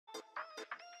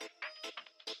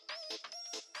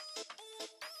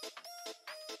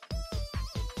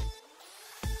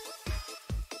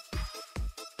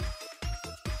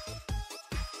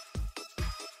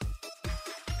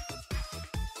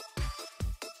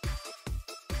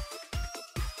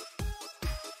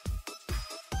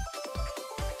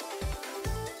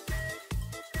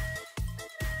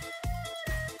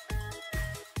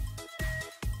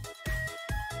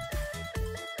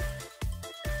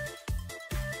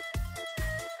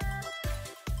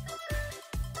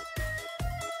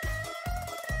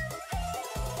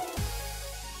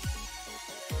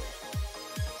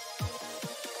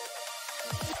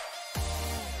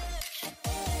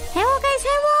Hello guys,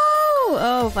 hello!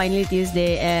 Oh, finally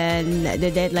Tuesday, and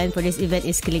the deadline for this event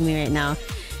is killing me right now.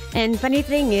 And funny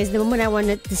thing is, the moment I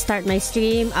wanted to start my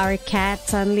stream, our cat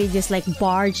suddenly just like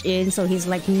barged in, so he's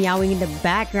like meowing in the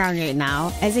background right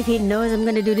now, as if he knows I'm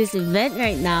gonna do this event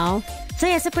right now. So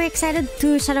yeah, super excited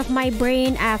to shut off my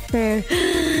brain after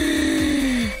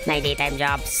my daytime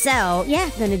job. So yeah,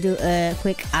 gonna do a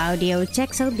quick audio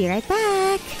check, so be right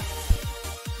back.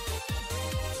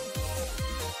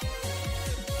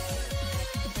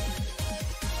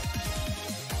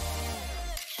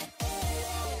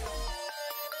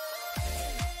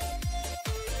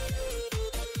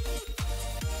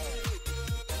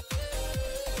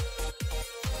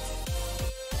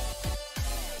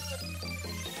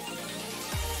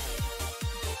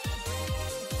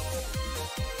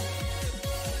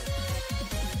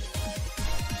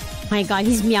 My god,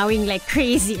 he's meowing like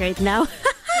crazy right now.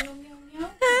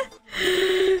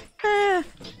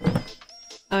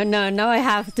 Oh no, now I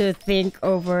have to think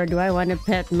over, do I want to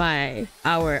pet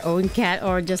our own cat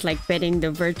or just like petting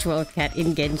the virtual cat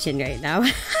in Genshin right now?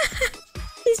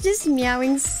 He's just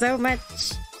meowing so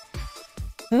much.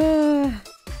 Okay,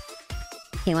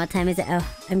 what time is it? Oh,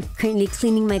 I'm currently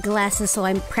cleaning my glasses, so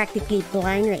I'm practically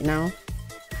blind right now.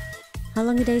 How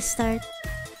long did I start?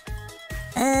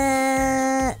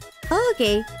 Oh,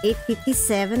 okay,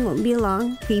 8:57, won't be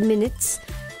long, 3 minutes.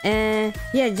 Yeah,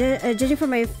 judging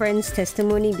from my friend's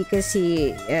testimony, because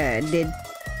he did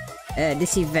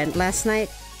this event last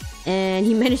night, and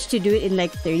he managed to do it in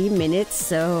like 30 minutes,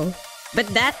 so...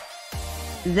 But that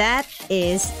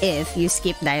is if you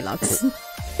skip dialogues.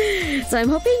 So I'm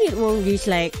hoping it won't reach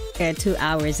like 2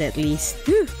 hours at least.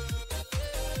 Whew.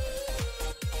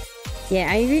 Yeah,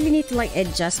 I really need to like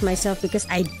adjust myself, because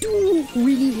I do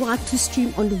really want to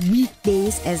stream on the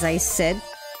weekdays, as I said.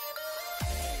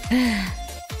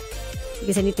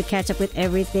 Because I need to catch up with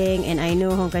everything, and I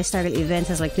know Honkai Star Rail events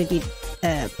has like 20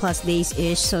 plus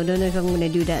days-ish, so don't know if I'm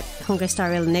gonna do that Honkai Star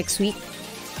Rail next week.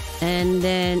 And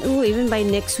then, oh, even by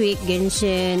next week,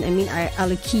 Genshin, I mean, our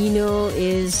Alucino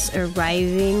is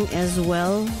arriving as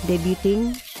well,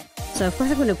 debuting. So of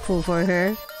course I'm gonna pull for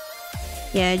her.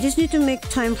 Yeah, I just need to make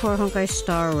time for Honkai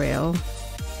Star Rail.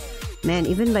 Man,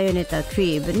 even Bayonetta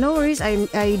 3. But no worries, I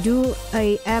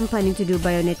am planning to do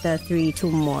Bayonetta 3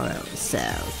 tomorrow. So,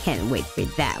 can't wait for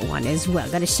that one as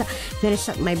well. Gotta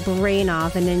shut my brain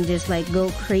off and then just like go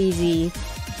crazy.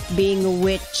 Being a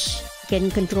witch,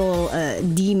 can control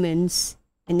demons.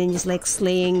 And then just like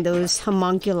slaying those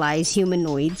homunculized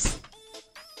humanoids.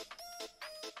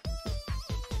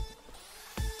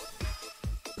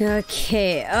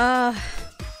 Okay,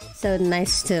 so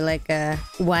nice to like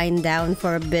wind down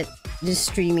for a bit, just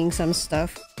streaming some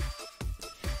stuff.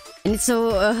 And it's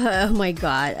so oh my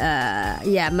god,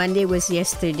 yeah, Monday was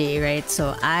yesterday, right?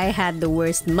 So I had the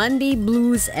worst Monday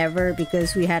blues ever,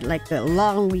 because we had like a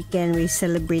long weekend. We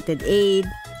celebrated Eid,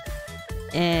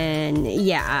 and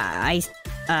yeah,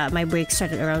 my break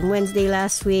started around Wednesday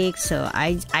last week, so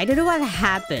I don't know what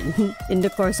happened in the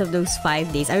course of those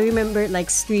 5 days. I remember like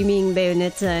streaming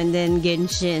Bayonetta and then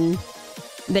Genshin,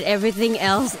 but everything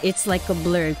else, it's like a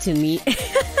blur to me.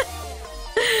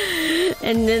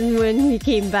 And then when we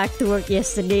came back to work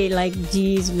yesterday, like,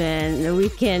 geez, man, we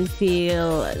can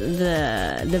feel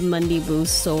the Monday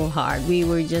blues so hard. We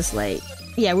were just like,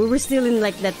 yeah, we were still in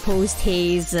like that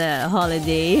post-haze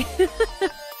holiday.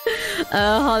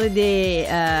 Holiday,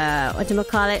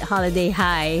 whatchamacallit, holiday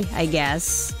high, I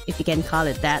guess, if you can call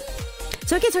it that.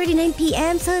 So okay, it's already 9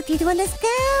 PM, so 3, 2, 1, let's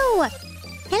go!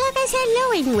 Hello guys,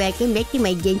 hello, and welcome back to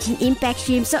my Genshin Impact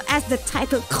stream. So as the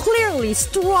title clearly,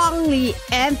 strongly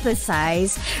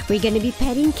emphasized, we're gonna be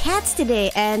petting cats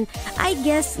today. And I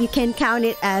guess you can count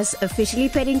it as officially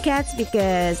petting cats,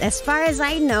 because as far as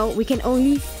I know, we can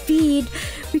only feed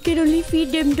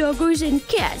them doggos and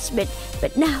cats. But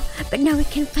now we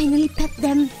can finally pet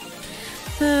them.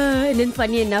 And then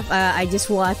funny enough, I just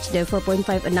watched the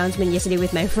 4.5 announcement yesterday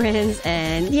with my friends,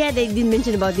 and yeah, they did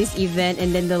mention about this event and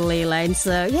then the ley line.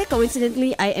 So yeah,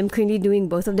 coincidentally, I am currently doing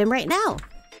both of them right now.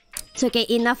 So okay,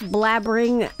 enough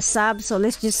blabbering, Sab, so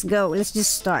let's just go. Let's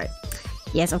just start.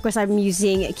 Yes, of course I'm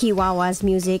using Kiwawa's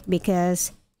music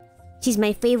because she's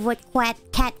my favorite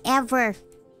cat ever.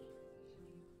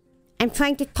 I'm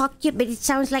trying to talk to you, but it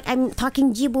sounds like I'm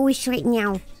talking gibberish right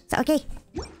now. So okay.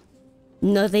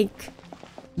 Nothing.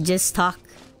 Just talk.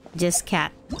 Just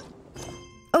cat.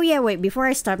 Oh yeah, wait, before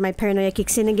I start, my paranoia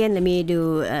kicks in again. Let me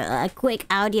do a quick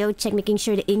audio check, making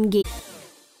sure the in-game...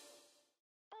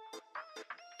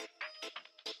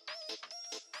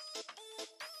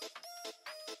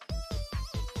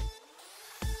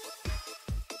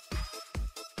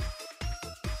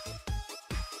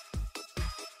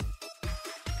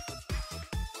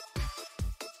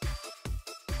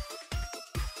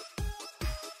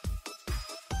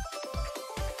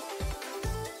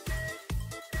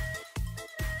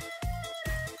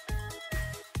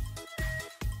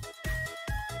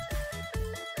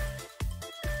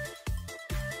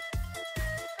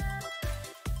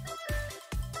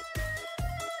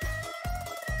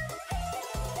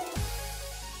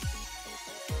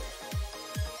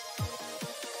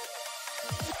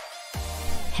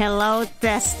 Hello,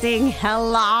 testing.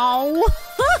 Hello.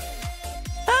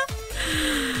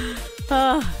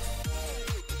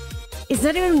 It's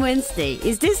not even Wednesday.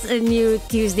 Is this a new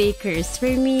Tuesday curse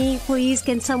for me? Please,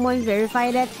 can someone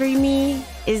verify that for me?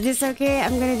 Is this okay?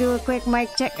 I'm gonna do a quick mic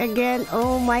check again.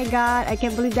 Oh my god, I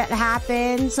can't believe that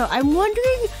happened. So I'm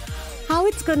wondering how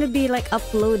it's gonna be like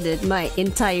uploaded, my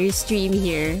entire stream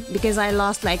here, because I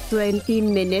lost like 20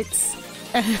 minutes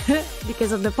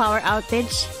because of the power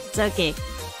outage. It's okay.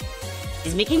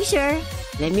 Just making sure.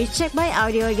 Let me check my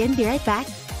audio again. Be right back.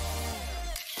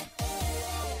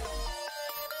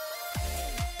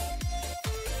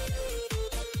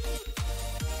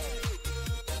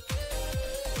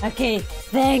 Okay,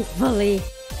 thankfully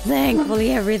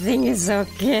everything is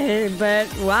okay, but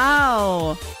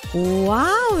wow,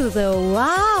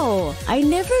 I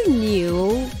never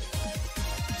knew,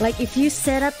 like, if you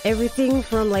set up everything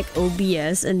from like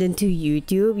OBS and then to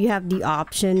YouTube, you have the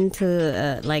option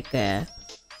to like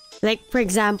for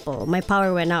example, my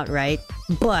power went out, right?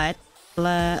 But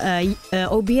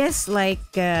OBS like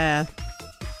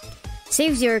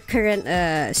saves your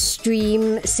current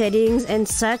stream settings and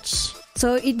such.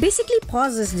 So it basically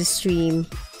pauses the stream.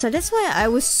 So that's why I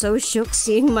was so shocked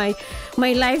seeing my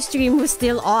live stream was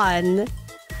still on.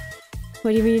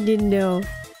 What do you mean you didn't know?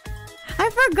 I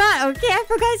forgot, okay? I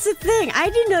forgot it's a thing. I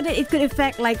didn't know that it could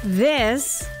affect like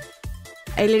this.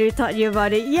 I literally taught you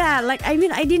about it. Yeah, like, I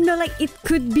mean, I didn't know like it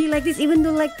could be like this, even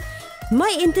though like my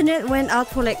internet went out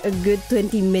for like a good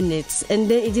 20 minutes.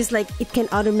 And then it just like, it can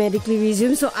automatically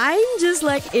resume. So I'm just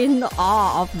like in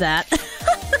awe of that.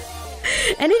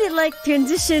 And it like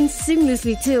transitioned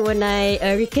seamlessly too when I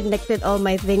reconnected all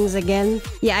my things again.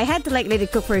 Yeah, I had to like let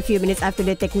it cook for a few minutes after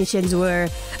the technicians were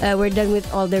done with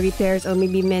all the repairs or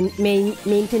maybe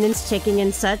maintenance checking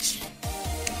and such.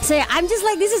 So yeah, I'm just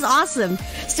like, this is awesome.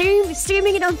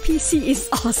 Streaming it on PC is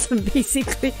awesome.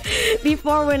 Basically,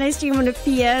 before when I stream on the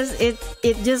PS, it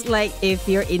just like if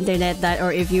your internet died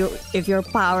or if your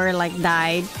power like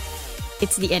died,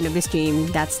 it's the end of the stream.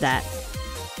 That's that.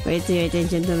 Wait to your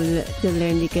attention to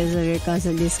learn because of your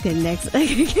constant disconnects.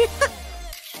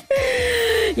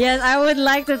 Yes, I would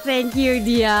like to thank you,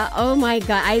 Dia. Oh my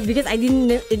god, because I didn't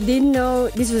know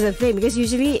this was a thing. Because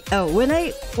usually, when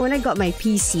I got my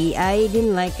PC, I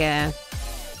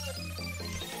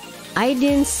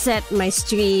didn't set my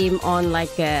stream on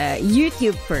like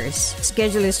YouTube first.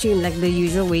 Schedule a stream like the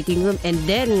usual waiting room, and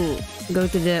then go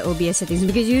to the OBS settings.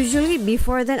 Because usually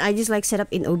before then, I just like set up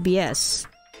in OBS.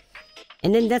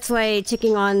 And then that's why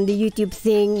checking on the YouTube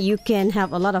thing, you can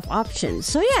have a lot of options.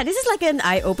 So yeah, this is like an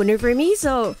eye-opener for me.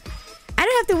 So I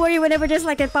don't have to worry whenever there's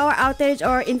like a power outage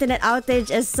or internet outage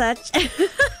as such.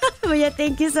 But yeah,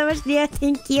 thank you so much, Dia.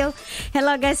 Thank you.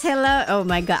 Hello guys, hello. Oh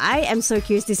my god, I am so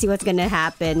curious to see what's gonna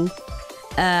happen.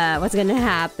 What's gonna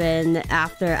happen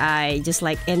after I just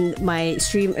like end my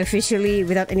stream officially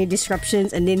without any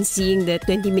disruptions, and then seeing the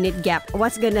 20-minute gap.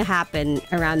 What's gonna happen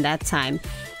around that time?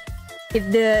 If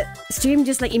the stream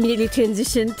just like immediately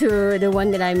transitioned to the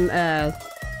one that I'm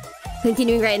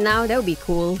continuing right now, that would be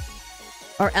cool.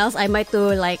 Or else I might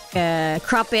do like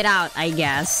crop it out, I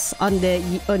guess, on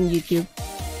YouTube.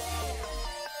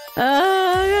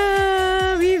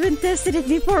 We even tested it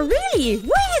before. Really?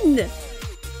 When?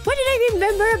 What did I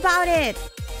remember about it?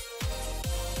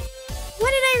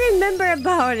 What did I remember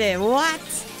about it? What?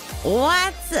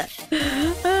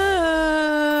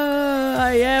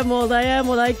 I am old.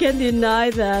 I can't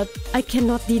deny that. I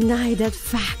cannot deny that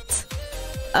fact.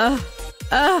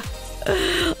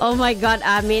 Oh my god,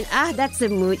 I mean, that's the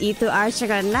mood. Ito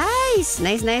Arshaka. Nice.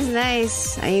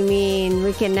 I mean,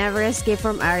 we can never escape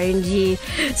from RNG.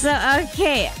 So,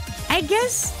 okay. I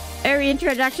guess a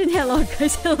reintroduction. Hello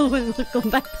guys, hello and welcome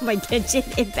back to my Genshin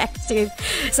Impact stream.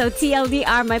 So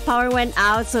TLDR, my power went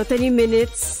out, so 20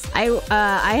 minutes. I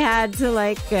had to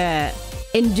like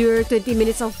endure 20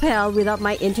 minutes of hell without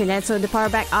my internet, so the power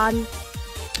back on.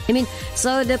 I mean,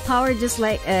 so the power just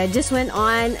like just went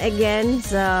on again,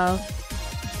 so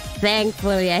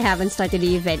thankfully I haven't started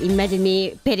the event. Imagine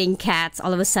me petting cats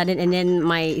all of a sudden and then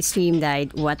my stream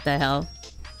died. What the hell?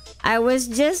 I was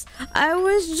just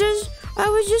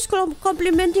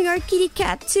complimenting our kitty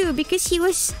cat too, because he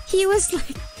was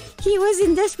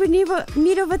in desperate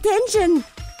need of attention.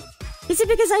 Is it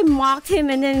because I mocked him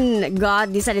and then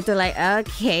God decided to like,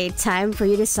 okay, time for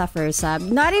you to suffer, Sab?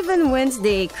 Not even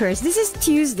Wednesday curse. This is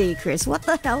Tuesday curse. What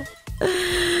the hell?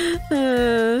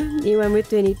 You went with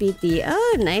 20 PT.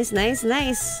 Oh, nice.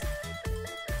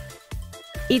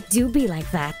 It do be like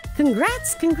that.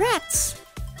 Congrats.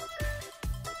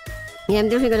 Yeah, I'm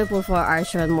definitely gonna pull for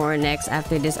Arsha more next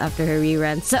after her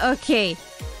rerun. So, okay.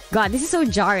 God, this is so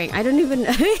jarring. I don't even...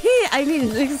 I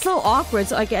mean, it's so awkward.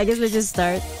 So okay, I guess let's just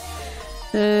start.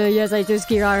 Yes, I chose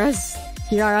Kirara's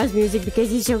music because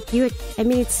he's so cute. I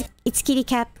mean, it's kitty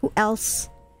cat. Who else?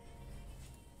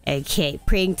 Okay,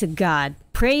 praying to God.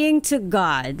 Praying to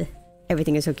God.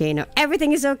 Everything is okay now.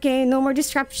 Everything is okay. No more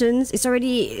disruptions. It's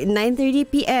already 9:30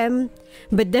 p.m.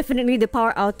 But definitely the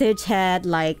power outage had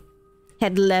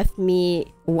left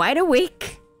me wide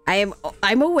awake. I'm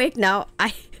awake now.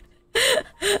 I'm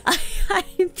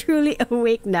truly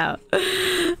awake now.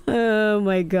 Oh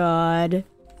my god.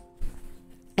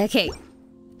 Okay.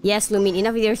 Yes, Lumin,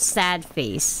 enough with your sad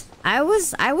face. I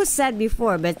was sad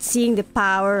before, but seeing the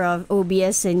power of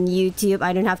OBS and YouTube,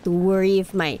 I don't have to worry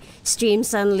if my stream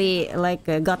suddenly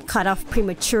got cut off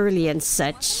prematurely and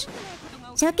such.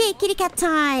 So okay, kitty cat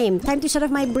time. Time to shut off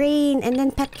my brain and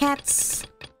then pet cats.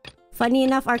 Funny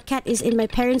enough, our cat is in my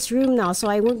parents' room now, so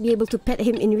I won't be able to pet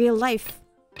him in real life.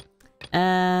 Oh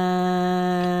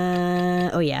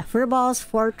yeah, Furballs,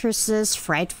 Fortresses,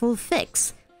 Frightful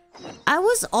Fix. I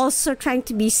was also trying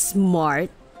to be smart.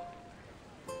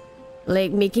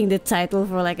 Like making the title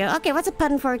for okay, what's a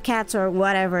pun for cats or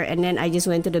whatever, and then I just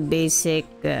went to the basic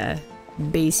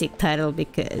title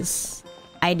because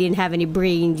I didn't have any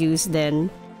brain juice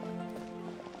then.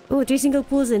 Oh, 3 single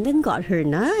pulls and then got her.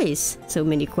 Nice. So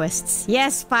many quests.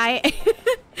 Yes, Spy.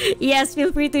 Yes,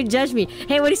 feel free to judge me.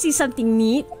 Hey, want to see something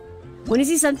neat? Want to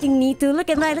see something neat too? Look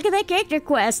at my character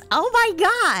quest. Oh my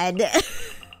god.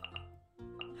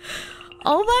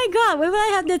 Oh my god, when will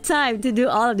I have the time to do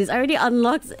all of this? I already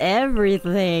unlocked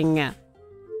everything.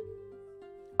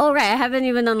 Oh right, I haven't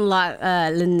even unlocked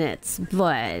Lynette's.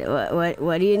 But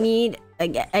what do you need?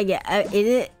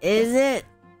 Is it?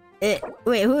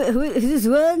 Wait, who's this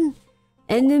one?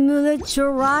 Enimula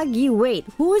Churagi. Wait,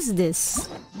 who is this?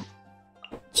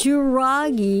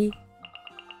 Churagi.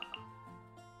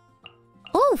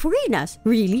 Oh, Furrdyssey.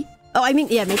 Really? Oh, I mean,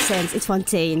 yeah, makes sense. It's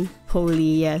Fontaine. Holy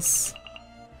yes.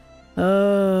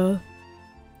 Oh,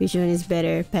 which one is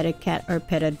better? Pet a cat or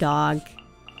pet a dog?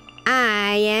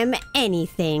 I am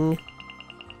anything.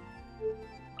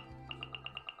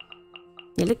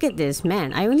 Yeah, look at this,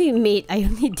 man. I only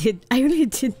did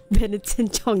Bennett's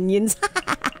and Chongyin's.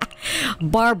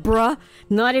 Barbara,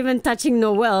 not even touching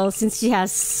Noelle since she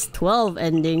has 12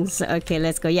 endings. Okay,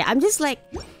 let's go. Yeah, I'm just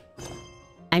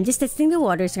testing the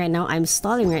waters right now. I'm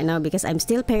stalling right now because I'm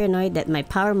still paranoid that my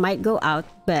power might go out,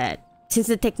 but since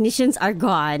the technicians are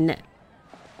gone,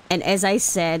 and as I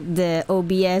said, the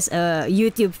OBS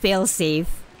YouTube failsafe,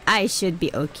 I should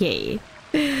be okay.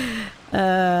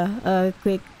 A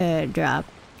quick drop.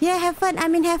 Yeah, have fun. I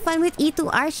mean, have fun with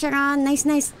E2R, Sharon. Nice,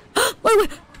 nice.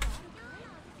 Wait.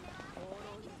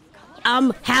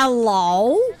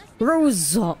 Hello?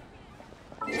 Rosa.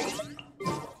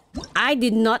 I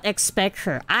did not expect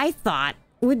her. I thought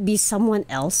would be someone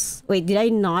else. Wait, did I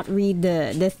not read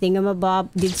the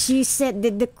thingamabob? Did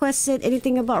the quest said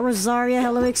anything about Rosaria?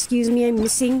 Hello, excuse me, I'm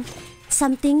missing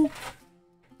something.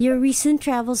 Your recent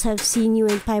travels have seen you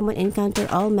and Paimon encounter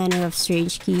all manner of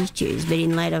strange creatures, but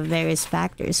in light of various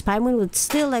factors, Paimon would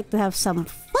still like to have some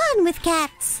fun with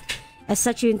cats. As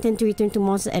such, you intend to return to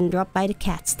Mondstadt and drop by the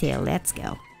cat's tail. Let's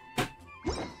go.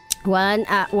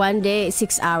 One day,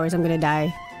 6 hours, I'm gonna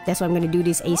die. That's why I'm gonna do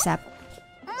this ASAP.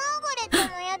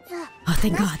 Oh,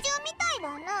 thank God.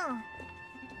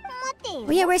 Oh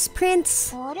yeah, where's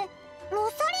Prince?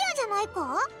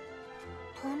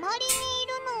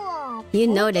 You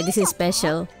know that this is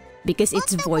special because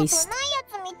it's voiced.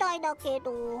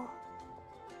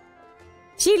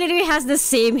 She literally has the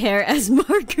same hair as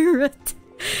Margaret.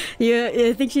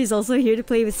 You think she's also here to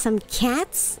play with some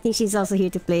cats? I think she's also here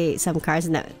to play some cards.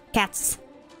 No, cats.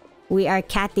 We are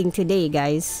catting today,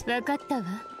 guys.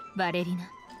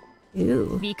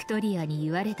 Ooh.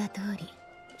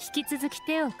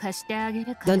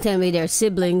 Don't tell me they're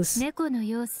siblings.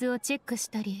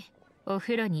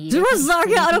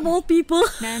 Rosaria out of all people.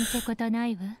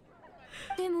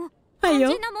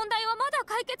 Ayo.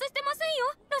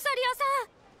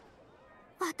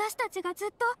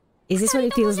 Is this what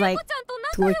it feels like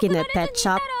to work in a pet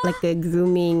shop? Like a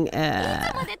grooming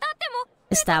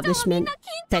establishment?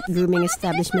 Pet grooming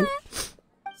establishment?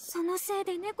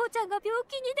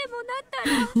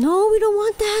 No, we don't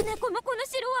want that.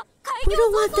 We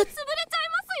don't want that.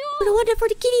 We don't want that for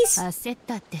the kitties.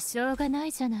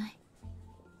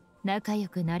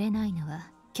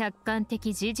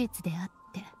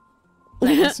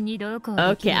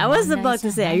 Okay, I was about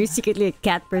to say, are you secretly a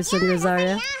cat person,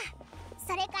 Rosaria?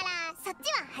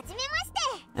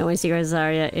 I want to see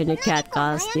Rosaria in a cat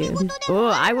costume. Oh,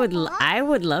 I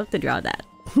would love to draw that.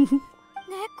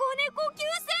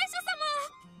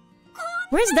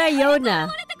 Where's Diona?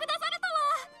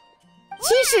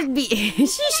 she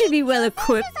should be well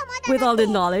equipped with all the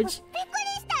knowledge.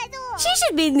 She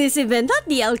should be in this event, not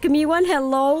the alchemy one.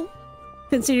 Hello?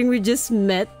 Considering we just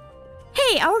met.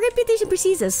 Hey, our reputation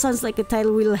precedes us. Sounds like a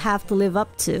title we'll have to live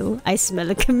up to. I smell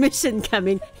a commission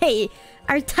coming. Hey,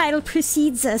 our title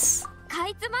precedes us.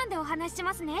 Oh,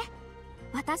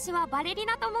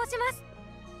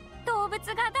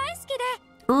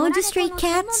 the stray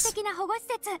cats.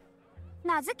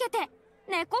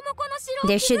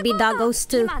 There should be doggos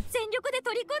too.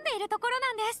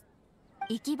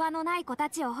 行き場のない子た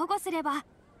ちを保護すれば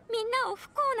みんなを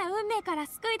不幸な運命から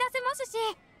救い出せますし、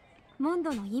モン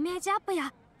ドのイメージアップ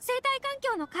や生態環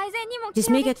境の改善にも寄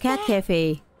与できて、まさ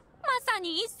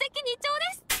に一石二鳥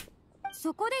です。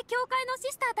そこで教会の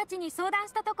シスターたちに相談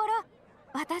したところ、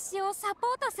私をサポ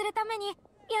ートするために優しい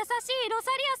ロ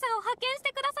サリアさんを派遣し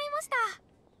てくださいまし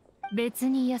た。別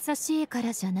に優しいか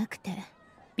らじゃなくて、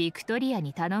ビクトリア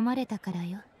に頼まれたから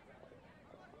よ。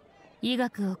医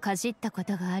学をかじったこ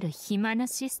とがある暇な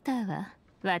シスターは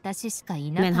私しか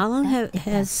いなかった。 Man, how long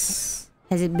has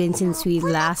it been since we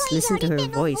last listened to her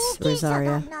voice,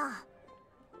 Rosaria?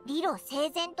 理路整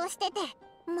然としてて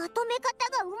まとめ方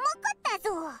がうまかった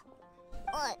ぞ。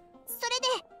それで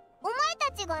お前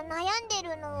たちが悩んで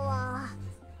るのは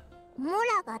モ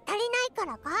ラが足りないか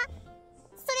らか？それ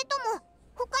とも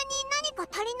他に何か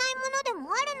足りないもので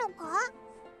もあるのか？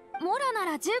モラな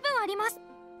ら十分あります。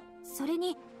それ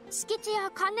に敷地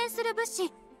や関連する物資、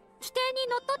規定に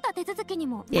のっとった手続きに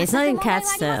も Yeah, it's not in cat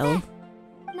style.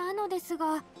 なのです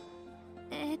が、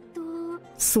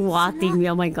Swatting me,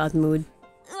 oh my god, mood.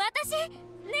 私、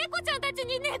猫ちゃんたち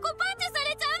に猫パンチさ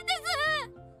れちゃうんです。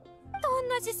どん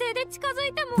な姿勢で近づ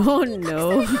いても Oh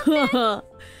no.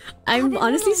 I'm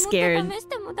honestly scared.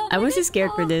 I'm honestly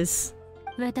scared for this.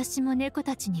 私も猫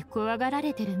たちに怖がら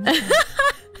れてるみたい。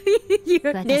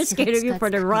They're scared of you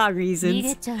for the wrong reasons. 逃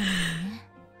げちゃうのよね。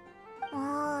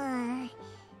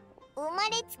生ま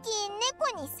れつき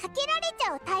猫に避けられち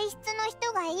ゃう体質の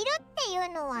人がいるってい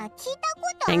うのは聞いたこ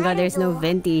とあるぞ。 Thank God there's no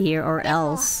venti here or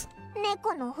else.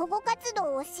 猫の保護活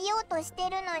動をしようとしてる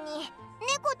のに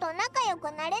猫と仲良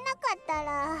くなれなかった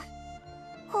ら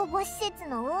保護施設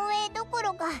の運営どこ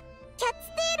ろかキャッツ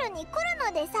テールに来る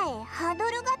のでさえハード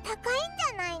ルが高いんじ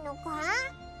ゃないのか？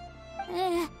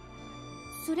ええ、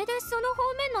それでその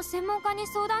方面の専門家に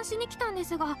相談しに来たんで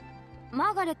すが、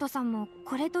マーガレットさんも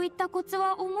これといったコツ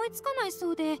は思いつかない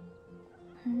そうで、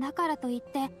だからといっ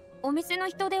てお店の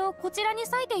人手をこちらに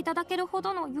割いていただけるほ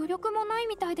どの余力もない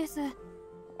みたいです。で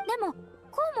も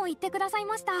こうも言ってください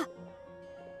ました。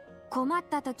困っ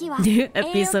た時は栄養士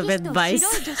と白い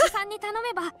助手さんに頼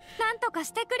めばなんとか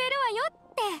してくれるわよっ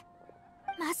て。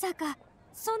まさか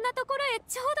そんなところへ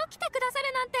ちょうど来てくださ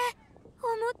るなんて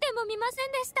思ってもみませ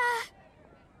んでした。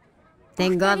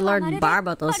 Thank God Lord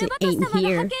Barbatos ain't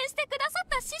here.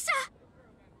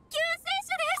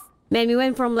 Man, we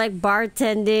went from like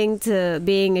bartending to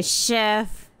being a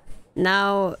chef.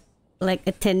 Now, like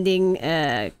attending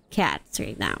cats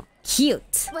right now.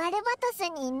 Cute.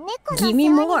 Give me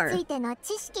more.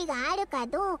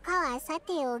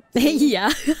 Yeah.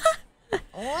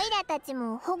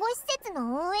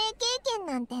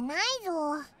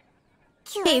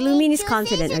 Hey, Lumin is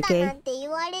confident, okay?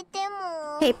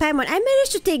 Hey, Paimon, I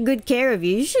managed to take good care of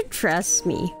you. You should trust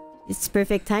me. It's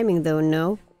perfect timing though,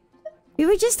 no? We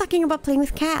were just talking about playing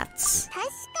with cats. I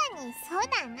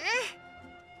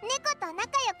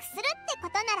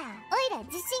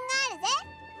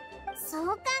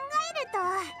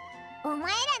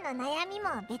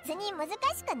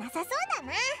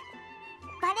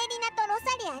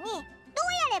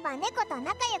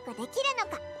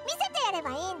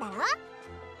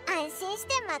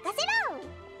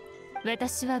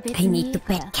need to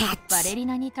pet cats.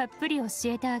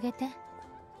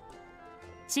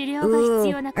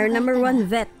 Ooh, our number one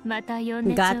vet.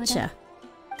 Gotcha.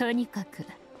 とにかく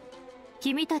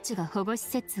君たちが保護施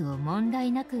設を問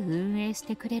題なく運営し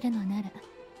てくれるのなら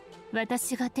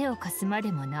私が手を貸すま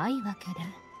でもないわけだ。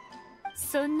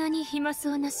そんなに暇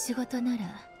そうな仕事なら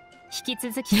引き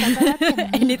続き関わってもいい。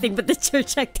 Anything but the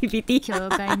church activity. 教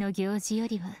会の行事よ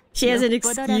りは She has an よっ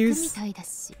ぽど楽み excuse. たいだ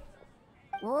し。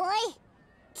おい、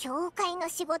教会の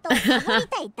仕事をサボり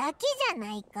たいだけじゃ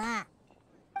ないか。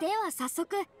では早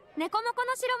速猫モコ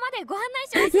の城までご案内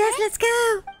します。 Yes, let's go.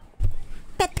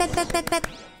 Pet, pet, pet, pet, pet.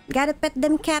 Gotta pet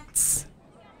them cats.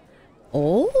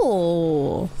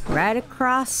 Oh, right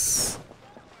across.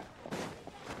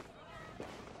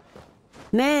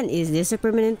 Man, is this a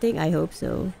permanent thing? I hope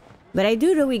so. But I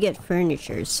do know we get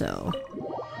furniture, so...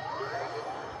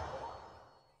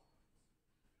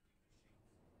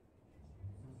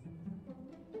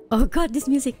 Oh god, this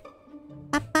music!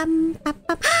 Kitty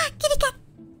cat!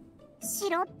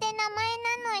 城って名前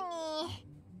なの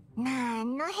に、な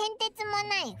んの変哲も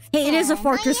ない。 Hey, it is a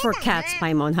fortress for cats,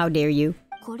 Paimon. How dare you?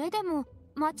 これでも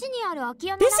町にある空き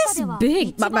家の This 中 is では big.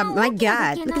 一番 My 大きな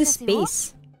god, 物件 look な at ん the ですよ。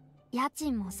 space. 家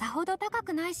賃もさほど高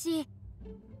くないし、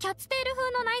キャッツテール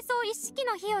風の内装一式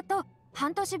の費用と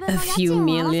半年分 A の家 few 賃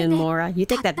を合わせ million て more. You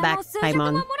take た that ったの back, 数百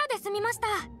万 Paimon. モラで済みました。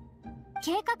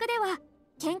計画では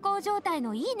健康状態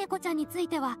のいい猫ちゃんについ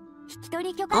ては引き取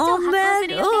り許可証を Oh 発行す man.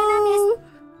 る予定なんです。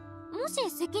 Oh. もし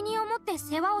責任を持って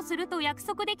世話をすると約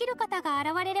束できる方が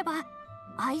現れれば、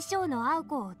相性の合う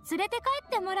子を連れて帰っ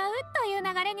てもらうという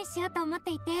流れにしようと思っ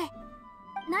ていて、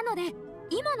なので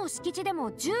今の敷地で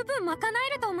も十分賄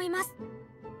えると思います。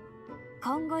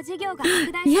今後事業が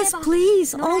拡大すれば Yes,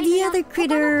 please. 野 All 良 the 犬 other や他の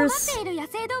困っ critters. ている野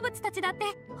生動物たちだって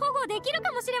保護できる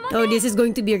かもしれません。 Oh, this is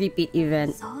going to be a repeat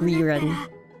event. そうなった Rerun. ら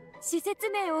施設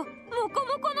名をモコ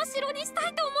モコの城にした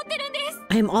いと思ってるんです。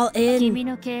 I'm all in. 君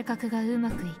の計画がうま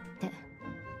くいって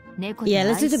猫と Yeah,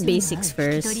 let's do 相 the 性 basics の合う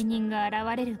first. 引き取り人が現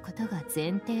れることが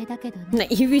前提だけどね。 Not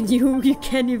even you. You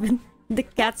can't even. The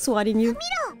cat swatting you. オイ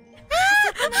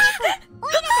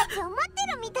ラたちを待っ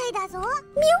てるみたいだぞ。は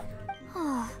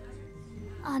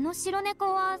あ、あの白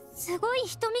猫はすごい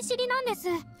人見知りなんです。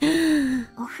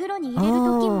お風呂に入れる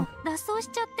時も脱走し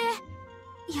ちゃっ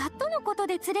て、やっとのこと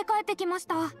で連れ帰ってきまし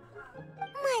た。真っ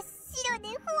白で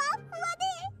ふわふ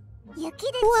わで、雪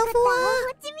で作ったお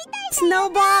餅みたいだ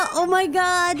よ。 Snowball. Oh my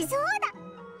god. そうだ、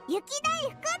雪大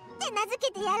福って名付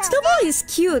けてやろうね。 Snowball is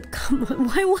cute. Come on.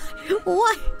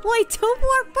 Why tofu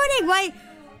or pudding?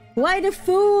 Why the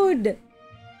food?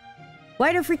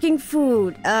 Why the freaking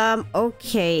food?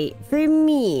 Okay. For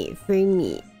me.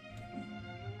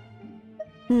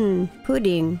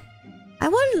 Pudding. I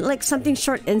want like something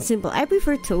short and simple. I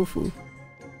prefer tofu.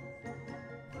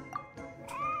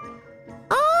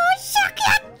 Oh, shuck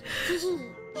it!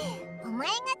 お前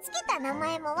がつけた名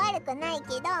前も悪くない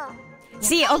けど、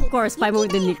 See, of course, Paimon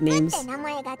with the 雪大福 nicknames. って名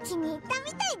前が気に入った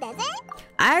みたいだぜ。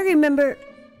 I remember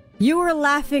you were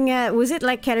laughing at, was it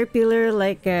like Caterpillar,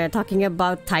 like talking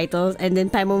about titles, and then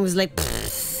Paimon was like,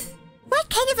 what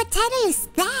kind of a title is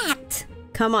that?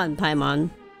 Come on, Paimon. よ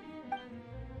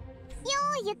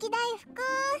ー、雪大福。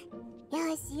よ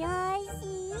しよし、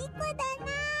いい子だな。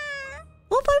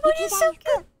 Oh, Paimon 雪 is 大 so 福、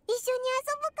 cute. 一緒に遊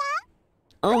ぶか？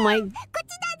 Oh my. こっちだ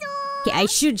ぞ。 Okay, I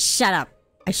should shut up.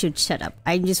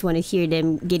 I just want to hear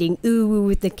them getting ooh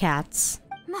with the cats.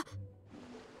 ま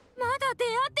だ出会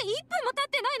って1分も経っ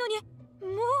てないのに、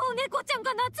もう猫ちゃん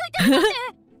が懐いてるなんて。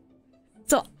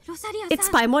 So, ロサリア it's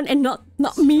さん、 Paimon and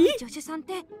not me? 助手さんっ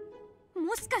て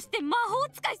もしかして魔法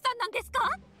使いさんなんですか？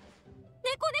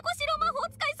猫白魔法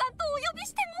使いさんとお呼び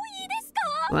してもいいです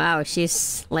か？ Wow,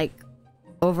 she's like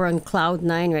over on cloud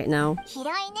 9 right now. 広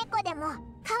い猫でも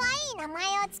可愛い名前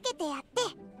をつけてやって、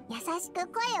優しく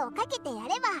声をかけてやれ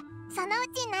ば、そのう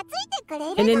ち懐いてくれ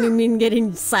And る then の。 you mean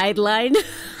getting sidelined?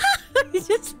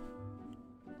 Just...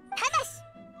 ただし、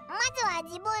まずは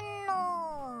自分の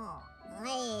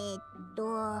そう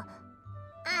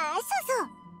そ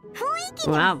う、雰囲気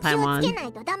に Wow, も気を Paimon. つけな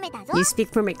いとダメだぞ。 You speak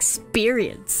from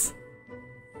experience.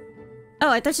 Oh,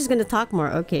 I thought she was gonna talk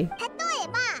more. Okay. 例え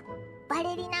ば、バ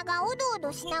レリナがおどお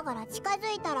どしながら近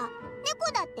づいたら、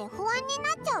猫だって不安に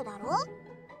なっちゃうだろ。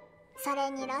そ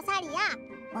れにロサリ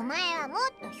ア、お前はもっ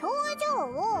と表情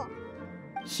を。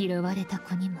拾われた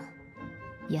子にも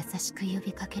優しく呼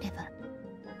びかければ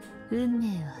運命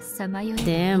はさまよい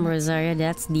Damn, Rosaria,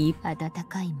 that's deep. 温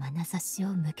かい眼差しを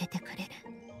向けてくれる。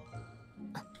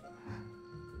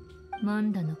モ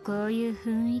ンドのこういう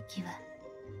雰囲気は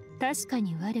確か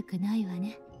に悪くないわ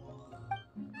ね。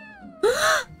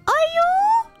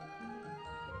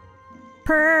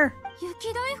Purr.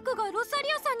 雪大福がロサ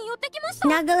リアさんに寄ってきました。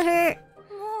 Snuggle her.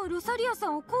 もうロサリアさ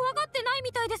んを怖がってない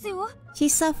みたいですよ。 She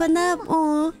softened up.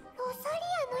 Aw. ロサリ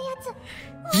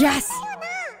アのやつ。 Yes!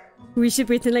 We should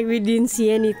pretend like we didn't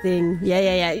see anything.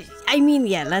 Yeah. I mean,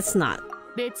 yeah, let's not.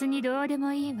 別にどうで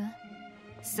もいいわ。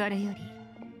それより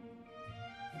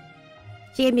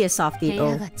She can be a 部 softie. 屋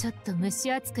Oh. がちょっと蒸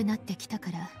し暑くなってきたか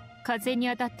ら風に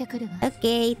当たってくるわ。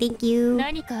 Okay, thank you.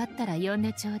 何かあったら呼ん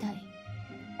でちょうだい。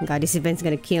 God, this event's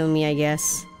gonna kill me, I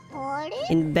guess. あ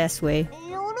れ、 In the best way. 喜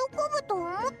ぶと思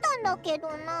ったんだけど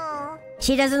な。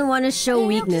 She doesn't want to show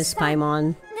weakness,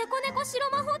 Paimon. 猫白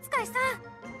魔法使いさ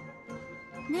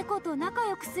ん、猫と仲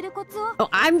良くするコツを Oh,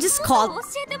 I'm just 教 called.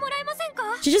 えてもらえませんか？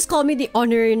 She just called me the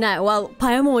honorary knight, while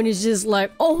Paimon is just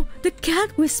like, oh, the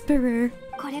cat whisperer.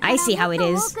 これから I see how it も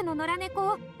っ is. と多くの野良猫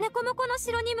を猫モコの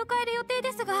城に迎える予定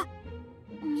ですが、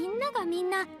みんながみ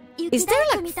んな Is 雪 there 大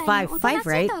福 like みたい five, におとなし five,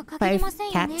 い right? とは限り Five ません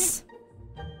よね。 cats?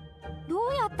 ど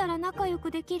うやったら仲良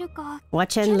くできるか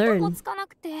Watch 見 and 当も learn. つかな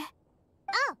くて。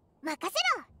任せ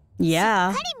ろ。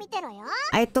Yeah. しっかり見てろよ。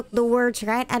 I took the words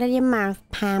right out of your mouth,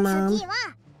 Paimon. 次は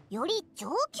より上級の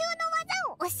技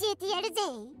を教えてやるぜ。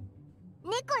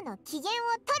猫の機嫌を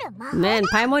取る魔法だ。 Man,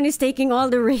 Paimon is taking all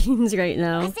the reins right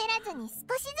now. 焦らずに少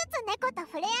しずつ猫と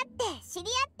触れ合って知り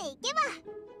合っていけば、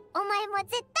お前も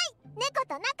絶対猫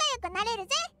と仲良くなれる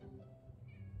ぜ。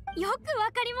よくわ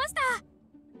かりました。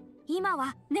今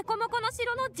は猫もこの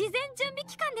城の事前準備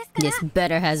期間ですから。 This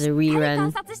better has a しっかり rerun.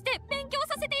 観察して勉強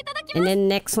させていただきま And す。 then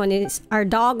next one is our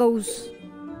doggos.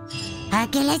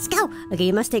 Okay, let's go. Okay,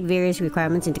 you must take various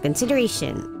requirements into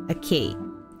consideration. Okay.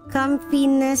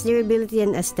 Comfiness, durability,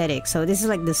 and aesthetics. So this is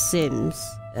like The Sims.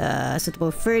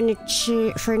 Suitable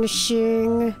furniture,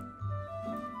 furnishing.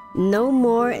 No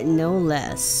more, no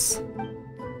less.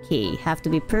 Okay, have to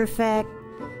be perfect.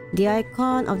 The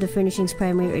icon of the furnishing's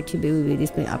primary attribute will be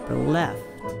displayed upper left.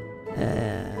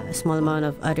 A small amount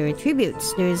of other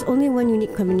attributes. There is only one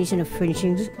unique combination of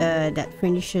furnishings that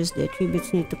furnishes the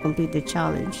attributes needed to complete the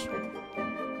challenge.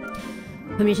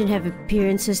 Combinations have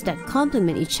appearances that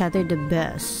complement each other the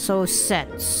best. So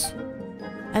sets.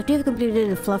 After you've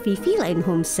completed the fluffy feline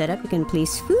home setup, you can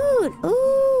place food.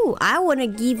 Ooh, I want to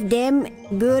give them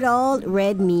good old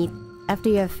red meat. After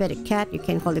you have fed a cat, you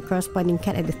can call the corresponding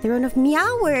cat at the throne of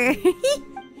Meower. Meower!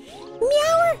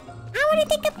 I want to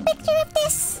take a picture of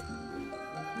this!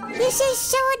 This is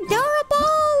so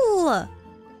adorable!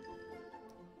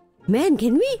 Man,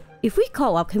 can we... If we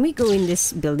co-op, can we go in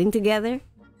this building together?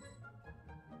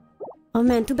 Oh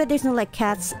man, too bad there's no like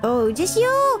cats. Oh, just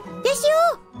you! Just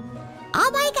you! Oh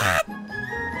my god!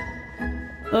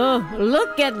 Oh,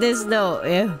 look at this though.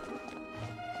 Yeah.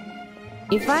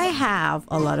 If I have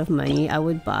a lot of money, I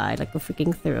would buy like a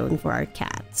freaking throne for our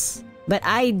cats. But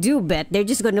I do bet they're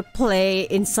just gonna play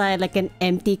inside like an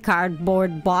empty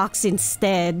cardboard box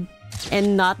instead.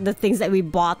 And not the things that we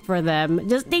bought for them.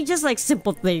 They just like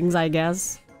simple things, I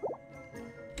guess.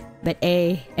 But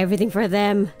hey, everything for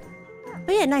them.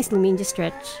 Oh yeah, nice Lumine, just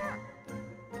stretch.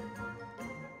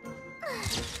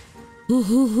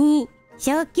 So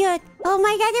cute. Oh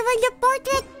my god, I want the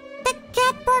portrait! The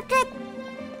cat portrait!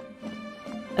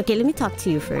 Okay, let me talk to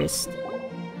you first.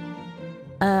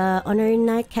 On our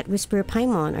night, Cat Whisperer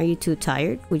Paimon, are you too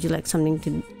tired? Would you like something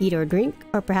to eat or drink?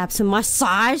 Or perhaps a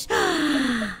massage?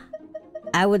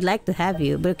 I would like to have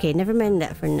you, but okay, never mind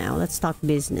that for now. Let's talk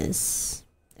business.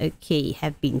 Okay,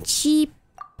 have been cheap.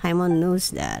 Paimon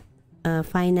knows that.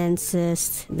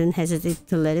 Finances, don't hesitate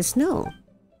to let us know.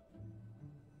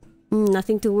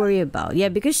 Nothing to worry about. Yeah,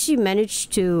 because she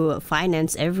managed to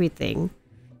finance everything.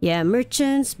 Yeah,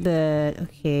 merchants, but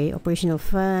okay, operational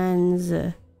funds,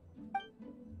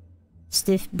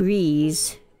 stiff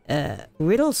breeze,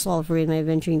 riddle solver in my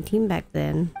venturing team back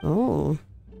then. Oh.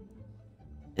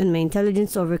 And my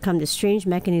intelligence to overcome the strange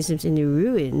mechanisms in the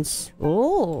ruins.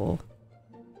 Oh.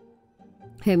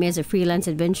 Hired me as a freelance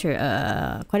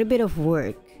adventurer. Quite a bit of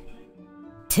work.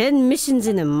 10 missions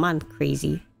in a month.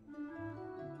 Crazy.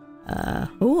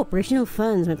 Oh, operational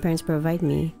funds my parents provide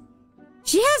me.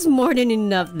 She has more than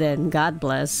enough then. God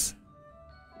bless.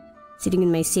 Sitting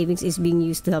in my savings is being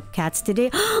used to help cats today.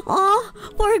 Oh,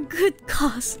 for a good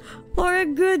cause. For a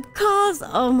good cause.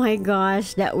 Oh my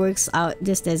gosh. That works out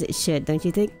just as it should, don't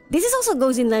you think? This is also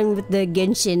goes in line with the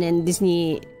Genshin and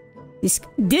Disney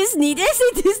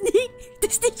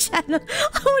Channel.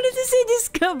 I wanted to say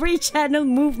Discovery Channel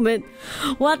movement.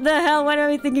 What the hell? Why am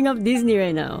I thinking of Disney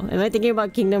right now? Am I thinking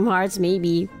about Kingdom Hearts?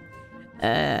 Maybe.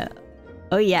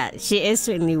 Oh yeah, she is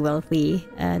certainly wealthy.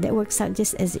 That works out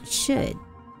just as it should.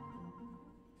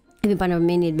 I've been part of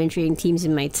many adventuring teams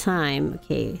in my time.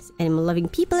 Okay, animal-loving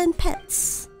people and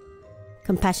pets.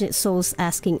 Compassionate souls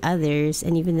asking others,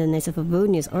 and even the Knights of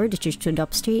Favonius or the church to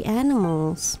adopt stray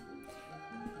animals.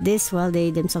 This while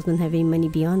they themselves don't have any money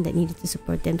beyond that needed to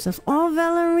support themselves. Oh,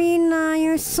 Valerina,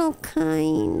 you're so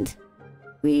kind.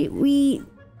 We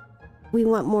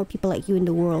want more people like you in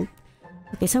the world.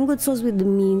 Okay, some good souls with the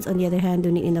means, on the other hand,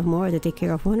 don't need enough more to take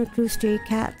care of one or two stray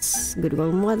cats. Good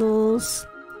role models.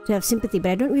 To have sympathy,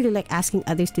 but I don't really like asking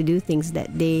others to do things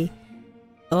that they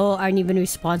aren't even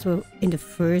responsible in the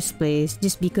first place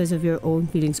just because of your own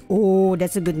feelings. Oh,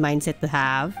 that's a good mindset to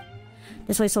have.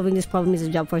 That's why solving this problem is a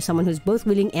job for someone who's both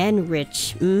willing and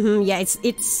rich. Yeah,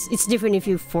 it's different if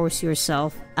you force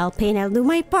yourself. I'll pay and I'll do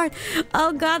my part.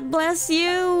 Oh, God bless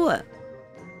you.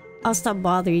 I'll stop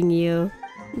bothering you.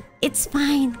 It's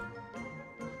fine.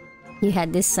 You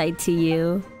had this side to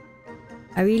you.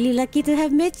 I'm really lucky to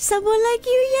have met someone like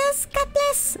you. Yes, God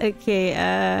bless.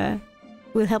 Okay,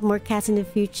 we'll help more cats in the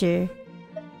future.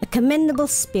 A commendable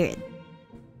spirit.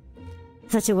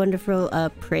 Such a wonderful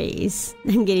praise.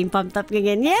 I'm getting pumped up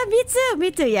again. Yeah,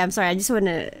 me too. Yeah, I'm sorry. I just want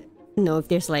to know if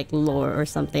there's like lore or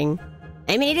something.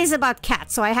 I mean, it is about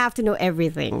cats, so I have to know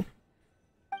everything.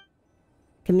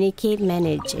 Communicate,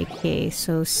 manage. Okay,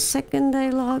 so second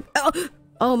dialogue. Oh,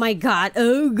 oh my god.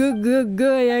 Oh, good.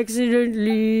 I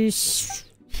accidentally.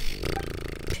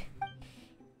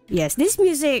 Yes, this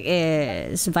music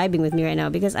is vibing with me right now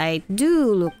because I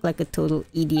do look like a total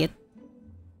idiot.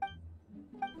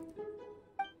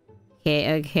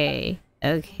 Okay.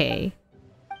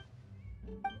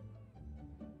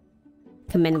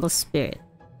 Commendable spirit.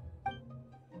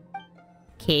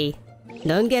 Okay.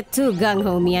 Don't get too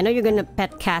gung-ho, me. I know you're gonna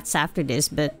pet cats after this,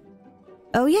 but...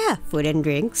 Oh yeah, food and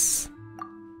drinks.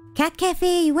 Cat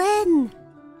cafe, when?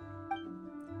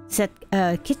 Set,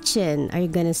 kitchen. Are you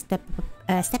gonna step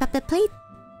up the plate?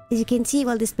 As you can see,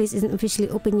 while this place isn't officially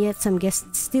open yet, some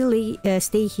guests still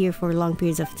stay here for long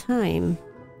periods of time.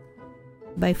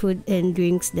 Buy food and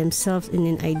drinks themselves in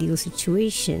an ideal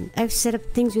situation. I've set up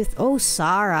things with... Oh,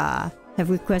 Sarah. Have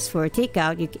requests for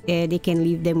takeout. They can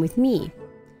leave them with me.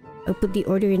 I'll put the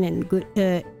order in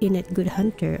at Good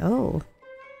Hunter. Oh.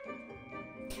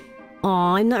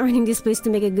 Aw, I'm not running this place to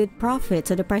make a good profit,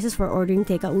 so the prices for ordering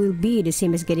takeout will be the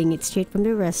same as getting it straight from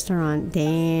the restaurant.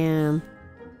 Damn.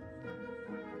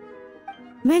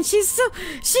 Man, she's so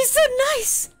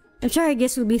nice! I'm sure our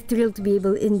guests will be thrilled to be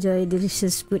able to enjoy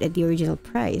delicious food at the original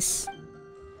price.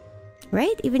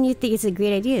 Right? Even you think it's a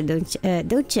great idea,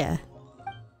 don't ya?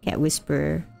 Cat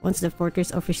Whisperer. Once the fortress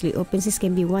officially opens, this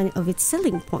can be one of its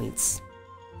selling points.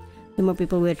 The more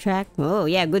people we attract... Oh,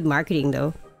 yeah, good marketing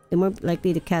though. The more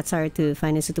likely the cats are to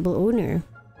find a suitable owner.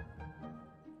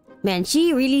 Man,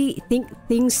 she really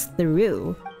thinks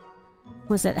through.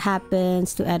 Once that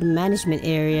happens, to add a management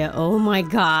area. Oh my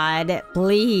god,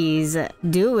 please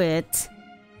do it.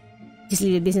 Just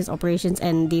leave the business operations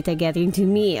and data gathering to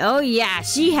me. Oh yeah,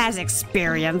 she has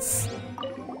experience.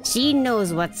 She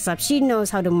knows what's up. She knows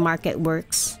how the market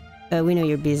works. We know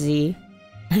you're busy.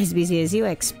 Not as busy as you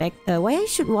expect. Why I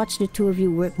should watch the two of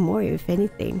you work more, if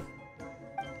anything.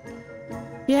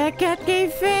 Yeah, Cat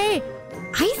Cafe.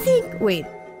 I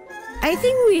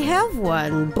think we have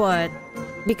one, but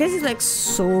because it's like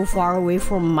so far away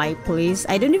from my place,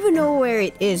 I don't even know where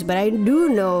it is, but I do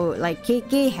know like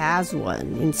KK has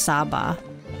one in Sabah.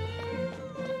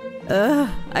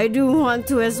 I do want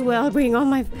to as well.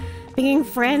 Bringing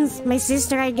friends, my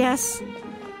sister, I guess.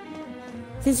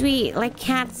 Since we like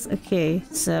cats. Okay,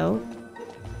 so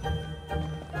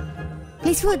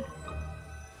place food.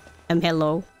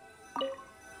 Hello.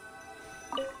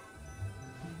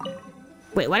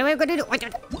 Wait, what am I gonna do? What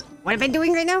am I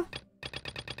doing right now?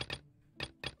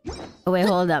 Oh wait,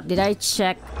 hold up. Did I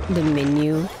check the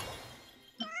menu?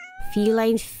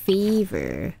 Feline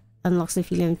favor. Unlocks the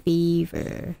feline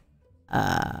favor.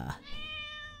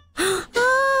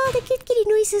 The cute kitty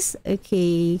noises.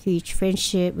 Okay, reach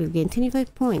friendship. We'll gain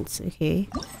 25 points. Okay.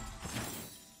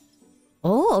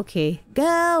 Oh, okay.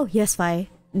 Go! Yes, fine.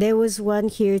 There was one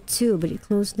here too, but it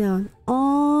closed down.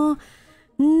 Oh,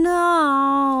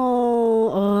 no.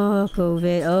 Oh,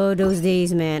 COVID. Oh, those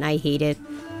days, man. I hate it.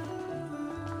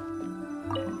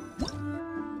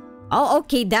 Oh,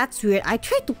 okay. That's weird. I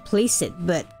tried to place it,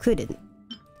 but couldn't.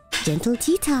 Gentle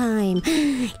tea time.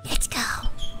 Let's go.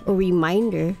 A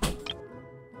reminder.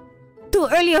 Too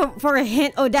early for a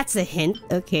hint. Oh, that's a hint.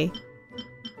 Okay.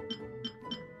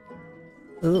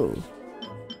 Ooh.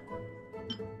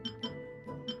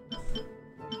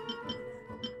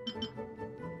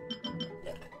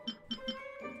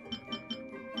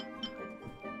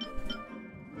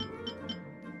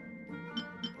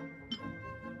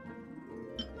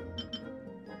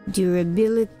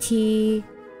 Durability.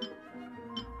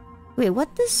 Wait,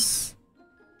 what this?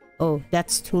 Oh,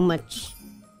 that's too much.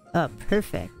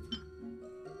 Perfect.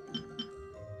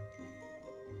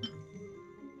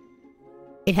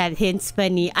 It had hints,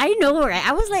 funny. I know, right?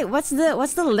 I was like, what's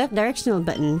the left directional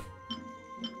button?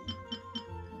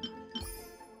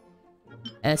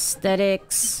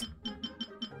 Aesthetics.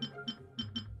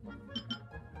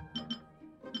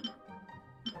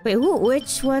 Wait,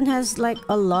 which one has like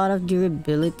a lot of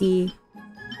durability?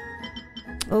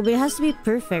 Oh, but it has to be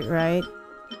perfect, right?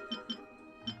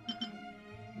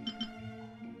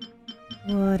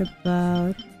 What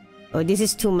about... Oh, this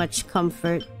is too much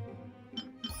comfort.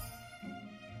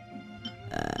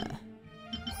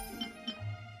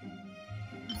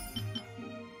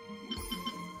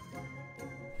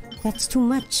 That's too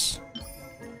much.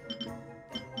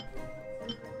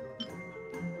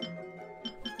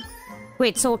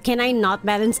 Wait, so can I not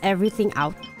balance everything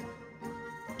out?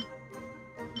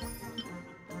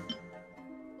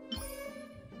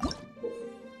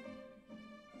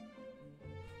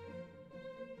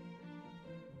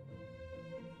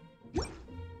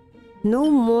 No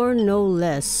more, no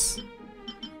less.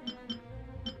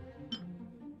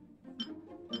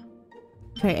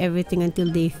 Try everything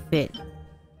until they fit.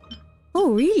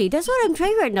 Oh, really? That's what I'm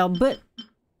trying right now, but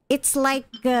it's like,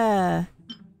 yeah,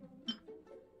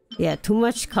 too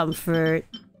much comfort.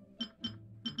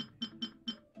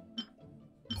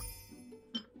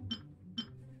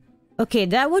 Okay,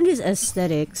 that one is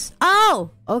aesthetics.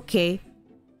 Oh, okay.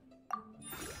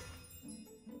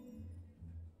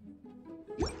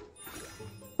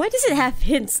 Why does it have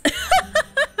hints?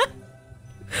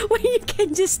 When you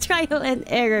can just trial and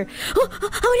error. Oh,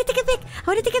 I want to take a pic. I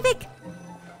want to take a pic.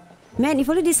 Man, if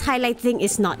only this highlight thing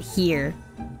is not here.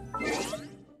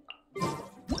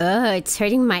 Ugh, it's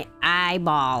hurting my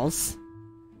eyeballs.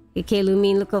 Okay,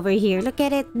 Lumine, look over here. Look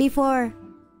at it before.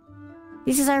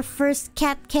 This is our first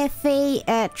cat cafe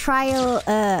trial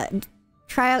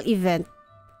event.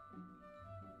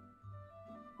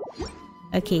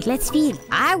 Okay, let's feed.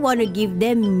 I want to give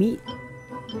them meat.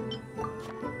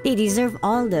 They deserve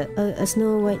all the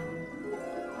Snow White.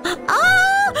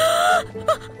 Oh!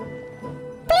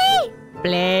 Play!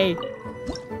 Play!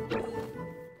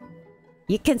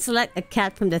 You can select a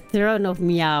cat from the throne of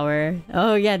Meower.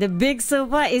 Oh yeah, the big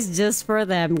sofa is just for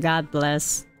them. God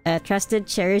bless. Trusted,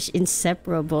 cherished,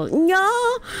 inseparable.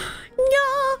 No!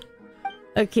 No!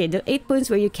 Okay, the 8 points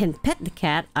where you can pet the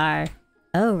cat are...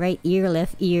 Oh, right ear,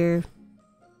 left ear.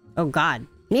 Oh god.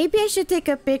 Maybe I should take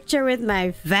a picture with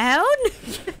my phone?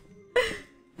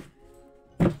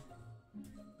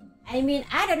 I mean,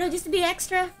 I don't know, just to be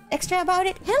extra about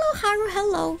it. Hello, Haru,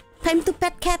 hello. Time to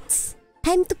pet cats.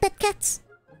 Time to pet cats.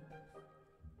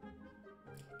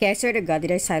 Okay, I swear to god,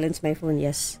 did I silence my phone?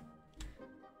 Yes.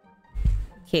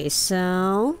 Okay,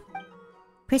 so...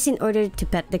 Press in order to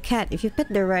pet the cat. If you pet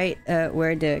the right,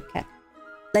 where the cat...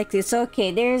 Like this,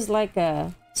 okay, there's like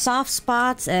a... soft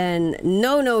spots and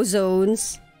no-no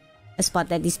zones. A spot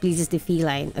that displeases the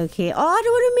feline. Okay. Oh, I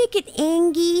don't want to make it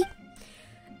angry.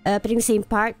 Putting the same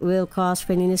part will cause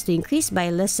friendliness to increase by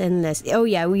less and less. Oh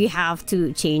yeah, we have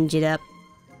to change it up.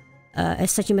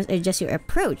 As such, you must adjust your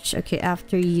approach. Okay,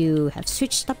 after you have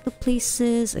switched up the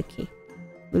places. Okay.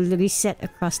 We'll reset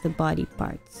across the body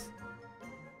parts.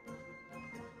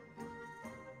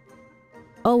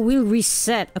 Oh, we'll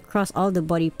reset across all the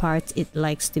body parts it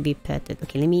likes to be petted.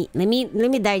 Okay, let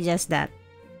me digest that.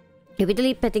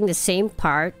 Repeatedly petting the same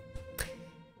part.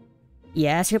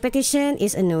 Yes, repetition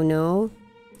is a no-no.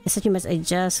 As such, you must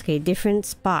adjust, okay, different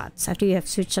spots. After you have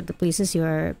switched up the places you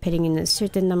are petting in a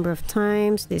certain number of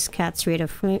times, this cat's rate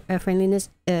of friendliness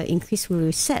increase will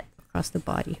reset across the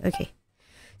body. Okay.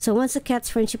 So once the cat's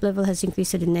friendship level has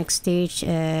increased to the next stage,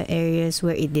 areas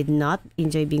where it did not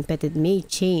enjoy being petted may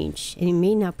change. And it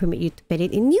may now permit you to pet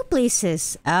it in new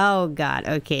places. Oh god,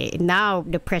 okay. Now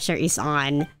the pressure is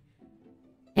on.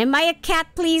 Am I a cat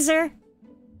pleaser?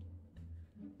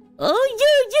 Oh,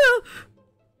 you!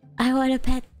 I wanna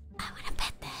pet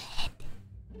the head.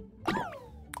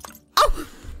 Oh!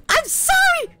 I'm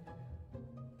sorry!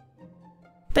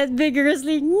 Pet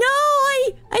vigorously. No!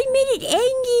 I made it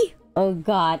angry! Oh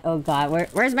god, oh god.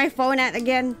 Where's my phone at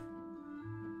again?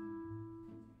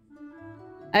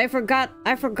 I forgot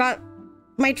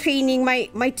my training, my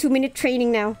 2-minute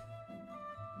training now.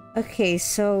 Okay,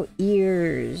 so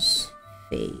ears,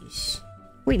 face.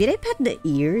 Wait, did I pet the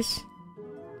ears?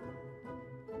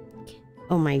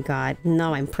 Oh my god,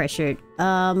 now I'm pressured.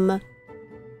 Oh,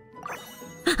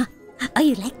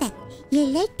 you like that? You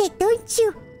like that, don't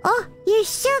you? Oh, you're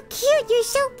so cute. You're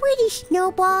so pretty,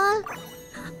 Snowball.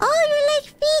 Oh, you like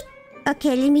feet?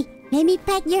 Okay, let me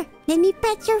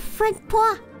pet your front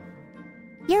paw.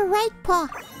 Your right paw.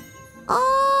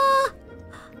 Oh,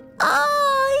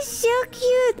 so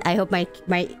cute. I hope my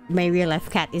real life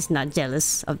cat is not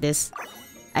jealous of this.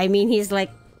 I mean, he's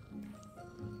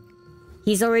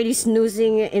already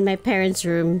snoozing in my parents'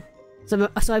 room, so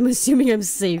I'm assuming I'm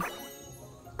safe.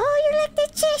 Oh, you like the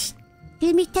chest?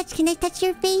 Can I touch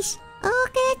your face? Oh,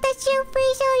 can I touch your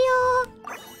face? Oh, yo.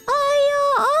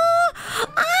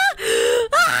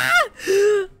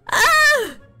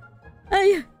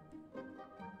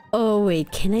 Oh wait,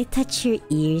 can I touch your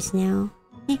ears now?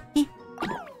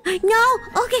 No!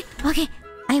 Okay,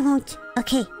 I won't.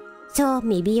 Okay, so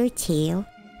maybe your tail.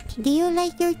 Do you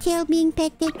like your tail being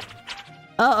petted?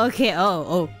 Oh, okay,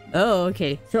 oh,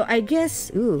 okay. So I guess,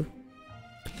 ooh.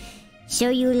 So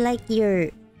you like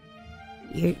your...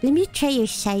 Let me try your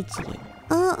sides again.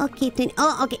 Oh, okay, then,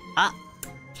 oh, okay.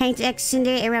 Trying to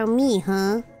accentuate around me,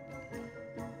 huh?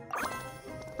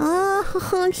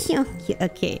 Oh, so cute.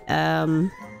 Okay,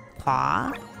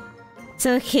 paw.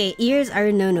 So, okay, ears are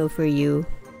a no-no for you.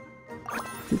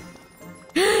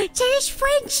 cherish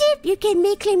friendship. You can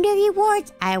make claim the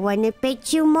rewards. I wanna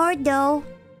pet you more though.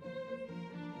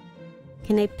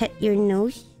 Can I pet your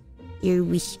nose? Your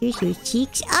whiskers, your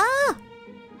cheeks? Ah!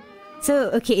 So,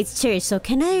 okay, it's cherish. So,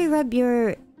 can I rub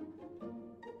your...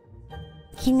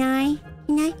 Can I?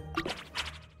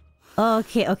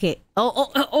 Okay.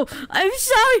 Oh, I'm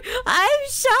sorry.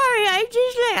 I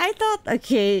just I thought,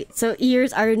 okay. So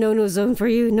ears are a no zone for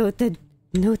you. Noted.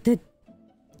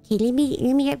 Okay, let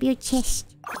me rub your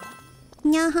chest.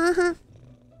 No,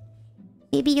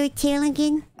 maybe your tail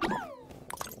again.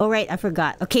 Oh right, I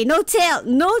forgot. Okay, no tail.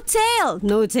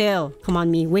 Come on,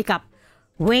 me. Wake up,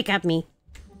 me.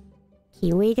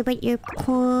 Okay, wait about your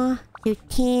paw, your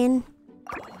chin.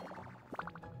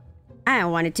 I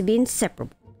want it to be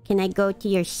inseparable. Can I go to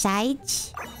your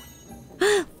sides?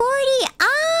 40!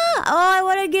 Ah! Oh, I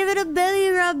want to give it a belly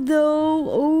rub though.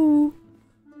 Oh.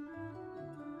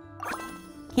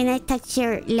 Can I touch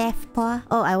your left paw?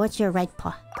 Oh, I want your right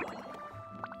paw.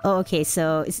 Oh, okay,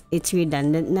 so it's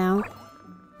redundant now.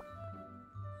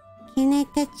 Can I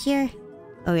touch your...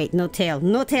 Oh wait, no tail.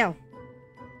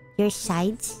 Your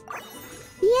sides?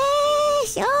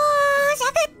 Yes! Oh,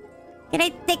 stop it! Can I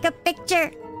take a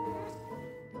picture?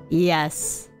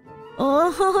 Yes.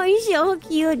 Oh, so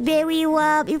cute, very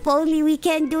well. If only we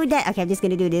can do that. Okay, I'm just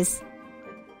gonna do this.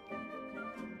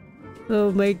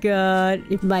 Oh my god.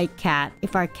 If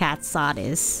our cat saw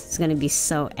this, it's gonna be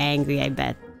so angry, I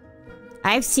bet.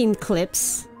 I've seen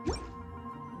clips.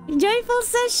 Joyful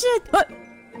session!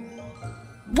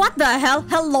 What the hell?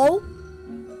 Hello?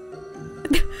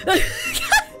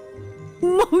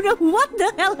 Mona, what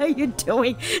the hell are you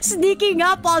doing? Sneaking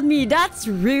up on me, that's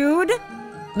rude.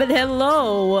 But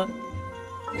hello.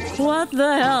 What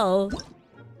the hell?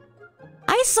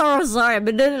 I saw Rosaria,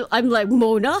 but then I'm like,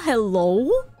 Mona, hello?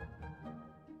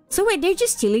 So wait, they're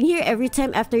just chilling here every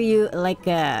time after you, like,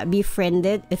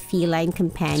 befriended a feline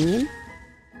companion?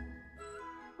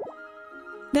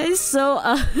 That is so,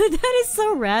 that is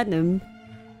so random.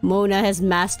 Mona has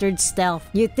mastered stealth.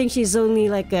 You'd think she's only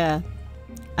like a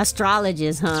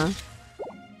astrologist, huh?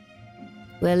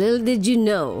 Well, little did you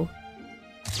know.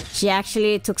 She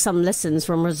actually took some lessons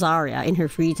from Rosaria in her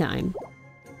free time.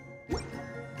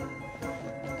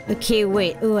 Okay,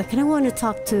 wait. Oh, I kind of want to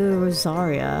talk to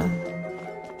Rosaria.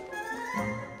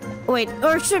 Wait,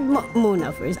 or should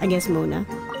Mona first? I guess Mona.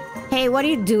 Hey, what are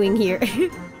you doing here?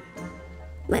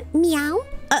 Meow?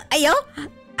 Ayo?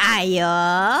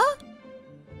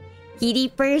 Kitty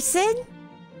person?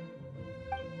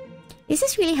 Is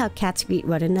this really how cats greet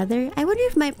one another? I wonder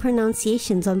if my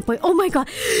pronunciation's on point. Oh my god!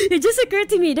 It just occurred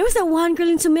to me. There was that one girl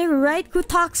in Sumeru, right? Who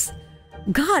talks...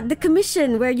 God, the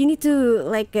commission where you need to,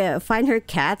 like, find her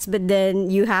cats, but then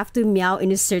you have to meow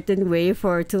in a certain way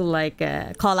for her to, like,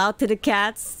 call out to the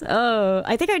cats. Oh,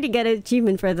 I think I already got an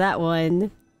achievement for that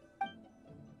one.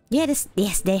 Yeah,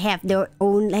 yes, they have their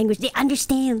own language. They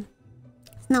understand.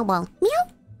 Snowball.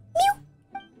 Meow.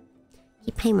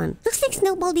 Hey, Paimon. Looks like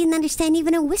Snowball didn't understand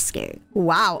even a whisker.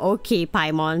 Wow, okay,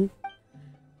 Paimon.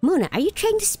 Mona, are you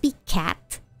trying to speak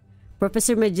cat?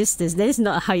 Professor Magistus, that is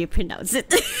not how you pronounce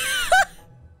it.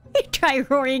 You try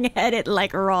roaring at it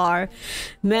like roar.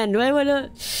 Man, do I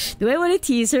wanna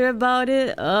tease her about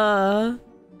it?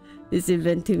 This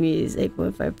event to me is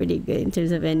 8.5 pretty good in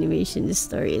terms of animation. The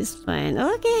story is fine.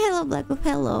 Okay, hello Black Wolf,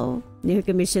 hello. New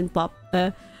commission popped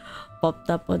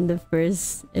up on the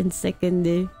first and second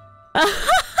day.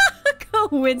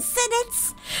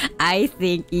 Coincidence? I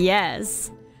think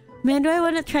yes. Man, do I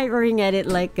want to try roaring at it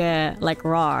like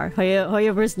roar?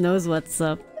 Hoyoverse knows what's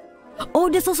up. Oh,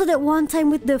 there's also that one time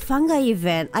with the fungi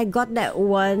event. I got that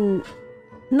one,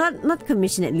 not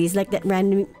commission at least, like that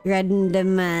random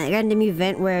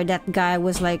event where that guy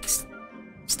was like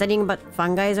studying about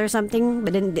fungi or something,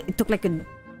 but then it took like a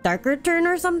darker turn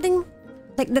or something,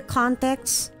 like the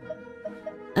context.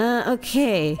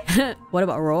 Okay. What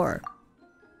about roar?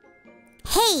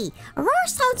 Hey, a roar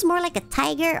sounds more like a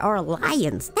tiger or a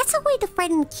lion. That's a way to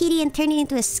frighten Kitty and turn it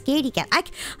into a scaredy cat.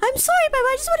 I'm sorry, but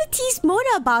I just want to tease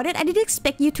Mona about it. I didn't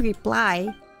expect you to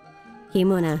reply. Hey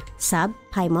Mona, Sab,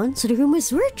 Paimon, so the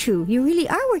rumors were true. You really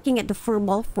are working at the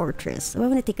Furball Fortress. I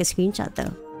want to take a screenshot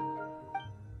though.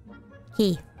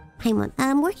 Hey, Paimon,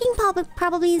 working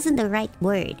probably isn't the right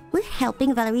word. We're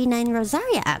helping Valerina and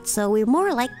Rosaria out, so we're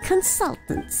more like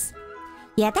consultants.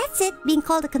 Yeah, that's it. Being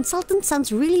called a consultant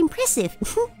sounds really impressive.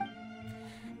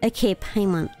 Okay,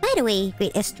 Paimon. By the way,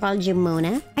 great astrologer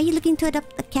Mona, are you looking to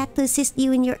adopt a cat to assist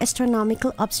you in your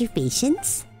astronomical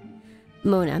observations?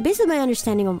 Mona, based on my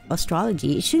understanding of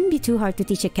astrology, it shouldn't be too hard to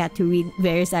teach a cat to read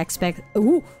various aspects...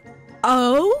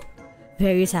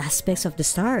 various aspects of the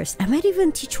stars. I might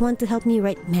even teach one to help me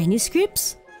write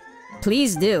manuscripts.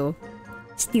 Please do.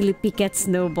 Steely Cat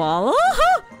Snowball.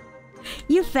 Oh,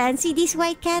 you fancy this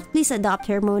white cat? Please adopt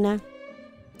her, Mona.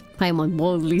 Paimon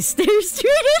boldly stares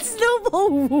straight at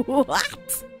Snowball.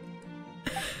 What?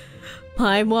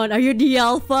 Paimon, are you the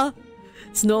alpha?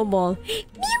 Snowball.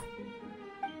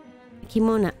 Okay,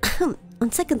 Mona.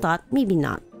 On second thought, maybe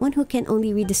not. One who can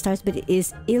only read the stars but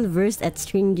is ill-versed at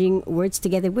stringing words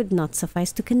together would not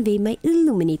suffice to convey my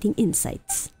illuminating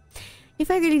insights. If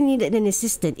I really needed an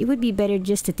assistant, it would be better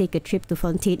just to take a trip to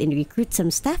Fontaine and recruit some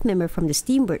staff member from the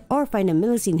steamboat, or find a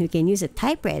Millicene who can use a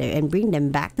typewriter and bring them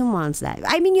back to Mondstadt.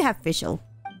 I mean, you have Fischl.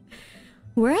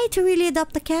 Were I to really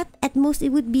adopt a cat, at most it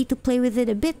would be to play with it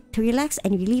a bit, to relax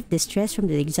and relieve the stress from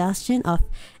the exhaustion of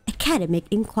academic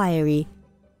inquiry.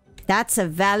 That's a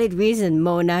valid reason,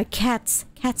 Mona. Cats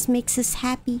makes us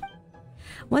happy.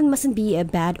 One mustn't be a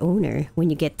bad owner. When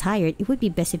you get tired, it would be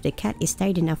best if the cat is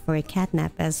tired enough for a cat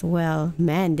nap as well.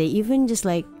 Man, they even just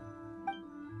like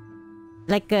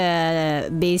a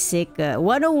basic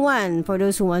 101 for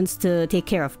those who wants to take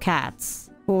care of cats.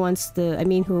 Who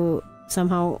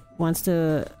somehow wants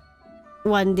to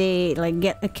one day like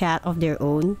get a cat of their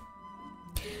own.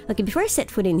 Okay, before I set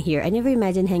foot in here, I never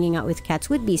imagined hanging out with cats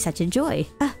would be such a joy.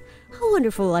 How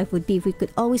wonderful life would be if we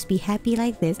could always be happy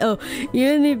like this. Oh,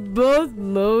 you need both,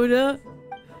 Mona.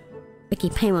 Okay,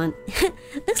 Paimon.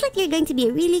 Looks like you're going to be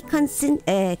a really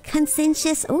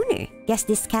conscientious owner. Guess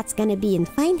this cat's gonna be in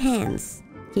fine hands.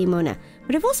 Okay, Mona.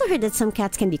 But I've also heard that some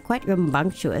cats can be quite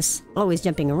rambunctious. Always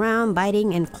jumping around,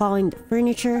 biting, and clawing the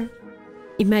furniture.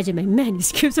 Imagine my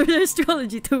manuscripts or the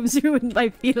astrology tomes ruined by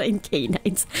feline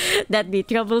canines. That'd be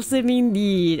troublesome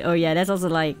indeed. Oh yeah, that's also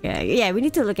like... yeah, we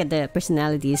need to look at the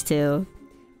personalities too.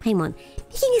 Paimon,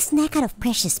 making a snack out of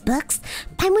precious books?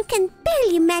 Paimon can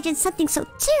barely imagine something so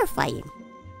terrifying.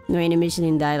 No animation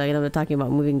in dialogue, and I'm not talking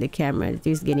about moving the camera. It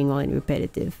is getting all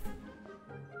repetitive.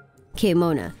 Okay,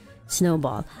 Mona.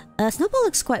 Snowball. Snowball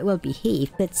looks quite well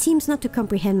behaved, but seems not to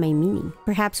comprehend my meaning.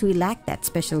 Perhaps we lack that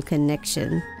special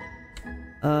connection.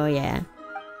 Oh yeah.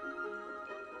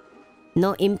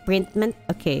 No imprintment?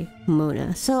 Okay,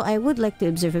 Mona. So I would like to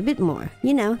observe a bit more.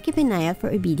 You know, keep an eye out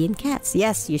for obedient cats.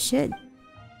 Yes, you should.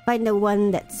 Find the one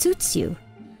that suits you.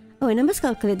 Oh, and I must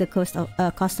calculate the cost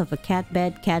of a cat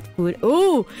bed, cat food.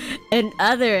 Oh, and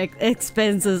other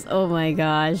expenses. Oh my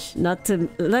gosh. Not too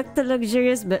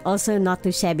luxurious, but also not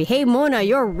too shabby. Hey, Mona,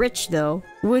 you're rich though.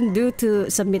 Wouldn't do to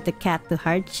submit the cat to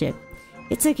hardship.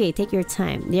 It's okay, take your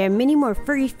time. There are many more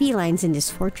furry felines in this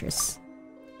fortress.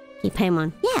 Hey,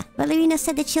 Paimon. Yeah, Valerina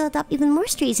said that she'll adopt even more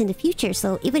strays in the future,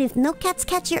 so even if no cats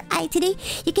catch your eye today,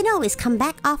 you can always come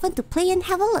back often to play and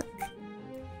have a look.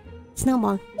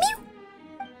 Snowball. Meow!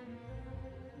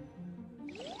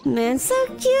 Man, so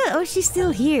cute! Oh, she's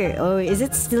still here. Oh, is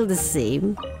it still the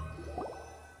same?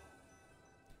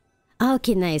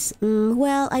 Okay, nice.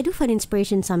 Well, I do find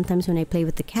inspiration sometimes when I play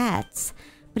with the cats.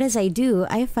 But as I do,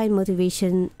 I find my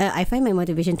motivation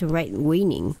to write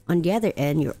waning. On the other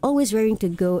end, you're always raring to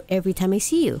go every time I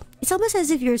see you. It's almost as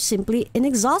if you're simply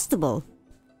inexhaustible.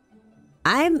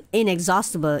 I'm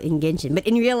inexhaustible in Genshin, but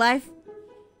in real life,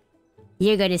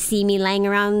 you're gonna see me lying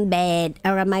around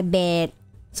my bed,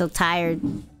 so tired,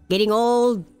 getting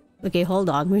old. Okay, hold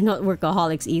on, we're not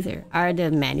workaholics either. Are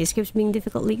the manuscripts being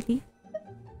difficult lately?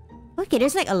 Okay,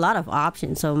 there's like a lot of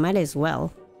options, so might as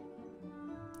well.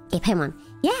 Hey, Paimon.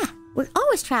 Yeah, we're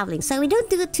always traveling, so we don't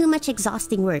do too much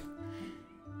exhausting work.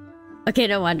 Okay,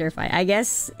 no wonder fine. I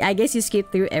guess you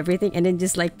skip through everything and then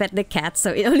just like pet the cat, so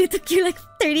it only took you like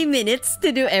 30 minutes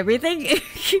to do everything.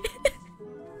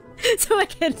 So I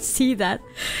can see that.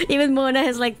 Even Mona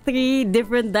has like 3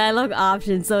 different dialogue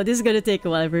options, so this is gonna take a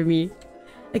while for me.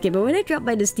 Okay, but when I dropped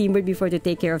by the steamboat before to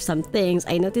take care of some things,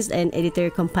 I noticed an editor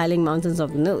compiling mountains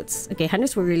of notes. Okay,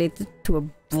 hundreds were related to a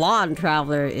blonde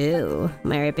traveler. Ew,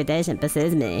 my reputation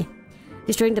possesses me.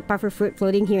 Destroying the puffer fruit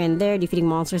floating here and there, defeating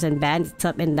monsters and bandits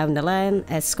up and down the land,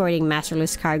 escorting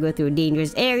masterless cargo through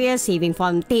dangerous areas, saving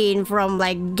Fontaine from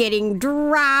like getting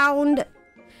drowned.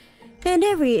 And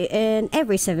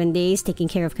every 7 days, taking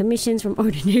care of commissions from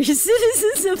ordinary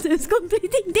citizens, sometimes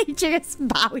completing dangerous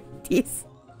bounties.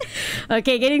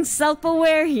 Okay, getting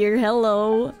self-aware here.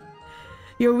 Hello.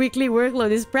 Your weekly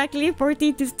workload is practically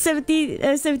 40 to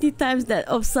 70 times that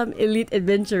of some elite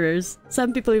adventurers.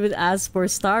 Some people even ask for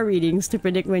star readings to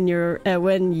predict when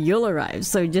you'll arrive,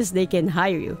 so just they can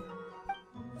hire you.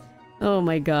 Oh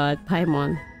my god,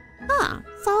 Paimon. Huh,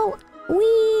 so are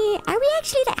we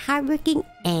actually that hardworking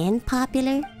and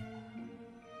popular?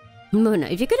 Mona,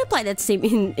 if you could apply that same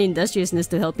industriousness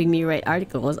to helping me write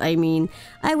articles, I mean,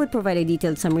 I would provide a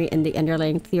detailed summary and the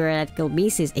underlying theoretical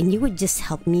basis, and you would just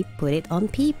help me put it on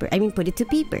paper. I mean, put it to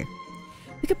paper.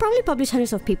 We could probably publish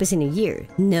hundreds of papers in a year.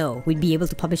 No, we'd be able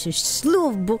to publish a slew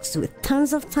of books with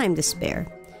tons of time to spare.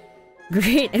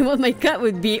 Great, and what my cut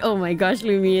would be. Oh my gosh,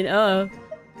 Lumian. Oh,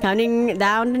 counting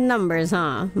down the numbers,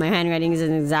 huh? My handwriting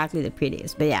isn't exactly the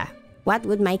prettiest, but yeah. What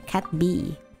would my cut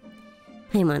be?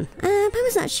 Paimon. I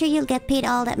was not sure you'll get paid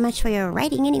all that much for your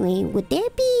writing anyway. Would there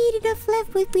be enough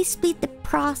left if we split the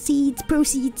proceeds?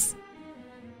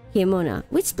 Himona.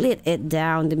 We'd split it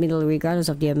down the middle regardless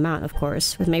of the amount, of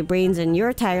course. With my brains and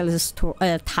your tireless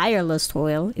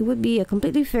toil, it would be a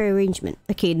completely fair arrangement.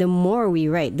 Okay, the more we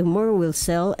write, the more we'll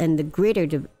sell, and the greater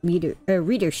the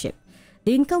readership.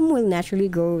 The income will naturally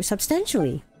grow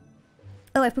substantially.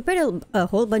 Oh, I prepared a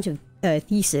whole bunch of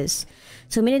thesis,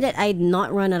 so meaning that I'd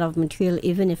not run out of material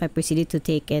even if I proceeded to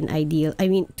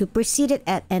proceed it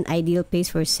at an ideal pace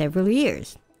for several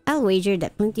years. I'll wager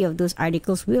that plenty of those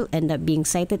articles will end up being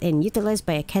cited and utilized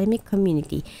by academic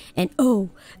community. And oh,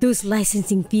 those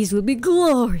licensing fees will be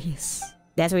glorious.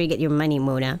 That's where you get your money,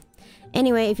 Mona.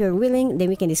 Anyway, if you're willing, then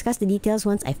we can discuss the details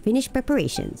once I finish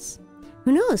preparations.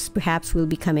 Who knows, perhaps we'll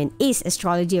become an ace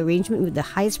astrology arrangement with the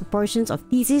highest proportions of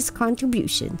thesis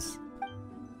contributions.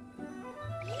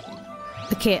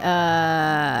 Okay,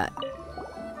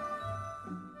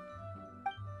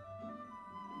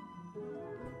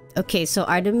 Okay, so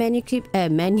are the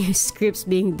manuscripts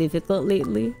being difficult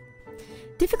lately?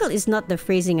 Difficult is not the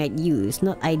phrasing I'd use,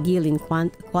 not ideal in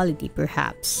quality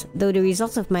perhaps, though the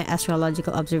results of my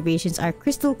astrological observations are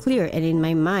crystal clear and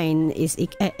my mind is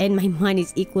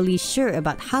equally sure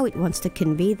about how it wants to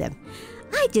convey them.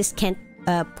 I just can't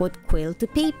put quill to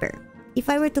paper. If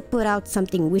I were to put out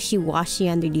something wishy-washy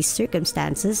under these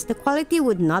circumstances, the quality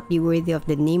would not be worthy of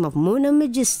the name of Mona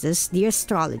Magistus, the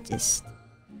astrologist.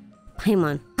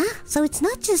 Paimon. So it's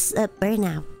not just a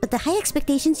burnout, but the high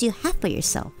expectations you have for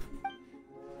yourself.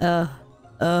 That's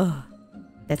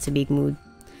a big mood.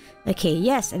 Okay,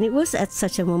 yes, and it was at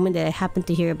such a moment that I happened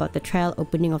to hear about the trial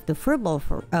opening of the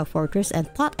Furrdyssey fortress and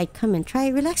thought I'd come and try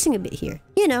relaxing a bit here.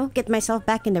 You know, get myself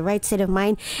back in the right state of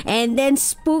mind, and then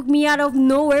spook me out of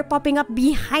nowhere popping up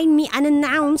behind me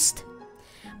unannounced.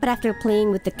 But after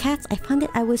playing with the cats, I found that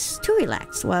I was too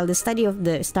relaxed, while the study of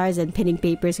the stars and penning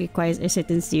papers requires a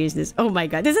certain seriousness. Oh my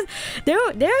god, there's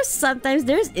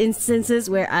instances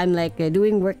where I'm like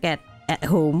doing work at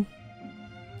home,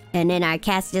 and then our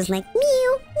cat's just like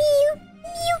meow, meow,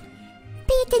 meow.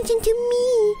 Pay attention to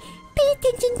me. Pay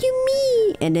attention to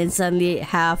me. And then suddenly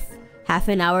half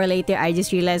an hour later, I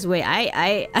just realized, wait,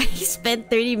 I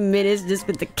spent 30 minutes just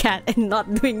with the cat and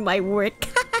not doing my work.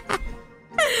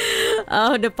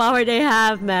 Oh, the power they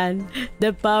have, man.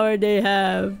 The power they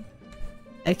have.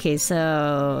 Okay,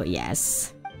 so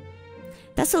yes.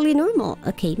 That's totally normal.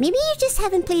 Okay, maybe you just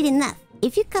haven't played enough.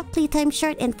 If you cut playtime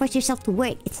short and force yourself to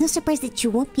work, it's no surprise that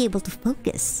you won't be able to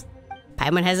focus.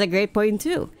 Paimon has a great point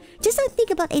too. Just don't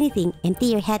think about anything, empty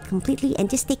your head completely, and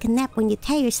just take a nap when you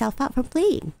tire yourself out from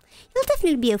playing. You'll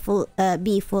definitely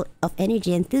be full of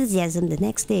energy and enthusiasm the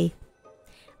next day.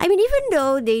 I mean, even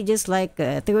though they just like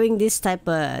throwing this type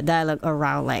of dialogue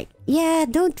around, like, yeah,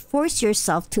 don't force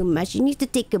yourself too much, you need to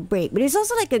take a break. But it's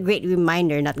also like a great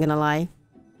reminder, not gonna lie.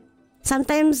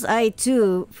 Sometimes I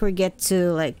too forget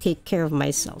to like take care of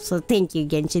myself. So thank you,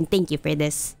 Genshin, thank you for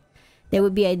this. That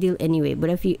would be ideal anyway.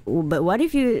 But what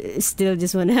if you still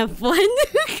just want to have fun?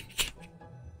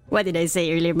 What did I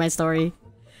say earlier in my story?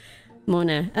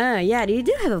 Mona. Yeah, you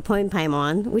do have a point,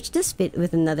 Paimon, which does fit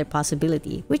with another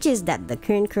possibility, which is that the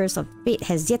current curse of fate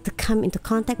has yet to come into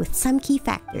contact with some key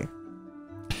factor.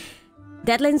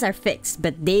 Deadlines are fixed,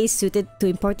 but days suited to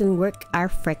important work are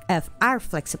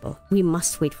flexible. We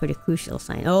must wait for the crucial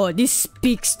sign. Oh, this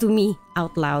speaks to me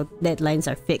out loud.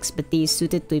 Deadlines are fixed, but days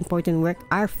suited to important work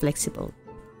are flexible.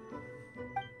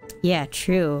 Yeah,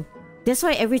 true. That's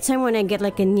why every time when I get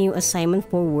like a new assignment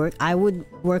for work, I would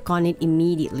work on it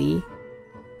immediately.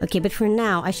 Okay, but for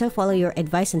now, I shall follow your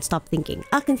advice and stop thinking.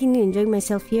 I'll continue enjoying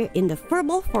myself here in the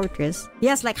Furrdyssey fortress.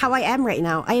 Yes, like how I am right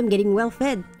now. I am getting well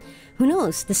fed. Who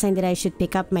knows? The sign that I should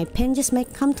pick up my pen just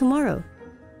might come tomorrow.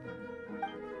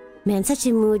 Man, such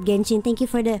a mood, Genshin. Thank you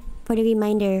for the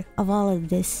reminder of all of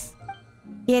this.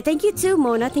 Yeah, thank you too,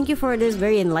 Mona. Thank you for this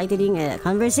very enlightening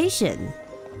conversation.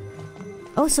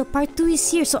 Oh, so part 2 is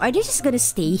here. So are they just gonna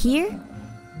stay here?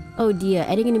 Oh dear,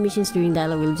 adding in emissions during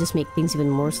dialogue will just make things even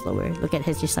more slower. Look at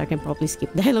Hester Stark and probably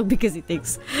skip dialogue because it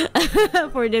takes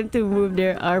for them to move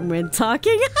their arm when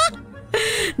talking.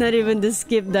 Not even the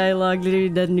skip dialogue, literally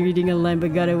done reading a line,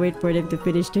 but gotta wait for them to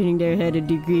finish turning their head a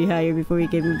degree higher before we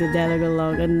can move the dialogue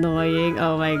along. Annoying.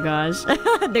 Oh my gosh.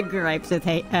 The gripes with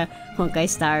Honkai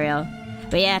Star Rail.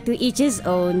 But yeah, to each his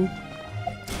own.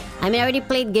 I mean, I already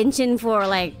played Genshin for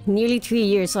like nearly 3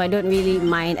 years, so I don't really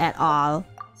mind at all.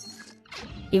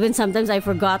 Even sometimes I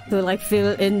forgot to like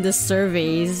fill in the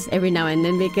surveys every now and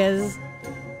then because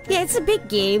yeah, it's a big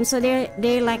game, so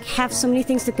they like have so many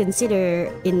things to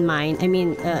consider in mind. I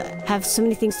mean, have so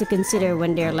many things to consider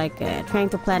when they're like trying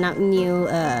to plan out new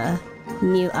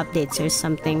updates or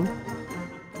something,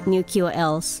 new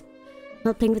QOLs.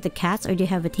 Not playing with the cats, or do you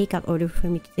have a takeout order for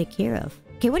me to take care of?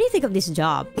 Okay, what do you think of this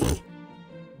job?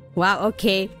 Wow.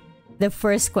 Okay, the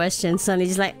first question suddenly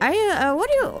just like, what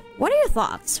are your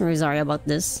thoughts, Rosaria, about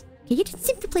this? You didn't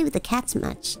seem to play with the cats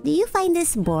much. Do you find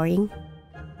this boring?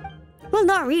 Well,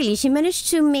 not really. She managed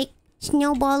to make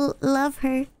Snowball love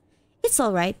her. It's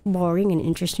alright. Boring and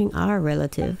interesting are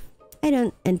relative. I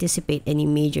don't anticipate any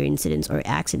major incidents or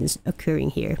accidents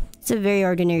occurring here. It's a very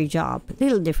ordinary job, a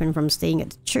little different from staying at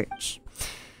the church.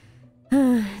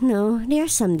 No, there are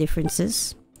some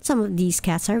differences. Some of these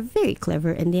cats are very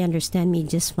clever and they understand me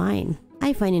just fine.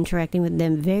 I find interacting with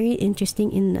them very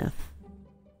interesting enough.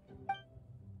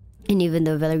 And even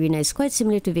though Valerina is quite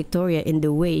similar to Victoria in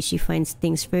the way she finds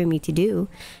things for me to do,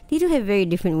 they do have very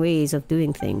different ways of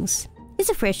doing things. It's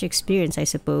a fresh experience, I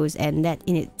suppose, and that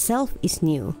in itself is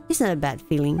new. It's not a bad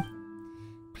feeling.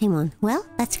 Paimon, well,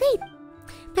 that's great.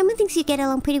 Paimon thinks you get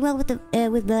along pretty well with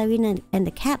Valerina and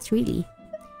the cats, really.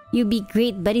 You'll be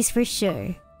great buddies for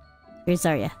sure.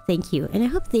 Rosaria, thank you, and I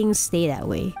hope things stay that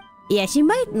way. Yeah, she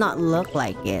might not look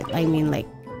like it. I mean, like,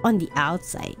 on the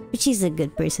outside, but she's a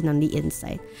good person on the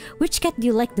inside. Which cat do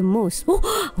you like the most?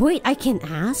 Oh, wait, I can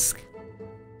ask?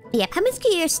 Yeah, Paimon's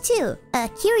curious too.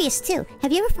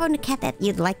 Have you ever found a cat that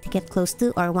you'd like to get close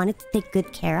to or wanted to take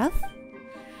good care of?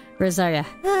 Rosaria,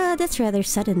 that's rather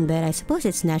sudden, but I suppose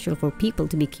it's natural for people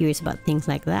to be curious about things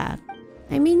like that.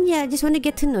 I mean, yeah, I just want to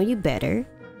get to know you better.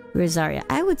 Rosaria,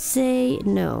 I would say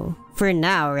no. For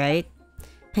now, right?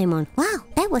 Paimon, wow,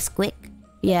 that was quick.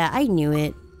 Yeah, I knew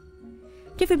it.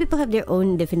 Different people have their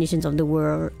own definitions of the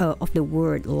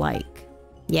word like.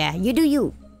 Yeah, you do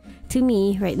you. To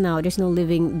me, right now, there's no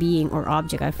living being or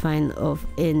object I find of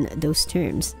in those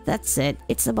terms. That said,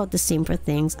 it's about the same for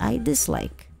things I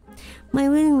dislike. My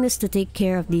willingness to take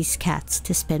care of these cats,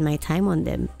 to spend my time on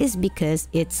them, is because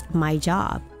it's my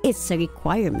job. It's a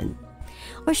requirement.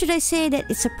 Or should I say that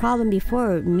it's a problem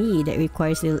before me that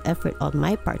requires little effort on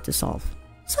my part to solve.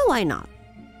 So why not?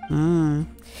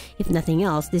 If nothing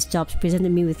else, this job's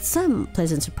presented me with some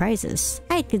pleasant surprises.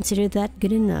 I'd consider that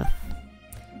good enough.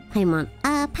 Paimon,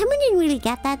 Paimon didn't really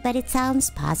get that, but it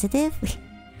sounds positive.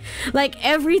 Like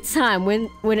every time when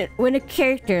a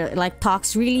character like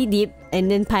talks really deep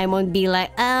and then Paimon be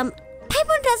like,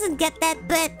 Paimon doesn't get that,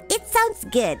 but it sounds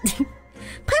good.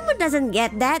 Paimon doesn't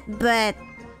get that, but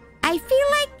I feel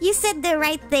like you said the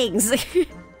right things.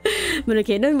 But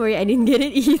okay, don't worry, I didn't get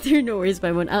it either. No worries,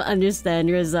 Paimon. I'll understand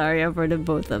Rosaria for the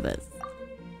both of us.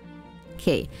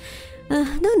 Okay,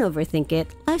 don't overthink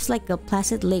it. Life's like a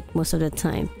placid lake most of the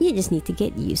time. You just need to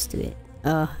get used to it.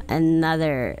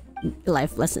 Another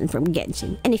life lesson from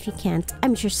Genshin. And if you can't,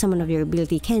 I'm sure someone of your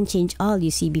ability can change all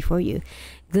you see before you.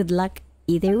 Good luck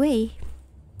either way.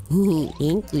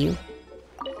 Thank you.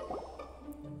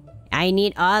 I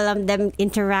need all of them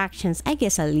interactions. I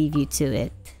guess I'll leave you to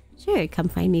it. Sure, come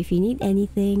find me if you need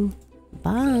anything.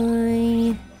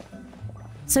 Bye.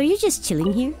 So you're just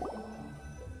chilling here?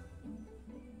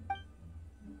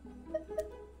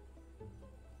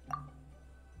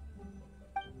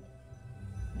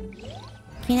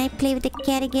 Can I play with the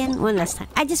cat again? One last time.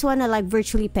 I just want to like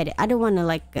virtually pet it. I don't want to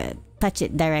like touch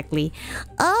it directly.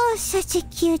 Oh, such a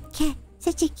cute cat.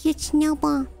 Such a cute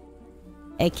snowball.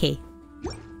 Okay.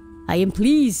 I am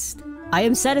pleased. I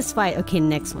am satisfied. Okay,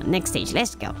 next one. Next stage.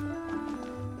 Let's go.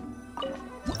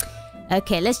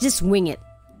 Okay, let's just wing it.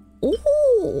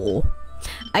 Oh,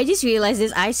 I just realized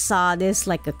this. I saw this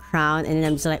like a crown and then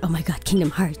I'm just like, oh my god, Kingdom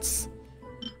Hearts.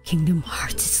 Kingdom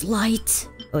Hearts is light.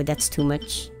 Oh, that's too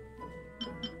much.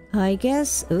 I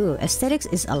guess. Ooh, aesthetics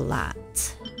is a lot.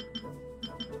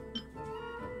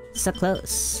 So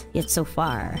close, yet so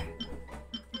far.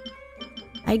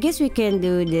 I guess we can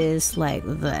do this like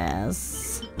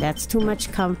this. That's too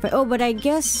much comfort. Oh, but I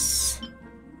guess...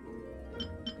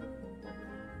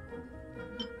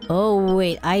 Oh,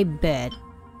 wait, I bet.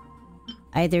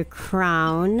 Either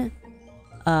crown...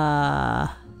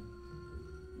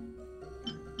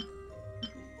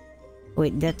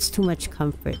 Wait, that's too much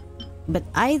comfort. But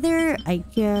either, I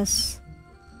guess...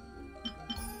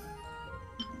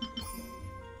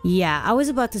 Yeah, I was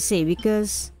about to say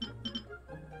because...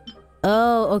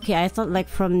 Oh, okay, I thought like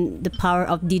from the power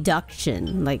of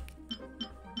deduction. Like...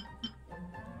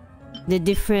 The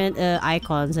different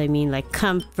icons, I mean like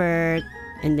comfort...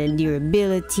 And then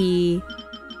durability...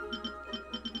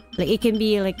 Like it can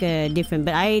be like different,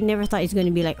 but I never thought it's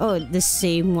gonna be like, oh, the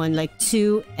same one, like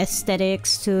 2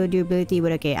 aesthetics, 2 durability.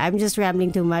 But okay, I'm just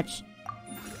rambling too much,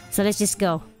 so let's just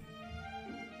go.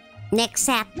 Next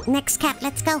cat,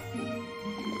 let's go.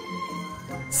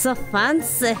 So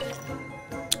fancy.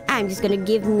 I'm just gonna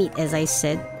give meat, as I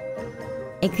said.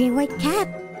 A green white cat.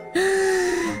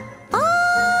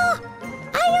 Oh!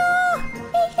 Ayo!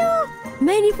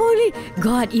 Manifoldly.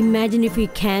 God, imagine if we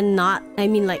cannot. I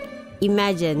mean, like,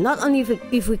 imagine. Not only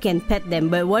if we can pet them,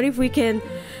 but what if we can,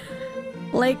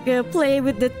 like, play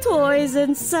with the toys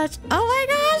and such? Oh my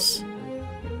gosh!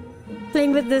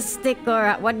 Playing with the stick,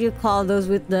 or what do you call those,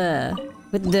 with the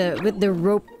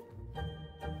rope?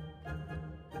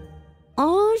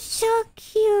 Oh, so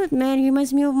cute, man.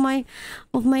 Reminds me of my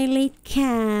late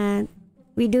cat.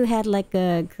 We do had like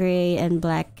a gray and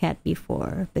black cat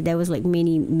before, but that was like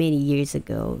many years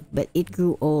ago. But it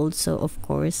grew old, so of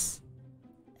course,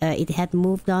 it had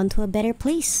moved on to a better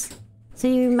place. So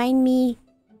you remind me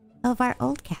of our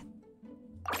old cat,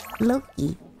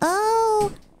 Loki.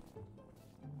 Oh,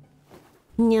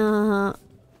 yeah.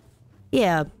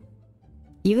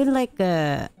 Even like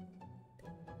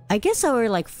I guess our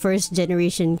like first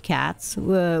generation cats,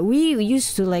 we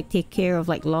used to like take care of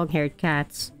like long-haired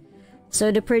cats. So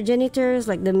the progenitors,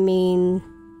 like the main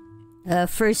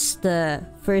first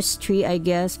tree, I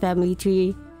guess, family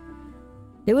tree.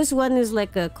 There was one is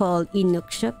like called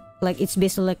Inukshuk, like it's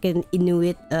based on like an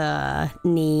Inuit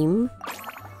name.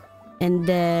 And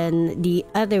then the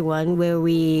other one where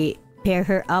we pair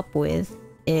her up with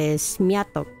is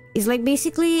Miatok. It's like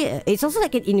basically, it's also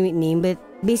like an Inuit name, but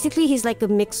basically he's like a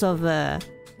mix of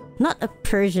not a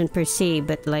Persian per se,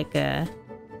 but like a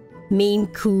Maine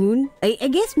Coon. I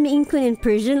guess Maine Coon and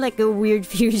Persian, like a weird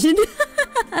fusion.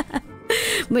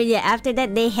 But yeah, after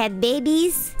that they had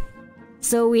babies.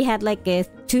 So we had like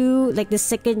like the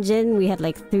second gen, we had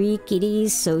like 3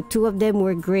 kitties. So 2 of them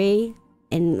were gray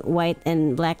and white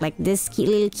and black, like this cute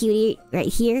little cutie right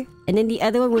here. And then the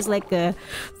other one was like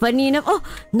funny enough, oh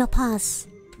no, pause.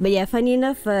 But yeah, funny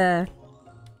enough,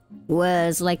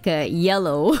 was like a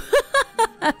yellow.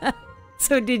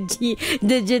 So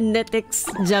the genetics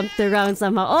jumped around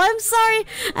somehow. Oh, I'm sorry.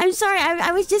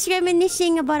 I was just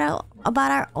reminiscing about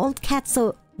our old cat.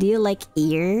 So do you like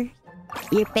ear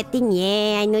petting?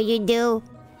 Yeah, I know you do,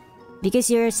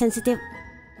 because you're sensitive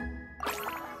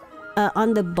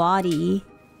on the body.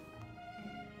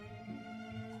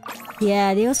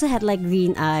 Yeah, they also had like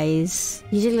green eyes.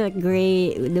 Usually like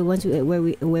gray, the ones where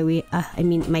we I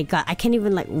mean, my god, I can't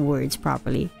even like words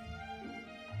properly.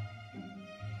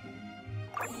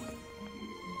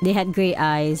 They had gray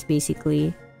eyes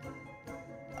basically.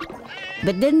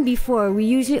 But then before, we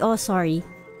usually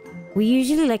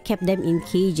like kept them in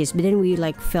cages, but then we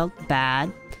like felt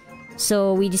bad.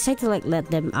 So we decided to like let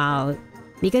them out.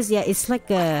 Because yeah, it's like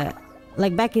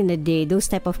like back in the day, those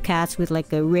type of cats with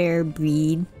like a rare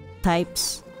breed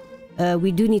types,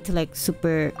 we do need to like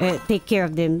take care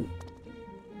of them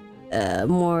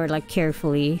more like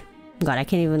carefully. God, I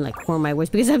can't even like form my words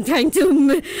because I'm trying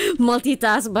to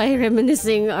multitask by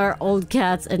reminiscing our old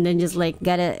cats, and then just like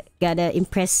gotta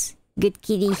impress good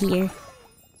kitty here.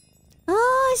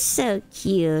 Oh, so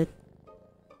cute,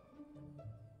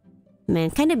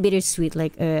 man. Kind of bittersweet,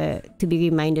 like to be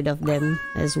reminded of them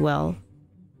as well.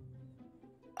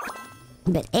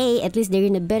 But hey, at least they're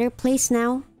in a better place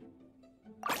now.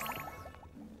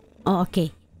 Oh,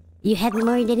 okay. You had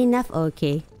more than enough?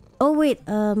 Okay. Oh, wait.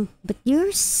 But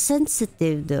you're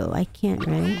sensitive, though. I can't,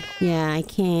 right? Yeah, I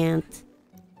can't.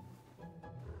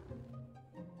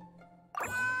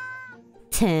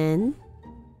 10.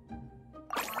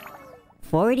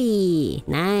 40.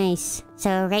 Nice.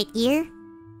 So, right here?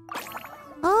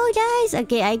 Oh, guys.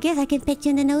 Okay, I guess I can pet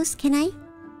you on the nose. Can I?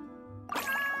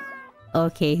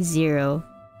 Okay, 0.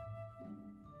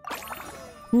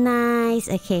 Nice.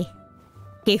 Okay.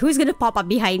 Okay, who's gonna pop up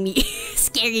behind me?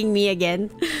 Scaring me again.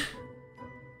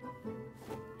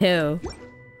 Who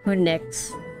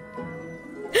next?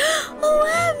 Oh,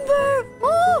 Amber!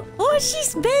 Oh,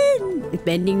 she's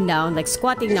bending down, like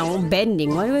squatting now,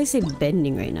 bending. Why do I say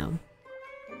bending right now?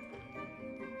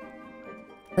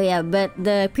 Oh yeah, but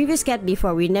the previous cat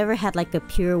before, we never had like a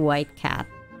pure white cat.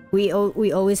 We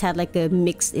always had like a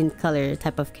mixed in color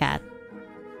type of cat.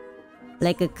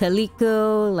 Like a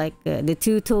calico, like the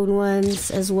two-tone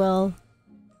ones as well.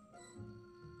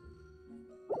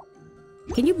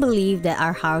 Can you believe that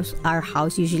our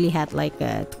house usually had like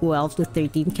 12 to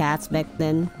 13 cats back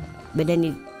then? But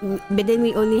then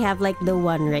we only have like the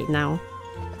one right now.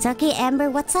 It's okay,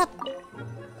 Amber. What's up?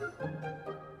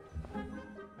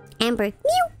 Amber.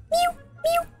 Meow, meow,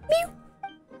 meow, meow.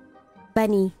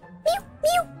 Bunny. Meow,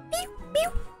 meow, meow,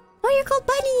 meow. why you're called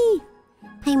Bunny?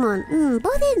 Paimon,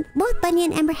 both Bunny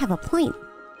and Amber have a point.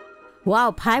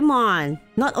 Wow, Paimon.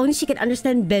 Not only she can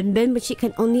understand Ben, but she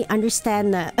can only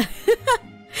understand...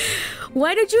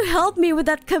 Why don't you help me with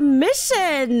that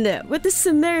commission? With the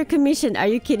Sumeria commission. Are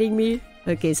you kidding me?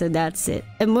 Okay, so that's it.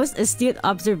 A most astute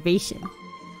observation.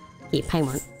 Okay,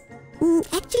 Paimon.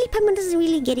 Actually, Paimon doesn't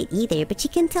really get it either, but she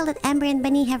can tell that Amber and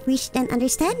Bunny have reached an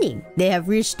understanding. They have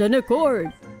reached an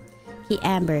accord. Okay,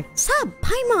 Amber. Sab,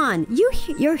 Paimon,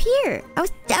 you're here.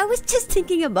 I was just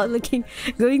thinking about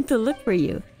going to look for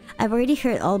you. I've already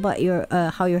heard all about your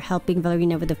how you're helping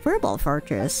Valerina with the Furball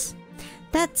Fortress.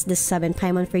 That's the Sab and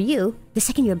Paimon for you. The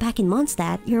second you're back in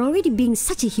Mondstadt, you're already being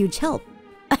such a huge help.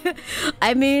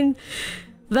 I mean,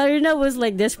 Valerina was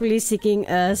like desperately seeking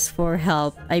us for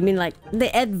help. I mean, like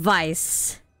the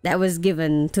advice that was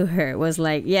given to her was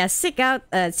like, yeah, seek out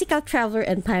Traveler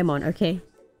and Paimon. Okay.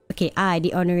 Okay, I,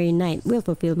 the honorary knight, will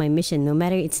fulfill my mission no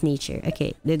matter its nature.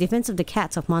 Okay, the defense of the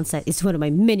cats of Mondstadt is one of my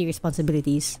many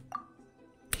responsibilities.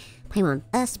 Paimon,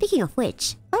 speaking of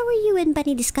which, what were you and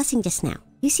Bunny discussing just now?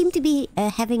 You seem to be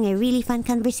having a really fun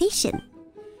conversation.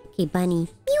 Okay, Bunny.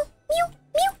 Mew, mew,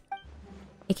 mew.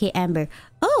 Okay, Amber.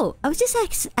 Oh, I was just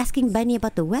asking Bunny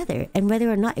about the weather and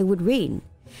whether or not it would rain.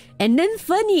 And then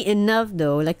funny enough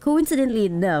though, like coincidentally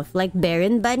enough, like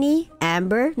Baron Bunny,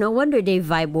 Amber, no wonder they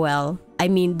vibe well. I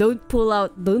mean, don't pull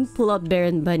out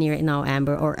Baron Bunny right now,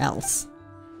 Amber, or else.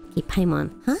 Okay,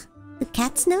 Paimon. Huh? Do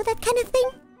cats know that kind of thing?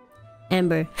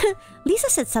 Amber. Lisa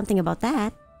said something about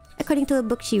that. According to a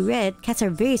book she read, cats are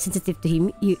very sensitive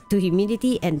to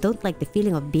humidity and don't like the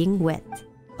feeling of being wet.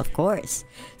 Of course.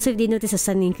 So if they notice a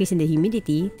sudden increase in the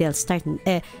humidity, they'll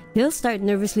start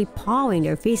nervously pawing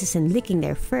their faces and licking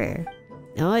their fur.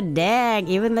 Oh dang!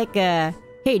 Even like hey,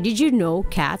 did you know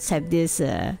cats have this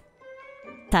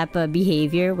type of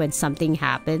behavior when something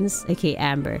happens? Okay,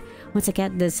 Amber. Once a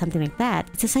cat does something like that,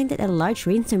 it's a sign that a large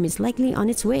rainstorm is likely on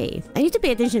its way. I need to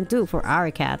pay attention too for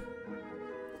our cat.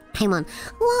 Paimon.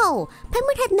 Whoa!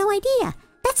 Paimon had no idea!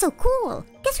 That's so cool!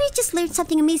 Guess we just learned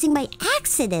something amazing by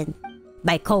accident!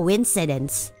 By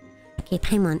coincidence. Okay,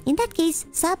 Paimon. In that case,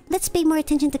 Sab, let's pay more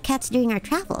attention to cats during our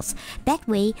travels. That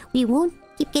way, we won't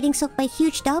keep getting soaked by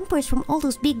huge downpours from all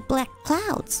those big black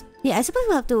clouds. Yeah, I suppose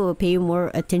we'll have to pay more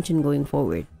attention going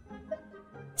forward.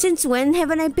 Since when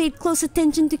haven't I paid close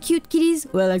attention to cute kitties?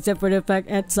 Well, except for the fact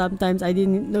that sometimes I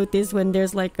didn't notice when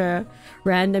there's like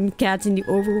random cats in the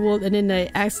overworld and then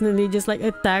I accidentally just like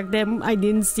attack them. I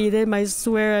didn't see them. I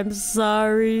swear I'm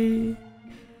sorry.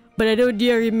 But I know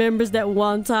Dear remembers that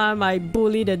one time I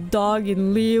bullied a dog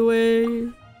in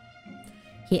Leeway.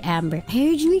 Hey Amber, I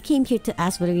originally came here to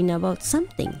ask Valerina about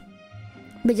something.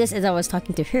 But just as I was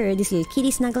talking to her, this little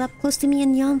kitty snuggled up close to me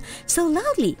and yawned so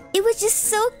loudly. It was just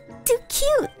so too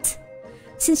cute.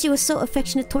 Since she was so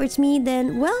affectionate towards me,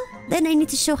 then I need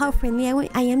to show how friendly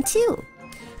I am too.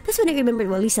 That's when I remembered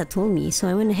what Lisa told me, so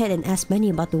I went ahead and asked Bunny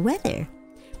about the weather.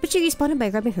 But she responded by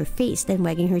rubbing her face, then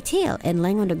wagging her tail, and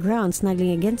lying on the ground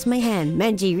snuggling against my hand.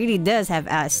 Man, she really does have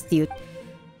astute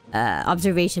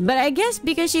observation. But I guess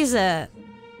because she's a...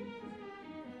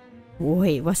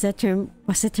 Wait, what's that term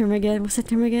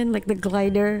again? Like the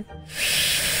glider?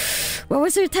 What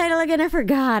was her title again? I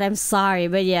forgot. I'm sorry.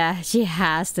 But yeah, she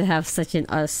has to have such an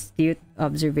astute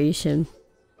observation.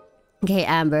 Okay,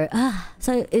 Amber.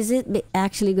 So is it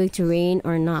actually going to rain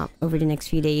or not over the next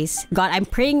few days? God, I'm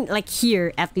praying like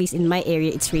here, at least in my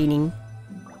area, it's raining.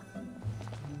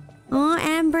 Oh,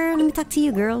 Amber, let me talk to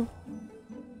you, girl.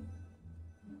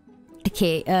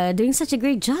 Okay, doing such a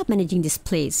great job managing this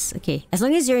place. Okay, as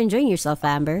long as you're enjoying yourself,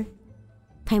 Amber.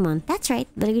 Paimon, that's right.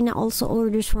 Valerina also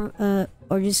orders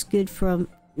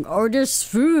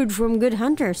food from Good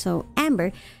Hunter. So,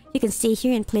 Amber, you can stay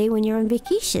here and play when you're on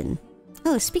vacation.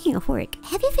 Oh, speaking of work,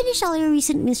 have you finished all your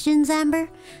recent missions, Amber?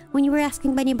 When you were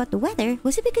asking Bunny about the weather,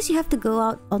 was it because you have to go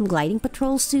out on gliding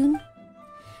patrol soon?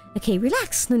 Okay,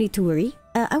 relax. No need to worry.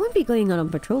 I won't be going out on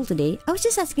patrol today. I was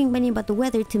just asking Bunny about the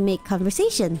weather to make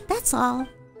conversation. That's all.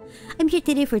 I'm here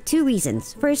today for two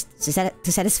reasons. First,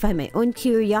 to satisfy my own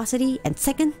curiosity, and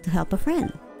second, to help a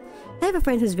friend. I have a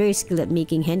friend who's very skilled at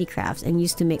making handicrafts and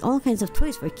used to make all kinds of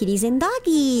toys for kitties and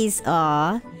doggies.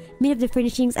 Aww. Many of the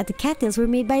furnishings at the cattails were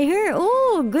made by her.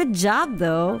 Oh, good job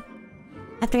though.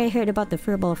 After I heard about the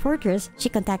Furball Fortress, she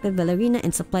contacted Valerina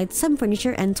and supplied some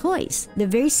furniture and toys. The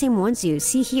very same ones you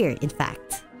see here, in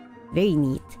fact. Very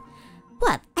neat.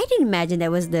 What? I didn't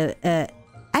imagine was that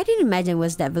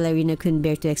Valerina couldn't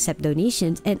bear to accept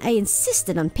donations, and I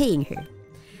insisted on paying her.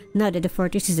 Now that the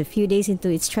fortress is a few days into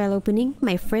its trial opening,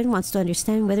 my friend wants to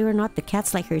understand whether or not the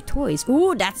cats like her toys.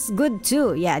 Ooh, that's good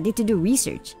too. Yeah, I need to do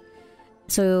research.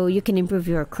 so you can improve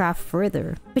your craft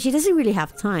further. But she doesn't really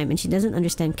have time, and she doesn't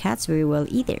understand cats very well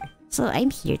either. So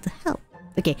I'm here to help.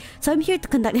 Okay, so I'm here to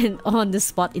conduct an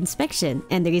on-the-spot inspection,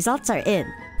 and the results are in.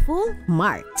 Full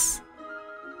marks.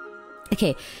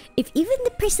 Okay, if even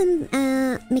the person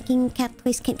making cat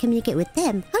toys can't communicate with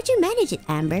them, how'd you manage it,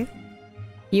 Amber?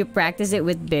 You practice it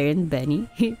with Bear and Benny?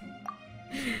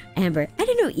 Amber, I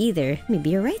don't know either. Maybe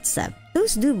you're right, Sab.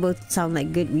 Those do both sound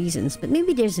like good reasons, but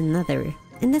maybe there's another.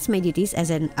 And that's my duties as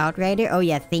an outrider. Oh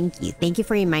yeah, thank you. Thank you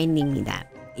for reminding me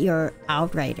that. You're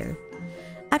outrider.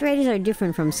 Outriders are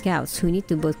different from scouts, who need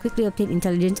to both quickly obtain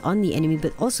intelligence on the enemy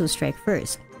but also strike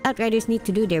first. Outriders need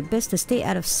to do their best to stay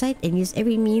out of sight and use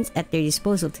every means at their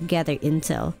disposal to gather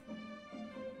intel.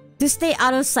 To stay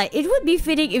out of sight. It would be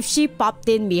fitting if she popped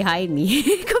in behind me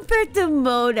compared to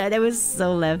Mona. That was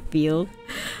so left field.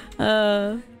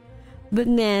 But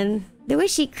man, the way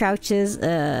she crouches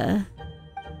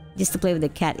just to play with the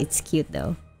cat, it's cute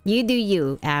though. You do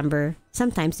you, Amber.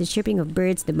 Sometimes the chirping of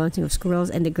birds, the bouncing of squirrels,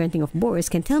 and the grunting of boars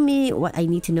can tell me what I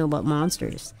need to know about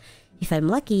monsters. If I'm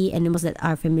lucky, animals that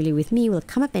are familiar with me will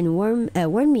come up and warn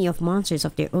me of monsters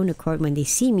of their own accord when they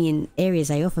see me in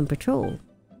areas I often patrol.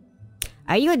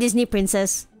 Are you a Disney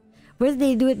princess? Whether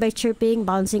they do it by chirping,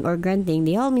 bouncing, or grunting,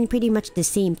 they all mean pretty much the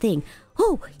same thing.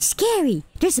 Oh, scary!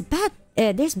 There's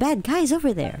bad guys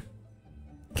over there.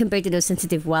 Compared to those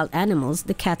sensitive wild animals,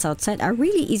 the cats outside are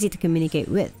really easy to communicate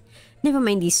with. Never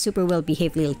mind these super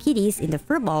well-behaved little kitties in the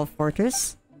Furball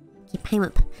Fortress. Okay,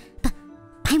 Paimon.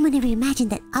 Paimon never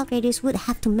imagined that outriders would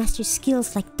have to master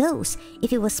skills like those.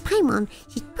 If it was Paimon,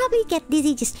 she'd probably get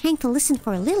dizzy just trying to listen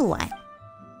for a little while.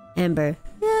 Amber.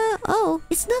 Oh,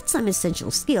 it's not some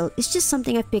essential skill. It's just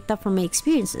something I've picked up from my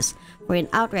experiences. For an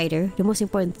outrider, the most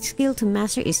important skill to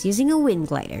master is using a wind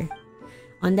glider.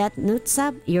 On that note,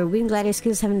 Sab, your wind glider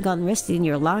skills haven't gone rusty in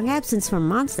your long absence from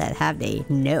Mondstadt, have they?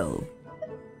 No.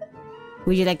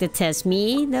 Would you like to test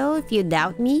me, though, if you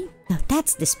doubt me? No,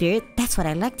 that's the spirit. That's what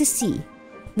I like to see.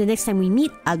 The next time we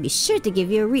meet, I'll be sure to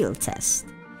give you a real test.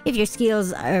 If your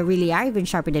skills really are even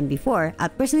sharper than before, I'll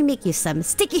personally make you some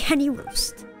sticky honey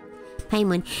roast.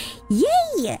 Paimon.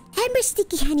 Yay! Amber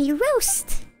sticky honey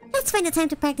roast! Let's find the time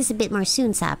to practice a bit more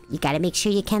soon, Sab. You gotta make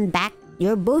sure you can back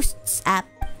your boasts up.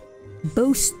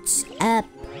 Boasts up.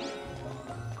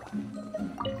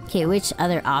 Okay, which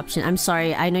other option? I'm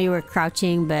sorry, I know you were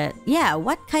crouching, but yeah,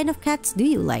 what kind of cats do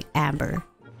you like, Amber?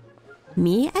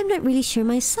 Me? I'm not really sure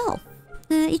myself.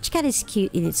 Each cat is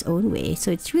cute in its own way,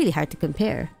 so it's really hard to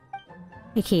compare.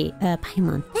 Okay,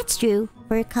 Paimon. That's true.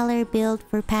 Fur color, build,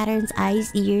 fur patterns,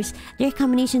 eyes, ears, they're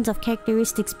combinations of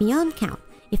characteristics beyond count.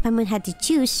 If Paimon had to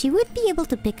choose, she wouldn't be able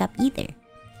to pick up either.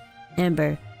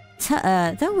 Amber.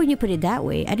 Though when you put it that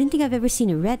way, I don't think I've ever seen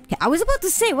a red cat. I was about to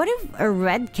say, what if a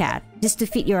red cat just to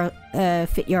fit your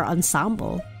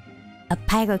ensemble? A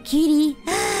pyro kitty.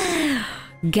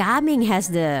 Gaming has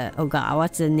the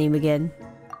what's the name again?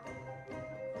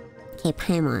 Okay,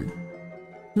 Paimon.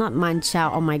 Not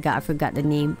Manchow. Oh my god, I forgot the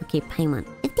name. Okay, Paimon.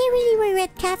 If they really were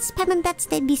red cats, Paimon bets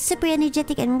they'd be super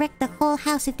energetic and wreck the whole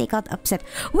house if they got upset.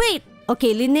 Wait.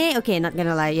 Okay, Linne. Okay, not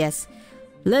gonna lie. Yes.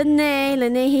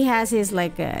 Linne, he has his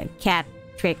like cat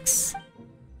tricks.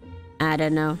 I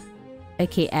don't know.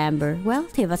 Okay, Amber. Well,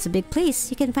 Teva's a big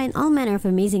place. You can find all manner of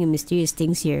amazing and mysterious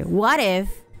things here. What if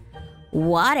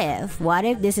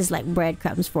this is like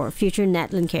breadcrumbs for a future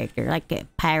Natlan character, like a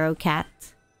pyro cat?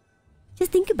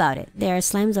 Just think about it. There are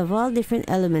slimes of all different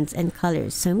elements and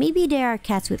colors, so maybe there are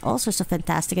cats with all sorts of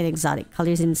fantastic and exotic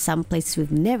colors in some places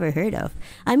we've never heard of.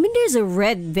 I mean, there's a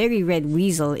very red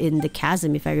weasel in the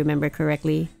chasm, if I remember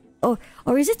correctly. Or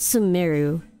is it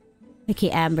Sumeru?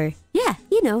 Okay, Amber. Yeah,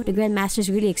 you know, the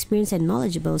Grandmaster's really experienced and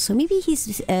knowledgeable, so maybe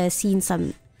he's seen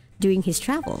some during his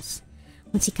travels.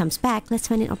 Once he comes back, let's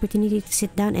find an opportunity to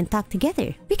sit down and talk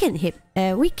together. We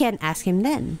can ask him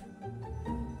then.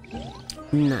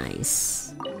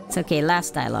 Nice. It's okay,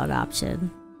 last dialogue option.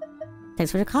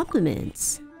 Thanks for the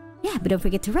compliments. Yeah, but don't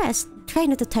forget to rest. Try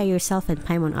not to tire yourself and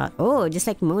Paimon out. Oh, just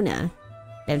like Mona.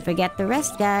 Don't forget to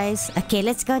rest, guys. Okay,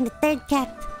 let's go on the third cat.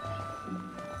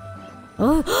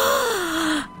 Oh,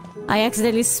 I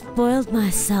accidentally spoiled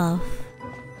myself.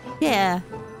 Yeah.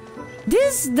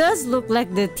 This does look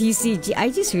like the TCG.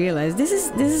 I just realized this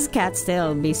is Cat's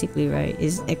Tail basically, right?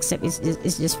 Except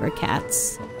it's just for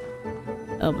cats.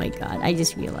 Oh my god, I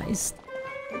just realized.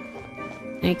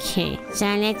 Okay, so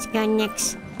let's go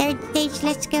next. Third stage,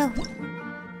 let's go.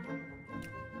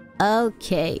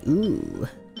 Okay, ooh,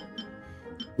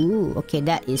 okay,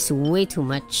 that is way too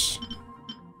much.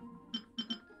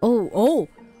 Oh,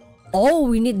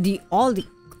 we need all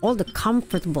the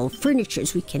comfortable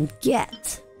furnitures we can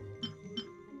get.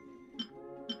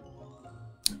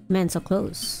 Man, so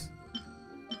close.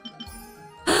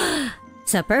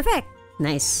 So perfect.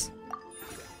 Nice.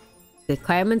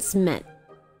 Requirements met.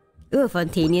 Ooh,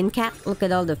 Fontanian cat. Look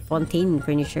at all the Fontaine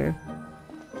furniture.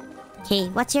 Okay,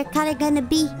 what's your color gonna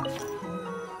be?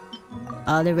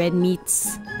 All the red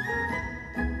meats.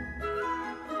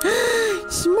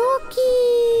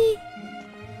 Smokey!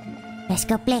 Let's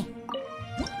go play.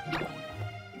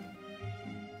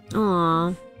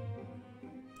 Aww.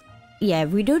 Yeah,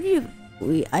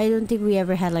 I don't think we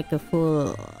ever had like a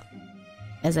full,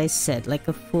 as I said, like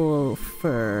a full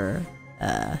fur,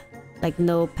 like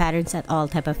no patterns at all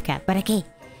type of cat. But okay,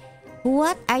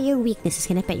 what are your weaknesses?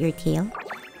 Can I pet your tail?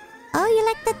 Oh, you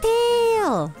like the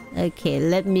tail! Okay,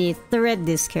 let me thread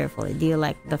this carefully. Do you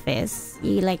like the face?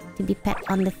 You like to be pet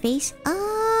on the face?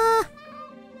 Ah!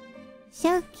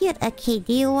 So cute. Okay,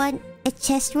 do you want a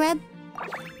chest rub?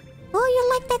 Oh, you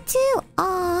like that too?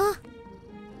 Ah!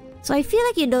 So I feel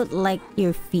like you don't like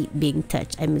your feet being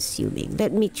touched, I'm assuming.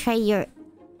 Let me try your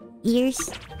ears.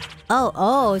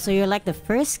 Oh, so you're like the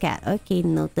first cat. Okay,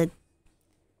 noted.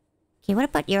 Okay, what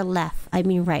about your left? I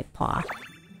mean right paw.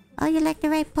 Oh, you like the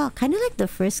right paw. Kind of like the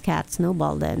first cat,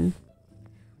 Snowball then.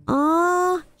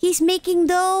 Oh, he's making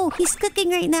dough. He's cooking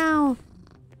right now.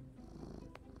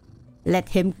 Let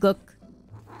him cook.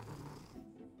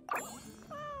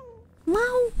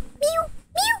 Meow, meow,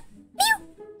 meow, meow.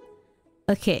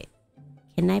 Okay.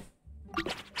 Can I...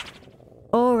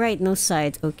 Oh, right, no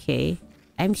sides. Okay.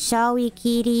 I'm sorry,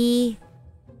 kitty.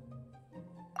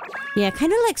 Yeah,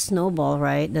 kind of like Snowball,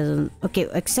 right? Doesn't... Okay,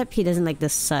 except he doesn't like the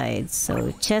sides.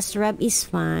 So, chest rub is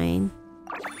fine.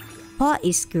 Paw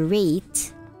is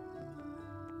great.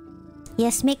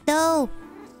 Yes, make dough.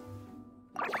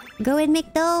 Go and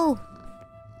make dough.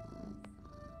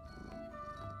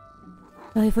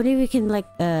 Oh, if only we can, like,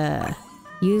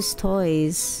 use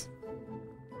toys.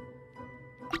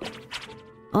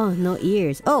 Oh, no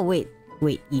ears. Oh, wait.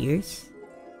 Wait, ears?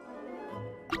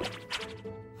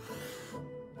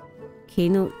 Okay,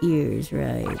 no ears,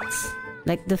 right?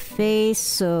 Like the face,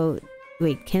 so...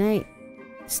 Wait, can I...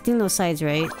 Still no sides,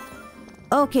 right?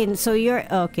 Okay, so you're...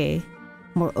 Okay.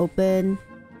 More open.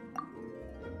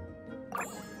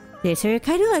 Okay, so you're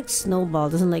kind of like Snowball.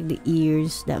 Doesn't like the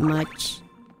ears that much.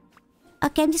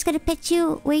 Okay, I'm just gonna pet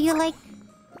you where you like.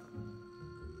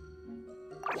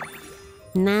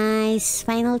 Nice.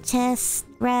 Final chest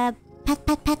rub. Pat,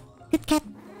 pat, pat. Good cat.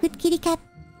 Good kitty cat.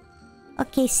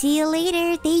 Okay, see you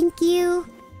later. Thank you.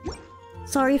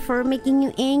 Sorry for making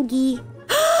you angry.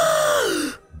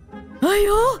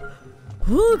 Ayo!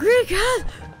 Oh, great cat!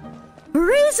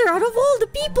 Razor out of all the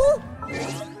people!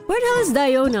 Where the hell is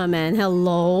Diona, man?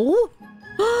 Hello?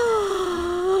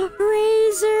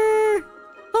 Razor!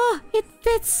 Oh, it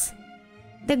fits!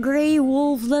 The Grey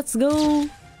Wolf, let's go!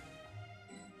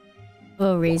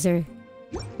 Oh, Razor.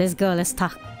 Let's go, let's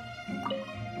talk.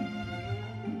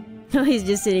 Oh, he's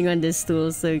just sitting on the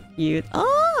stool, so cute.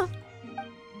 Oh!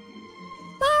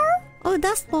 Meow! Oh,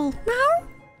 Dustball. Meow!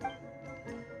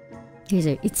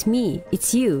 Razor, it's me.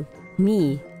 It's you.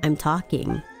 Me. I'm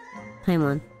talking.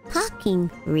 Paimon. Talking,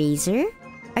 Razor?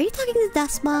 Are you talking to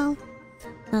Dustball?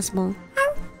 Dustball.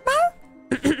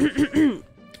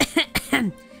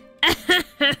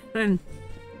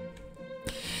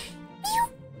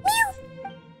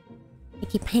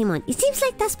 Okay, Paimon. It seems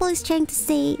like Dustball is trying to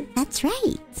say, that's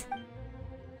right.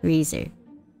 Razor.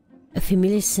 A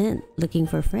familiar scent, looking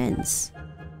for friends.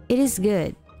 It is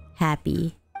good.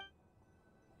 Happy.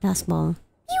 Dustball.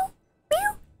 Meow,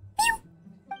 meow, meow.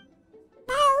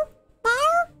 Meow,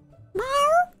 meow,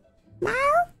 meow,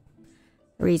 meow.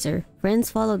 Razor.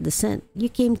 Friends followed the scent. You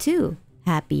came too.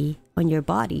 Happy. On your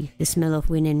body, the smell of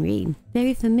wind and rain.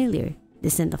 Very familiar. The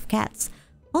scent of cats.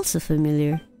 Also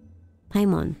familiar.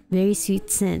 Paimon. Very sweet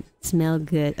scent. Smell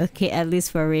good. Okay, at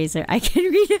least for Razor. I can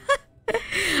read it.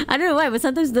 I don't know why, but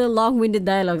sometimes the long-winded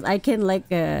dialogues, I can like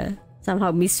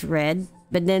somehow misread.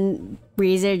 But then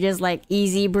Razor just like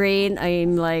easy brain.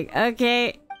 I'm like,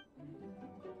 okay.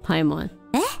 Paimon.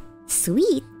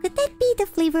 Sweet? Could that be the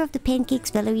flavor of the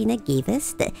pancakes Ballerina gave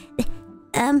us? Did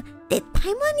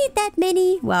Paimon eat that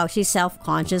many? Wow, she's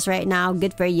self-conscious right now.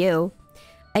 Good for you.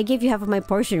 I gave you half of my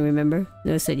portion, remember?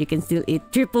 No, so you can still eat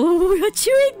triple what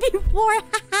you ate before.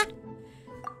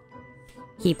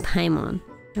 Hey, Paimon.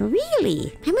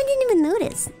 Really? Paimon didn't even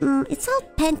notice. It's all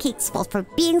Pancake's fault for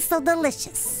being so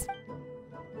delicious.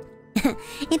 And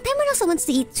Paimon also wants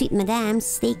to eat sweet madame,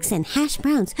 steaks, and hash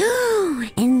browns.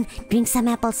 And drink some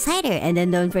apple cider. And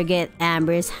then don't forget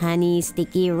Amber's honey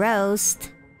sticky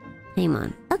roast.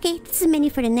 Paimon. Okay, this is the menu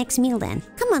for the next meal then.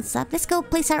 Come on, Sab. Let's go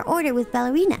place our order with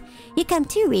Ballerina. You come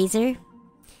too, Razor.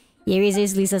 Yeah, Razor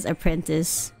is Lisa's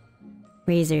apprentice.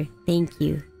 Razor, thank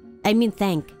you. I mean,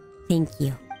 thank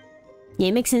you. Yeah,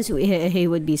 it makes sense he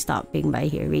would be stopping by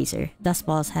here, Razor.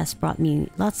 Dustballs has brought me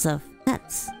lots of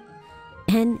nuts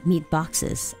and meat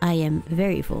boxes. I am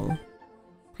very full.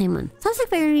 Paimon. Sounds like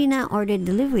Furrdyssey ordered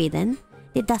delivery then.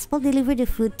 Did Dustball deliver the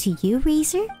food to you,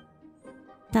 Razor?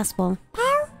 Dustball.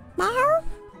 Meow, meow,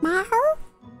 meow.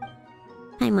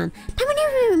 Paimon. Paimon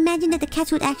never imagined that the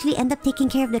cats would actually end up taking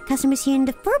care of the customers here in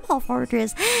the Furball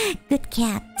Fortress. Good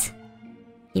cat.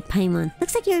 Hey, Paimon.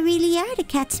 Looks like you really are the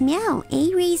cat's meow,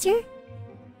 eh, Razor?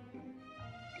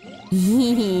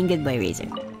 Goodbye, Razor.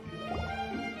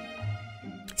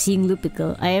 Seeing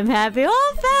Lupical, I am happy.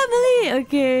 Oh, family!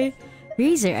 Okay.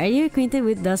 Razor, are you acquainted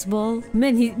with Dustball?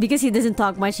 Man, because he doesn't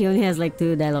talk much, he only has like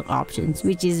 2 dialogue options,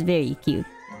 which is very cute.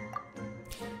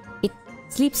 It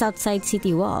sleeps outside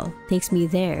city wall. Takes me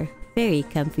there. Very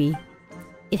comfy.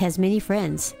 It has many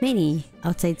friends. Many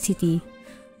outside city.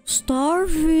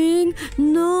 Starving?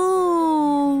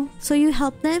 No! So you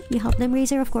help them? You help them,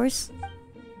 Razor, of course.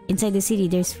 Inside the city,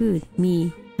 there's food.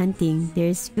 Me. Hunting.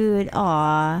 There's food.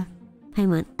 Aww.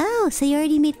 Paimon. Oh, so you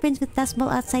already made friends with Dustball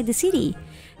outside the city.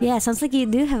 Yeah, sounds like you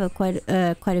do have quite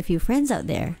a few friends out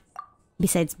there.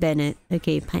 Besides Bennett.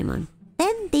 Okay, Paimon.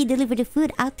 Then they deliver the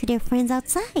food out to their friends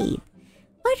outside.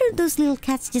 Why don't those little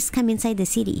cats just come inside the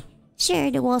city?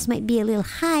 Sure, the walls might be a little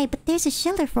high, but there's a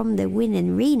shelter from the wind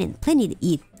and rain and plenty to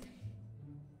eat.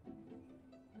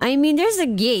 I mean, there's a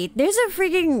gate. There's a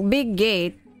freaking big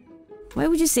gate. Why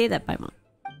would you say that, Paimon?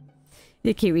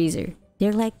 Okay, Razor.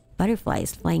 They're like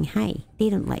butterflies flying high.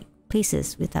 They don't like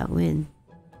places without wind.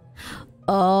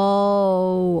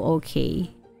 Oh, okay.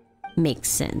 Makes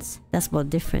sense. That's about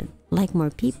different. Like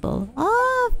more people.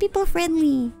 Oh, people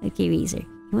friendly. Okay, Razor.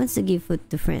 He wants to give food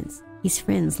to friends. His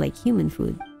friends like human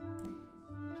food.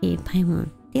 Okay,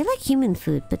 Paimon. They like human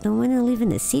food but don't want to live in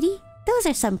the city? Those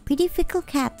are some pretty fickle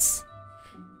cats.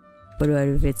 But what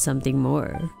if it's something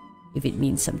more? If it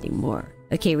means something more.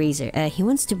 Okay, Razor. He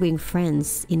wants to bring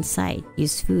friends inside.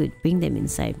 Use food. Bring them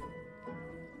inside.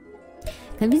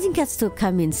 Convincing cats to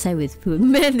come inside with food.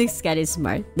 Man, this cat is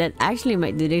smart. That actually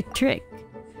might do the trick.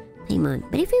 Paimon.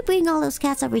 But if we bring all those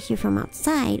cats over here from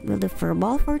outside, will the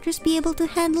Furball Fortress be able to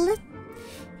handle it?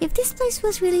 If this place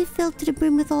was really filled to the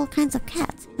brim with all kinds of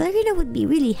cats, Furrdyssey would be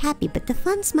really happy, but the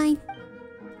funds might...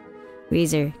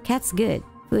 Razor. Cats good.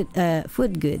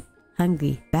 Food good.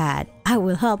 Hungry. Bad. I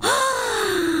will help.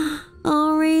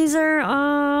 Oh, Razor.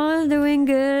 Oh, doing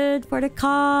good for the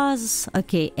cause.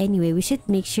 Okay, anyway, we should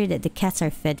make sure that the cats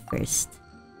are fed first.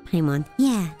 Paimon.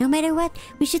 Yeah, no matter what,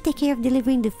 we should take care of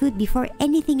delivering the food before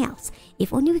anything else.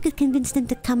 If only we could convince them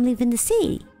to come live in the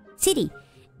city.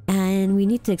 And we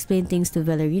need to explain things to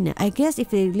Valerina. I guess if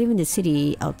they live in the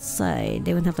city outside,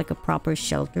 they won't have like a proper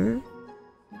shelter.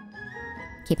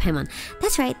 Okay, Paimon.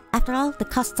 That's right. After all, the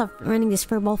costs of running this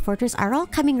Furball Fortress are all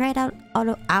coming right out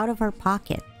of our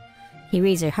pocket. Hey,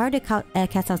 Razor, how are the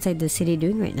cats outside the city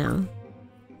doing right now?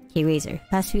 Hey, Razor,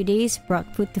 past few days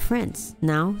brought food to friends.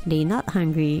 Now, they not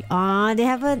hungry. Aw, they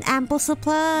have an ample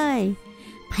supply.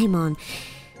 Paimon.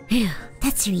 Phew,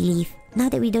 that's a relief. Now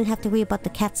that we don't have to worry about the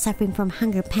cats suffering from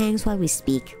hunger pangs while we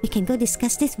speak, we can go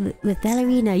discuss this with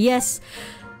Valerina. Yes!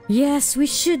 Yes, we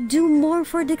should do more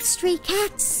for the stray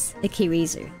cats. Okay,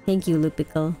 Razor. Thank you,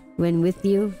 Lupical. When with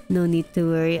you, no need to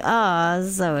worry. Aw,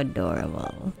 so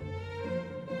adorable.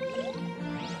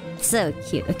 So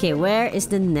cute. Okay, where is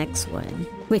the next one?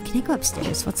 Wait, can I go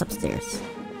upstairs? What's upstairs?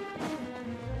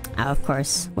 Ah, of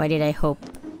course. Why did I hope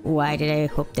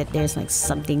that there's like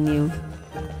something new?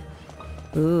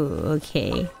 Ooh,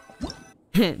 okay.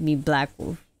 Me, Black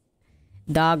Wolf.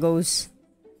 Doggos.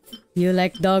 You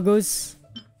like doggos?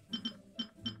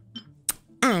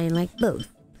 I like both.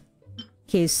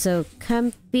 Okay, so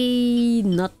comfy,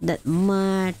 not that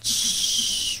much.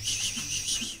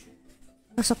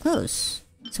 Oh, so close.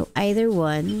 So either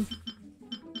one.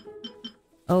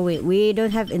 Oh wait, we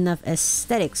don't have enough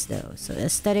aesthetics though. So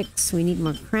aesthetics, we need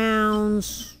more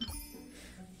crowns.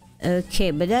 Okay,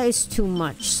 but that is too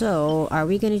much. So are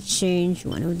we gonna change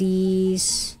one of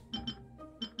these?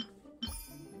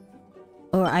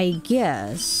 Or I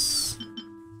guess...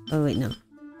 Oh wait, no.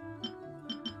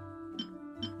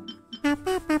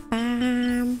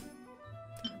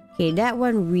 Okay, that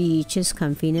one reaches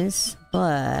comfiness,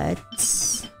 but...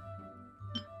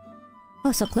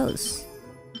 Oh, so close.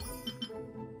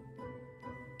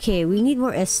 Okay, we need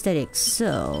more aesthetics,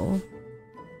 so...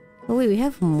 Oh wait, we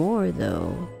have more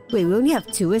though. Wait, we only have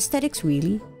 2 aesthetics,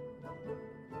 really?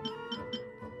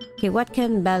 Okay, what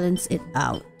can balance it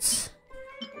out?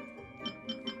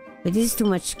 But this is too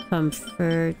much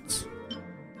comfort.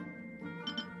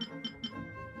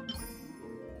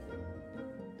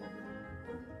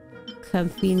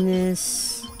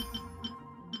 Comfiness.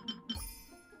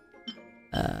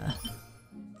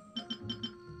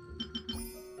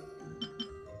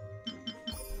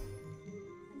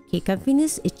 Okay,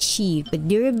 comfiness achieved, but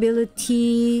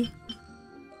durability...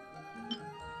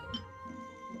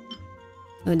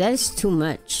 Oh, that is too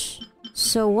much.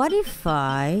 So what if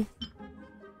I...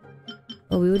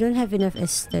 Oh, we wouldn't have enough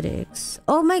aesthetics.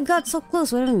 Oh my god, so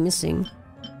close. What am I missing?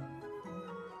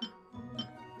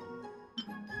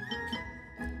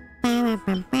 Bam,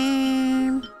 bam,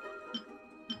 bam.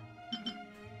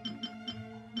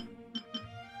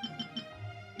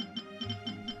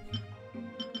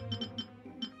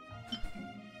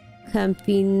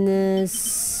 Comfiness,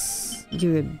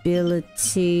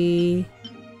 durability.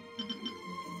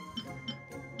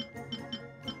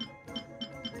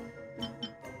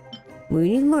 We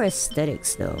need more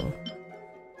aesthetics though.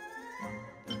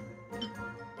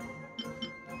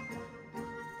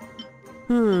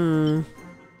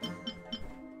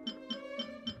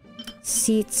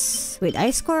 Seats. Wait,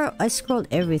 I scrolled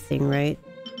everything, right?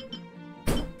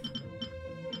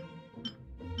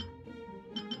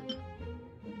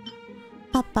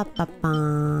 Pa pa pa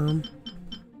pam.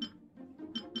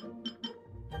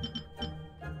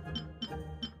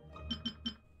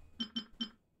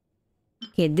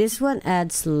 Okay, this one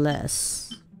adds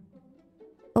less.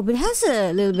 Oh, but it has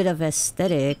a little bit of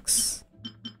aesthetics.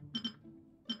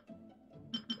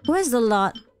 Who has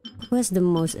the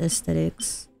most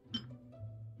aesthetics?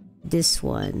 This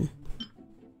one.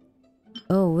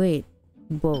 Oh, wait.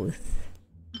 Both.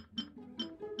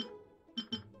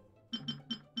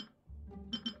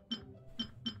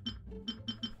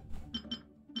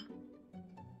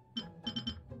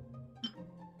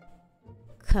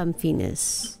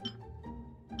 Comfiness.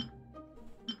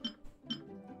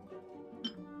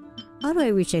 How do I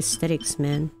reach aesthetics,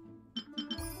 man?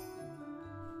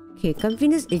 Okay,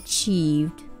 comfiness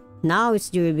achieved. Now it's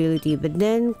durability, but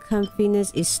then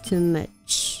comfiness is too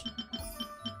much.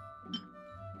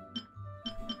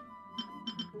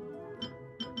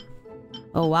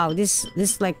 Oh wow, this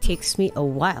like takes me a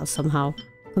while somehow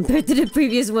compared to the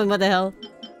previous one. What the hell?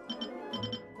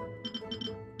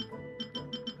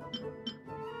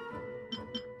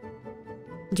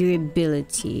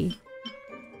 Durability.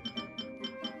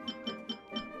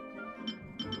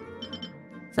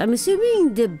 So I'm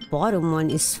assuming the bottom one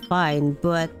is fine,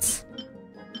 but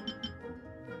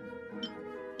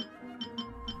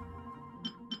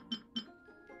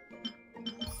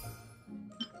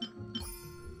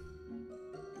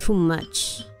too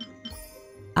much.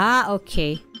 Ah,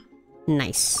 okay.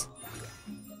 Nice.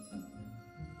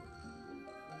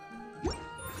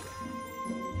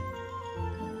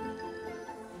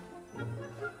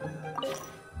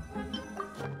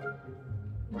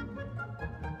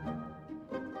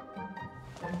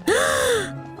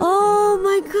 Oh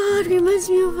my god, reminds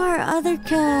me of our other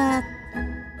cat.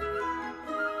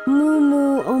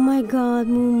 Moo. Oh my god,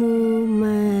 Moo,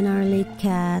 man, our late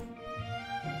cat.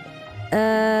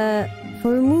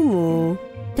 For Moo,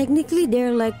 technically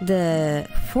they're like the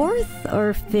 4th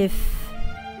or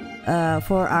 5th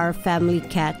for our family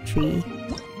cat tree.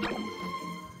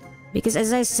 Because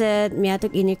as I said,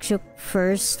 Miatok Inukshuk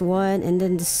first one, and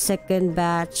then the second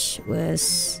batch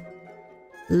was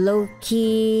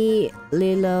Loki,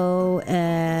 Lilo,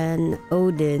 and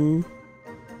Odin.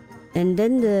 And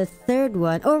then the third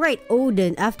one, oh right,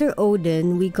 Odin. After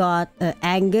Odin, we got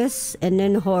Angus and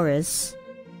then Horus.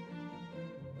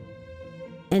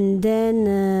 And then,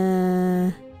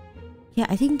 yeah,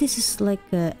 I think this is like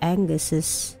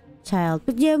Angus's child.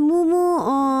 But yeah, Moo,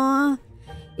 aww.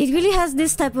 It really has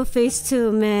this type of face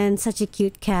too, man. Such a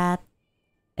cute cat.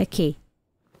 Okay.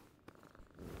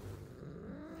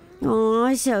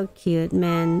 Oh, so cute,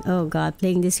 man. Oh god,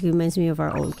 playing this reminds me of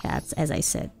our old cats. As I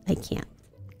said, I can't.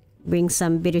 Bring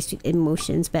some bittersweet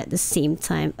emotions, but at the same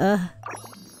time,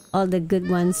 all the good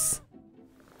ones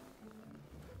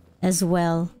as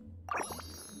well.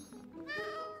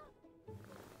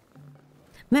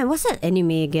 Man, what's that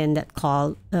anime again that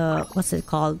called, what's it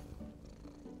called?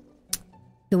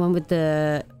 The one with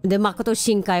the Makoto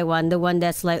Shinkai one, the one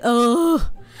that's like,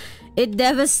 oh, it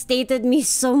devastated me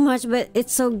so much, but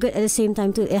it's so good at the same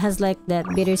time too. It has like that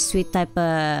bittersweet type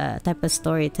of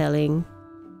storytelling.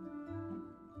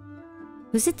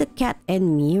 Was it The Cat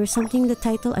and Me or something, the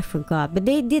title? I forgot. But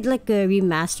they did like a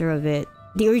remaster of it.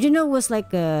 The original was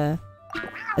like a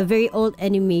very old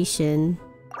animation.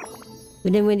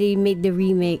 But then when they made the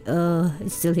remake, it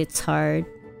still hits hard.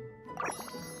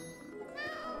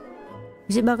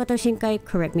 Is it Makoto Shinkai?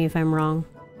 Correct me if I'm wrong.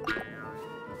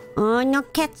 Oh, no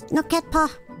cat paw.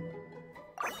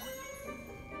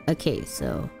 Okay,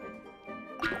 so...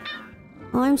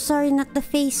 Oh, I'm sorry, not the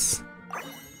face.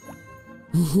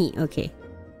 Okay.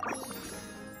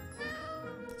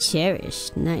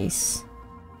 Cherished, nice.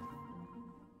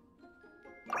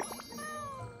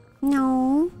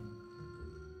 No.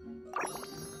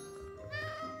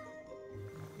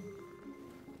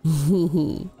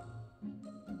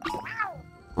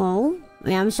 Oh,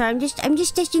 I'm sorry. I'm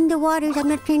just testing the waters. I'm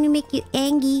not trying to make you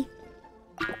angry.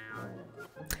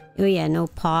 Oh yeah, no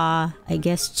paw. I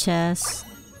guess chest,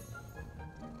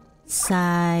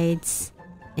 sides,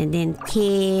 and then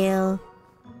tail,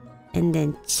 and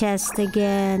then chest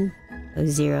again. Oh,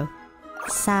 0.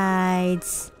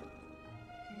 Sides.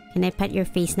 Can I pet your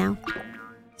face now?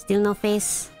 Still no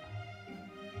face.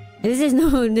 This is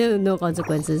no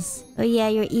consequences. Oh yeah,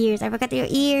 your ears. I forgot your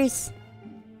ears.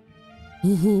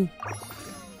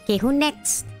 Okay, who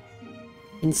next?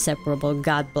 Inseparable.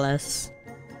 God bless.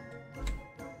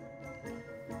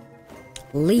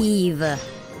 Leave.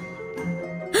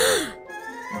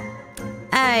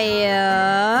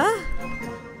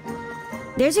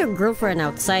 There's your girlfriend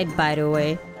outside, by the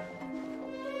way.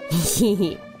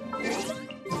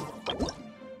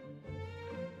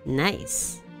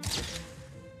 Nice.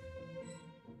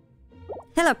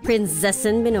 Hello,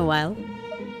 Princessin. Been a while.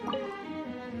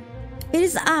 It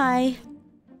is I.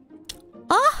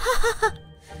 Oh!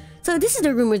 So this is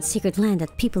the rumored secret land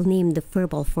that people name the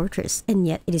Furball Fortress, and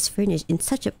yet it is furnished in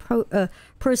such a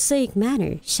prosaic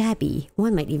manner, shabby,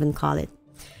 one might even call it.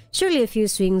 Surely a few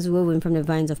swings woven from the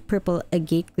vines of purple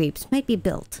agate grapes might be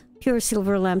built. Pure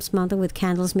silver lamps mounted with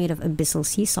candles made of abyssal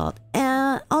sea salt,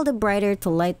 all the brighter to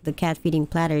light the cat-feeding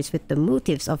platters with the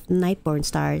motifs of night-born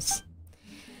stars.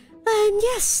 And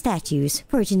yes, statues,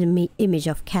 forged in the image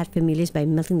of cat familiars by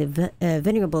melting the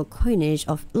venerable coinage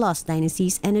of lost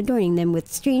dynasties and adorning them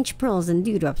with strange pearls and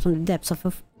dewdrops from the depths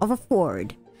of a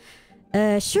ford.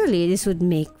 Surely this would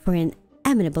make for an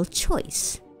amenable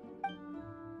choice.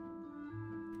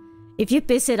 If you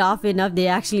piss it off enough, they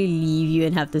actually leave you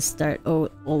and have to start all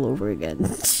over again.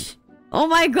 Oh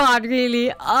my god,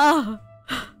 really? Oh,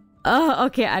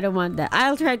 okay, I don't want that.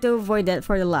 I'll try to avoid that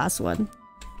for the last one.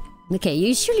 Okay,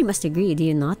 you surely must agree, do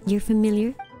you not, dear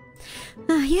familiar?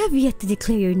 You have yet to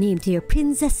declare your name to your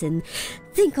princessin.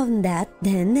 Think on that,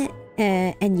 then,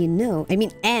 and know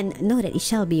that it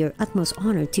shall be your utmost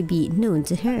honor to be known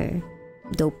to her.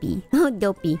 Dopey. Oh,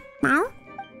 Dopey. Meow?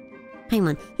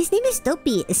 Paimon, his name is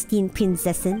Dopey, esteemed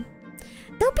princessin.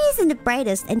 Dopey isn't the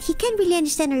brightest, and he can't really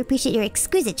understand or appreciate your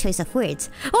exquisite choice of words.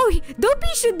 Oh,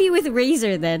 Dopey should be with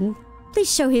Razor, then. Please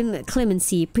show him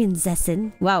clemency,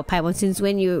 princessin. Wow, Paimon, since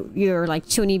when you're like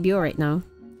Chonibyo right now?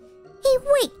 Hey,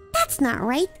 wait, that's not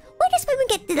right. Why does Paimon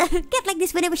get like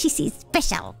this whenever she sees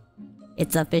special?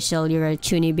 It's official. You're a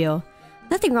Chonibyo.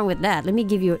 Nothing wrong with that. Let me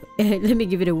give you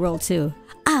the world too.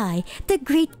 I, the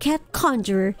great cat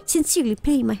conjurer, sincerely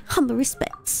pay my humble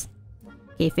respects.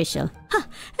 Okay, official.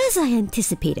 As I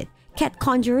anticipated. Cat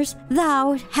conjurers,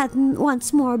 thou had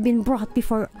once more been brought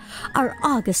before our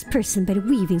august person by the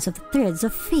weavings of the threads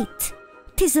of fate.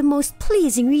 'Tis a most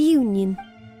pleasing reunion.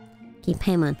 Okay,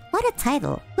 Paimon, what a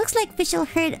title. Looks like Fischl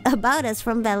heard about us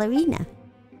from Ballerina.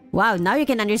 Wow, now you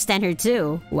can understand her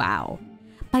too. Wow.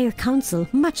 By your counsel,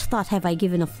 much thought have I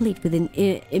given of late with an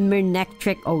Imernek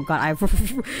trick. Oh god,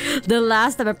 the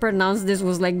last time I pronounced this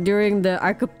was like during the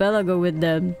archipelago with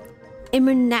the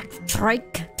Imernek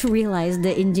trick to realize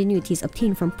the ingenuities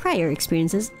obtained from prior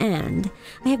experiences, and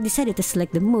I have decided to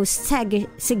select the most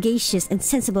sagacious and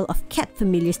sensible of cat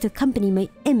familiars to accompany my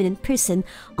eminent person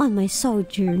on my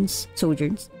sojourns.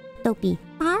 Dopey.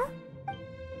 Huh?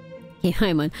 Hey,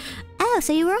 Paimon. Oh,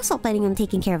 so you were also planning on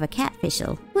taking care of a cat,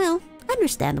 Fischl. Well,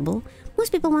 understandable.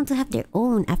 Most people want to have their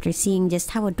own after seeing just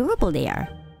how adorable they are.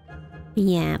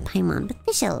 Yeah, Paimon, but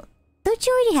Fischl, don't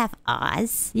you already have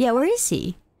Oz? Yeah, where is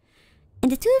he?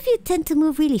 And the two of you tend to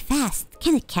move really fast.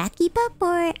 Can a cat keep up,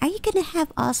 or are you gonna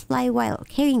have Oz fly while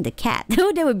carrying the cat?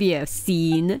 Oh, that would be a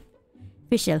scene.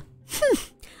 Fischl.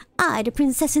 I, the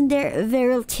princess in their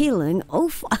Veril Tilling,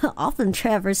 often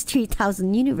traverse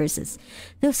 3,000 universes.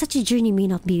 Though such a journey may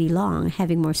not be long,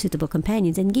 having more suitable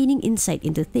companions and gaining insight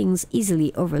into things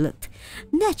easily overlooked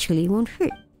naturally wouldn't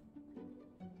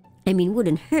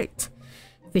hurt.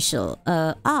 Fischl,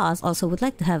 Oz also would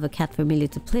like to have a cat familiar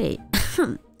to play.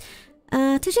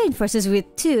 To join forces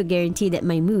with two, guarantee that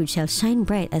my mood shall shine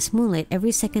bright as moonlight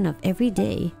every second of every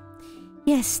day.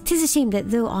 Yes, 'tis a shame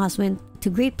that though Oz went to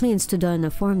great pains to don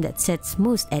a form that sets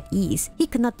most at ease, he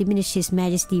could not diminish his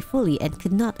majesty fully and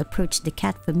could not approach the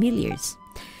cat familiars.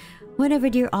 Whenever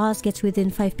dear Oz gets within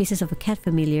 5 paces of a cat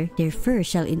familiar, their fur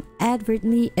shall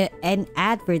inadvertently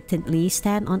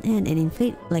stand on end and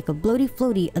inflate like a bloaty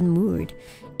floaty unmoored.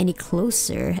 Any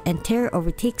closer, and terror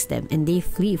overtakes them, and they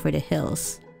flee for the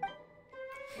hills.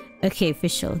 Okay,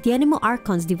 Fischl. The animal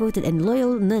archons, devoted and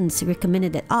loyal nuns,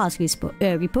 recommended that Oz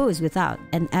repose without,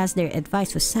 and as their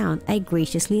advice was sound, I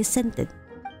graciously assented.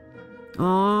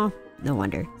 Oh, no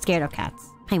wonder. Scared of cats.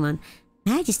 Paimon.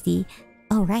 Majesty.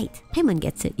 Oh, right. Paimon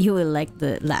gets it. You will like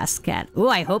the last cat. Oh,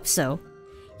 I hope so.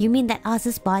 You mean that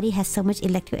Oz's body has so much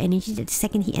electro energy that the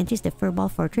second he enters the Furball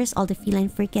Fortress, all the feline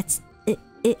fur gets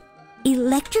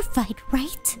electrified,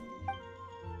 right?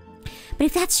 But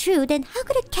if that's true, then how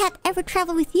could a cat ever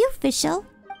travel with you, Fischl?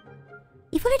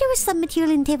 If only there was some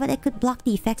material in Teva that could block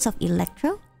the effects of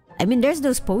electro. I mean, there's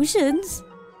those potions.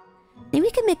 Then we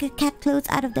could make a cat clothes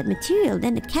out of that material.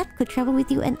 Then the cat could travel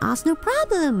with you and Oz, no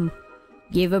problem.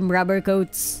 Give him rubber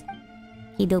coats.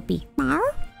 Hey, Dopey. Mar?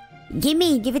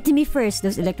 Give it to me first.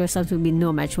 Those electro sums will be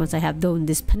no match once I have done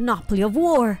this panoply of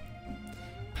war.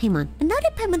 Paimon. And now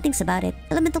that Paimon thinks about it,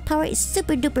 elemental power is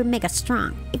super duper mega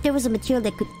strong. If there was a material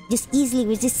that could just easily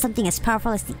resist something as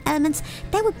powerful as the elements,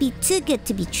 that would be too good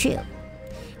to be true.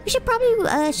 We should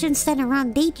probably shouldn't stand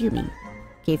around daydreaming.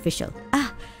 Okay, Fischl.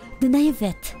 The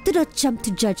naivete. Do not jump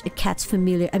to judge a cat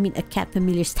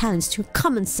familiar's talents through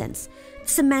common sense. The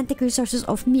semantic resources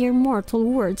of mere mortal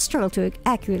words struggle to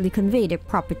accurately convey their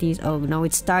properties. Oh no,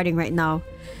 it's starting right now.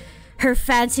 Her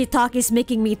fancy talk is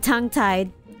making me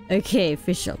tongue-tied. Okay,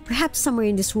 Fischl. Perhaps somewhere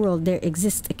in this world there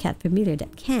exists a cat familiar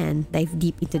that can dive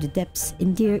deep into the depths,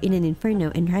 endure in an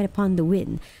inferno, and ride upon the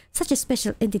wind. Such a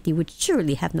special entity would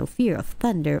surely have no fear of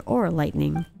thunder or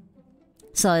lightning.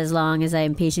 So as long as I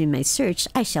am patient in my search,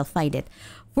 I shall find it.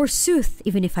 Forsooth,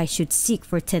 even if I should seek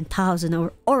for 10,000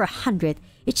 or 100,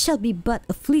 it shall be but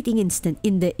a fleeting instant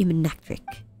in the immanactric.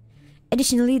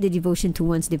 Additionally, the devotion to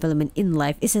one's development in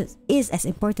life is as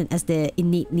important as the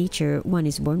innate nature one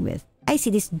is born with. I see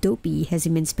this Dopey has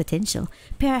immense potential.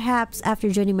 Perhaps after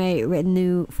joining my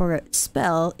retinue for a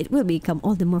spell, it will become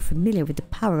all the more familiar with the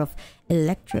power of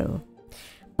electro.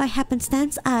 By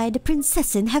happenstance, I, the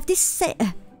princessin, have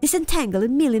disentangled a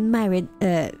million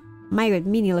myriad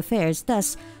menial affairs,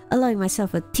 thus allowing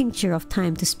myself a tincture of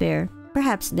time to spare.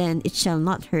 Perhaps then it shall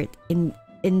not hurt in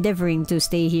endeavoring to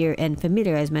stay here and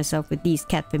familiarize myself with these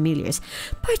cat familiars,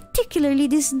 particularly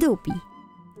this Dopey.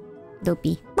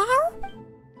 Dopey.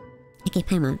 Okay,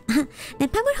 Paimon. Then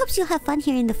Paimon hopes you'll have fun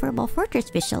here in the Furball Fortress,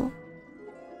 Fischl.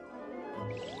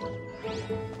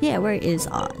 Yeah, where is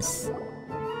Oz?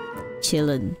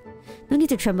 Chillin'. No need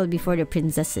to tremble before the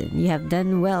princessin. You have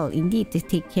done well indeed to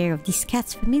take care of these cat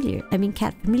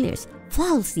familiars.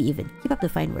 Flawlessly even. Keep up the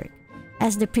fine work.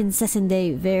 As the princessin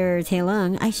de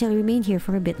Vertelung, I shall remain here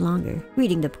for a bit longer,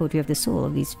 reading the poetry of the soul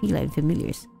of these feline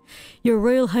familiars. Your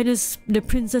Royal Highness the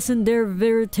Princessin der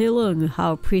Vertelung,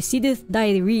 how proceedeth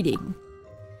thy reading?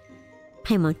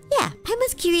 Paimon. Yeah,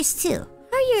 Paimon's curious too.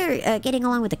 How are you getting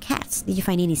along with the cats? Did you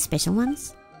find any special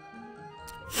ones?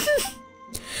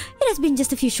 It has been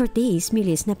just a few short days,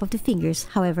 merely a snap of the fingers,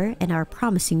 however, and our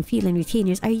promising feline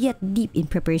retainers are yet deep in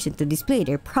preparation to display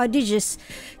their prodigious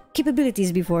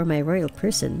capabilities before my royal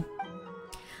person.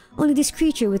 Only this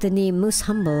creature with a name most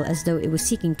humble, as though it was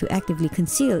seeking to actively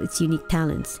conceal its unique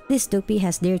talents. This Dopey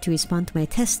has dared to respond to my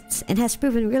tests and has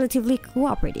proven relatively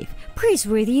cooperative.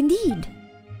 Praiseworthy indeed!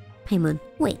 Paimon.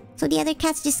 Wait, so the other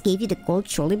cats just gave you the cold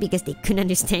shoulder because they couldn't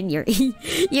understand your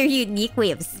unique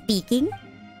way of speaking?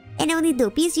 And only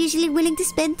Dopey is usually willing to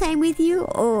spend time with you?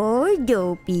 Oh,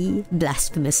 Dopey.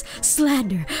 Blasphemous.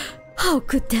 Slander. How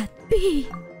could that be?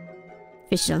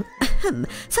 Fischl.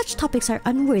 Such topics are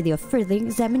unworthy of further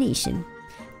examination.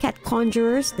 Cat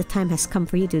conjurers, the time has come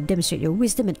for you to demonstrate your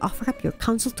wisdom and offer up your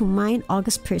counsel to mine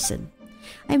august person.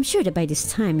 I am sure that by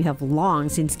this time you have long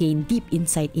since gained deep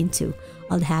insight into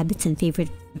all the habits and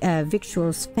favorite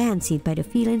victuals fancied by the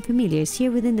feline familiars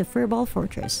here within the Furball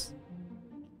Fortress.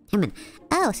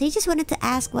 Oh, so you just wanted to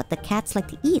ask what the cats like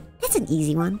to eat? That's an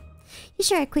easy one. You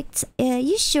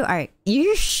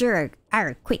sure are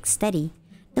a quick study.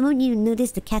 The moment you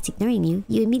notice the cat's ignoring you,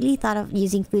 you immediately thought of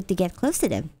using food to get close to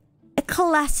them. A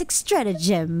classic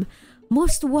stratagem!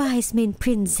 Most wise main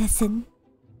princessin.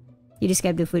 You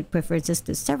described the food preferences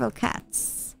to several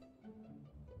cats.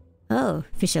 Oh,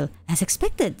 Fischl, as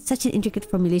expected, such an intricate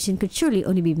formulation could surely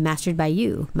only be mastered by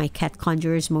you, my cat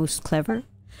conjurer's most clever.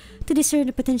 To discern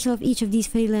the potential of each of these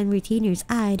feline retainers,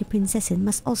 I, the princessin,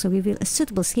 must also reveal a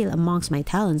suitable skill amongst my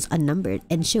talents unnumbered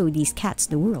and show these cats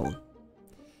the world.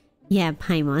 Yeah,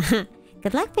 Paimon.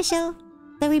 Good luck, Fischl.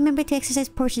 Though remember to exercise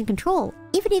portion control.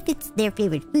 Even if it's their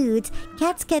favorite foods,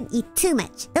 cats can eat too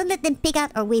much. Don't let them pick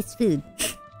out or waste food.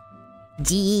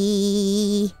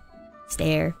 Gee.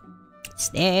 Stare.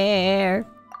 Stare.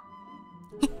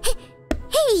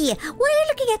 Hey! Why are you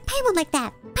looking at Paimon like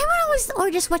that? Paimon always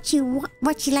orders what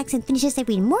she likes and finishes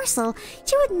every morsel.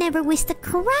 She would never waste a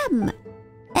crumb.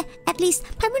 At least,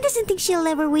 Paimon doesn't think she'll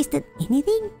ever waste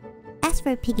anything. As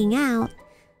for picking out,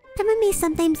 Paimon may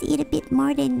sometimes eat a bit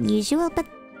more than usual, but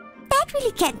that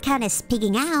really can't count as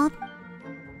pigging out.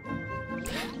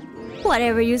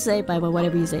 Whatever you say, Paimon,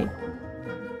 whatever you say.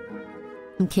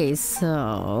 Okay,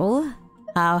 so...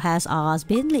 how has Oz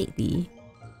been lately?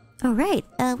 Alright,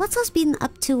 what's Oz been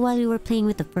up to while we were playing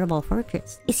with the Furball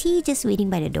Fortress? Is he just waiting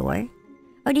by the door?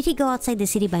 Or did he go outside the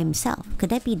city by himself? Could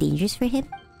that be dangerous for him?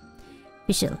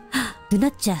 Official. Do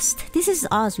not jest. This is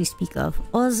Oz we speak of.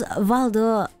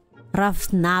 Osvaldo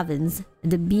Ravnavens,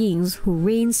 the beings who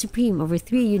reign supreme over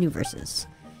 3 universes.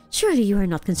 Surely you are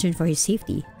not concerned for his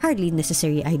safety. Hardly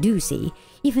necessary, I do say.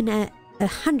 Even at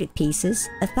 100 paces,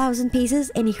 1,000 paces,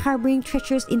 any harboring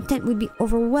treacherous intent would be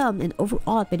overwhelmed and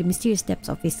overawed by the mysterious depths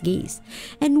of his gaze,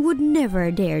 and would never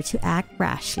dare to act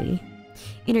rashly.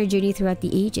 In our journey throughout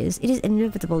the ages, it is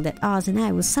inevitable that Oz and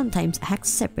I will sometimes act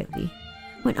separately.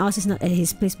 When Oz is not at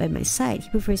his place by my side, he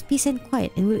prefers peace and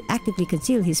quiet and will actively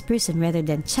conceal his person rather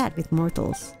than chat with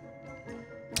mortals.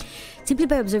 Simply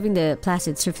by observing the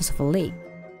placid surface of a lake,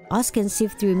 Oz can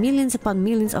sift through millions upon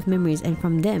millions of memories and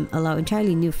from them allow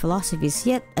entirely new philosophies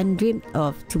yet undreamed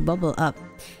of to bubble up.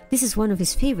 This is one of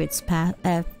his favorite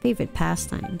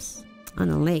pastimes. On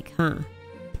a lake, huh?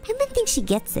 I don't think she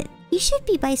gets it. You should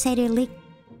be by Cider Lake.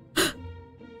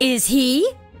 Is he?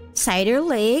 Cider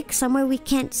Lake, somewhere we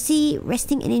can't see,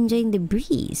 resting and enjoying the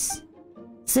breeze.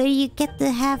 So you get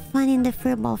to have fun in the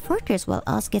Furball Fortress while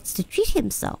Oz gets to treat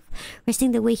himself,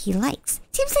 resting the way he likes.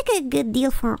 Seems like a good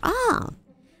deal for all.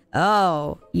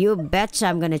 Oh, you betcha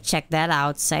I'm gonna check that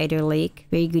out, Cider Lake.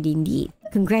 Very good indeed.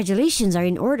 Congratulations are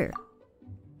in order.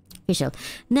 Official.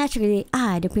 Naturally,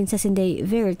 I, the Princess in the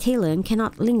Veritalion,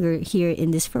 cannot linger here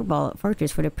in this Furball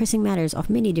Fortress for the pressing matters of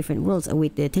many different worlds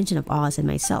await the attention of Oz and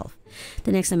myself.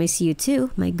 The next time I see you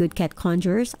two, my good cat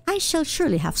conjurers, I shall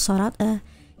surely have sought out a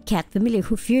cat familiar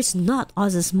who fears not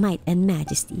Oz's might and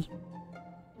majesty.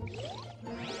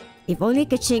 If only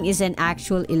Kaching is an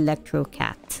actual electro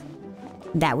cat.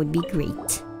 That would be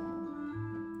great.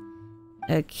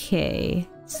 Okay,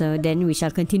 so then we shall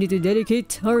continue to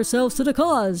dedicate ourselves to the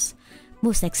cause.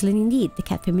 Most excellent indeed. The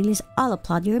cat familiars all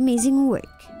applaud your amazing work.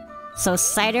 So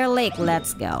Cider Lake,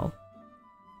 let's go.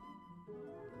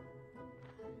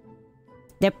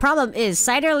 The problem is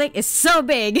Cider Lake is so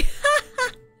big.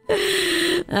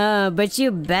 But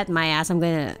you bet my ass I'm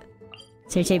gonna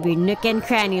search every nook and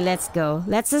cranny. Let's go.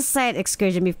 Let's a side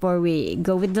excursion before we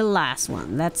go with the last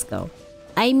one. Let's go.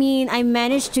 I mean, I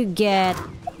managed to get...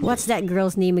 what's that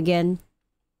girl's name again?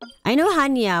 I know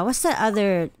Hanya. What's the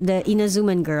other... the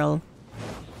Inazuman girl?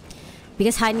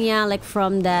 Because Hanya, like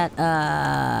from that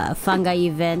fungi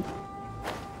event,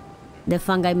 the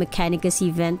Fungi Mechanicus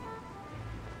event,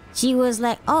 she was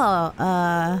like, oh,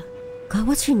 God,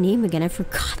 what's her name again? I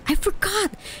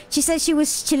forgot. She said she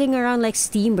was chilling around like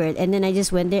Steambird, and then I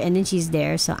just went there and then she's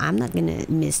there, so I'm not gonna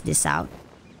miss this out.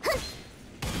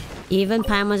 Even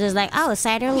Pam was just like, oh,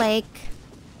 Cider Lake.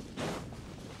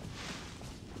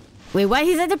 Wait, what?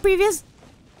 He said the previous...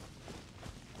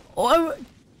 oh,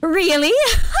 really?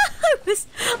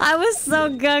 I was so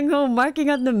gung-ho marking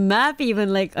on the map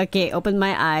even, like, okay, open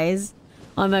my eyes.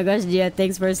 Oh my gosh, Gia,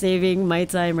 thanks for saving my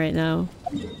time right now.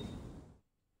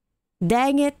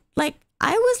 Dang it. Like,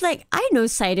 I was like, I know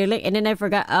Cider Lake, and then I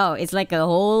forgot, oh, it's like a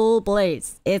whole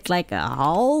place. It's like a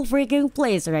whole freaking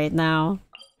place right now.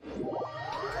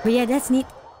 But yeah, that's neat.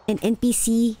 An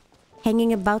NPC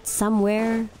hanging about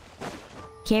somewhere.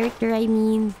 Character, I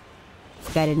mean.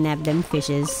 Gotta nab them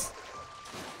fishes.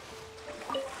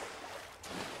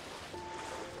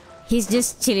 He's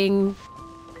just chilling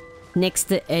next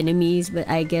to enemies, but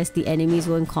I guess the enemies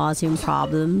won't cause him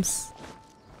problems.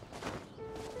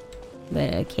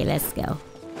 But okay, let's go.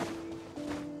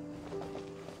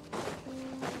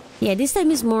 Yeah, this time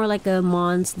is more like a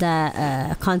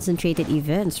mondstadt concentrated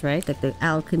events, right? Like the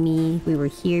alchemy. We were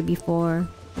here before.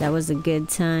 That was a good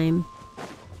time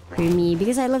for me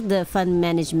because I love the fun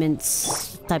management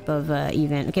type of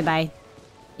event. Okay, bye.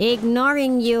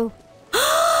 Ignoring you.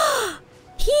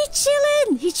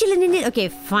 He chilling in it. Okay,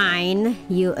 fine.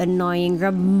 You annoying,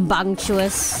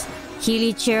 rambunctious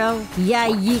Kilichiro.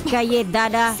 Ya yika ye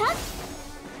dada.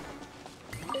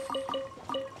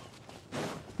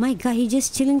 My god, he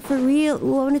just chilling for real.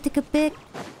 Ooh, I wanna take a pic.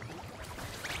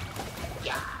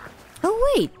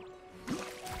 Oh, wait.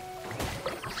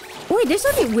 Wait, there's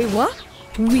only... wait, what?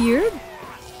 Weird.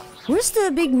 Where's the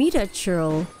big meetup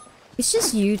churl? It's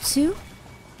just you two?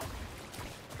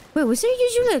 Wait, was there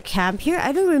usually a camp here?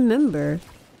 I don't remember.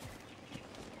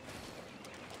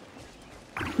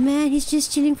 Man, he's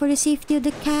just chilling for the safety of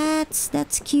the cats.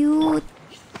 That's cute.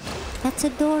 That's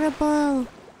adorable.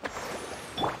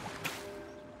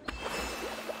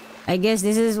 I guess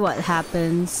this is what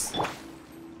happens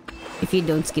if you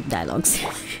don't skip dialogues.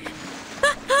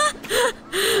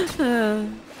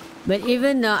 But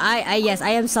even though yes,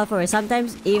 I am self-aware.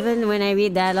 Sometimes, even when I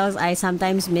read dialogues, I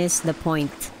sometimes miss the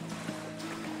point.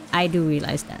 I do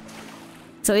realize that.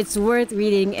 So it's worth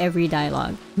reading every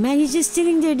dialogue. Man, he's just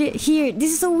sitting there here.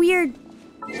 This is so weird.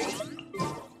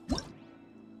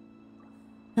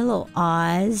 Hello,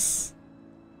 Oz.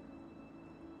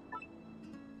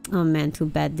 Oh man, too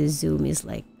bad the zoom is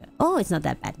like... Oh, it's not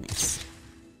that bad. Nice.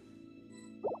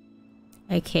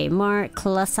 Okay, more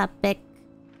close-up pic.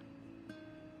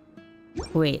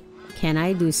 Wait, can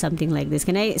I do something like this?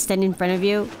 Can I stand in front of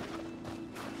you?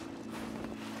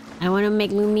 I want to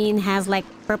make Lumine has like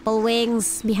purple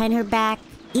wings behind her back.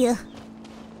 Ew.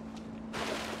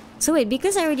 So wait,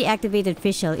 because I already activated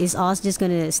Fischl, is Oz just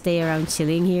gonna stay around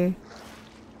chilling here?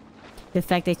 The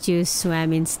fact that you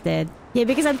swam instead. Yeah,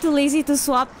 because I'm too lazy to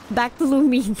swap back to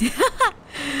Lumine.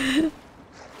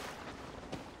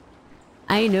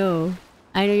 I know.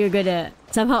 I know you're gonna...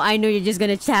 Somehow I know you're just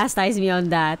gonna chastise me on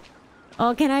that.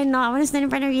 Oh, can I not? I want to stand in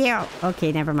front of you.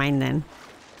 Okay, never mind then.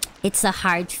 It's a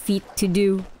hard feat to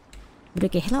do. But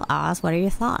okay, hello Oz, what are your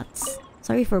thoughts?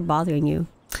 Sorry for bothering you.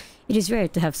 It is rare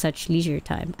to have such leisure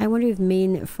time. I wonder if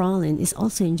main Feline is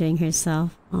also enjoying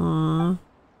herself. Aww.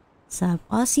 Sab,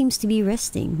 Oz seems to be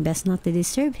resting. Best not to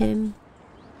disturb him.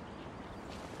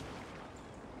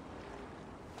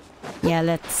 Yeah,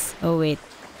 let's... Oh, wait.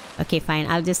 Okay, fine.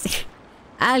 I'll just...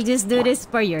 I'll just do this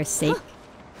for your sake.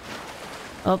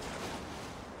 Oh.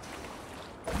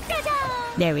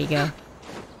 There we go.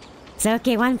 So,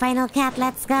 okay, one final cat.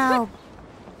 Let's go.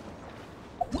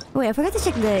 Wait, I forgot to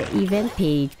check the event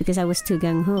page because I was too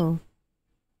gung-ho.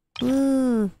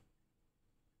 Ooh.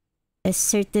 A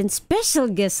certain special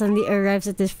guest suddenly arrives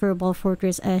at this furball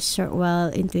fortress a short while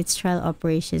into its trial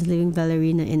operations, leaving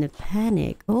Ballerina in a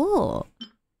panic. Oh.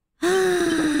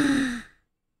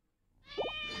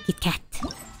 Kit Kat.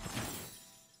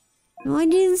 No, I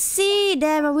didn't see.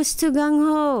 Damn, I was too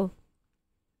gung-ho.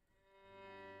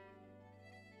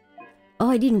 Oh,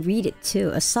 I didn't read it too.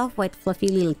 A soft, white, fluffy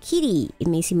little kitty. It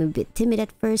may seem a bit timid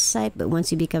at first sight, but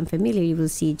once you become familiar, you will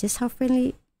see just how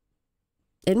friendly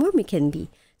and warm it can be.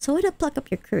 So why not pluck up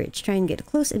your courage, try and get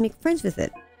close and make friends with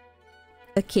it?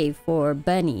 Okay, for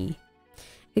Bunny.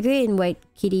 A gray and white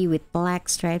kitty with black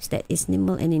stripes that is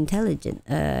nimble and intelligent.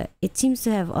 It seems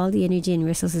to have all the energy and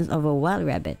restlessness of a wild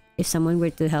rabbit. If someone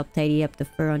were to help tidy up the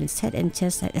fur on its head and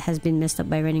chest that has been messed up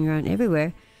by running around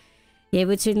everywhere, yeah, it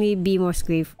would certainly be most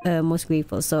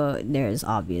grateful, so there's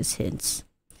obvious hints.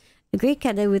 A gray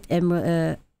cat with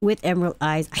emerald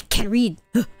eyes. I can't read!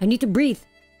 I need to breathe!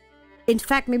 In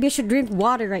fact, maybe I should drink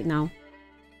water right now.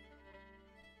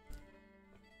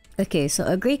 Okay, so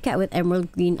a gray cat with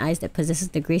emerald green eyes that possesses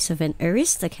the grace of an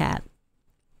aristocrat.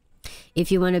 If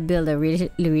you want to build a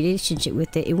relationship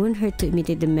with it, it wouldn't hurt to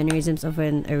imitate the mannerisms of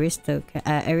an aristocrat.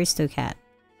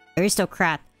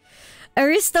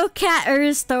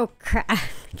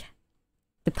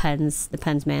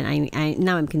 Depends, man.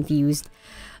 Now I'm confused.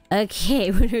 Okay,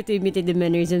 it wouldn't hurt to imitate the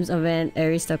mannerisms of an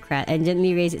aristocrat and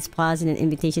gently raise its paws in an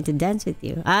invitation to dance with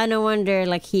you. Ah, no wonder,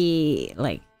 he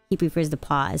prefers the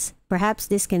paws. Perhaps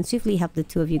this can swiftly help the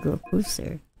two of you grow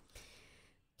closer.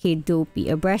 Okay, Dopey,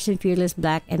 a brash and fearless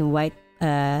black and white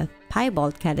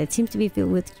piebald cat that seems to be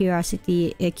filled with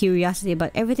curiosity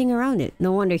about everything around it.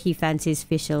 No wonder he fancies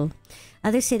Fischl.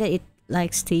 Others say that it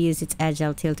likes to use its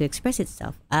agile tail to express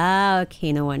itself. Ah,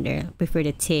 okay, no wonder. Prefer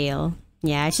the tail.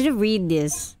 Yeah, I should have read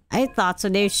this. I thought so.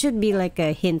 There should be like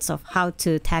a hints of how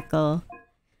to tackle,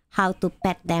 how to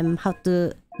pet them,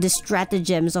 the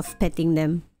stratagems of petting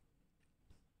them.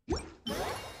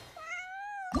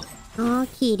 Oh,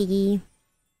 kitty.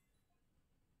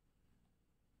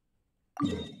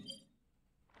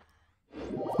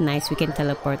 Nice, we can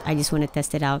teleport. I just want to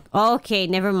test it out. Okay,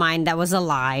 never mind. That was a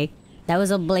lie. That was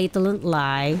a blatant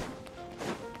lie.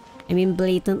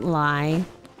 Blatant lie.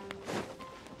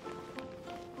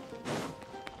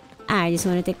 I just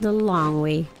want to take the long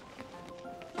way.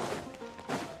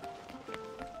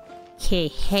 Okay,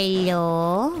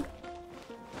 hello.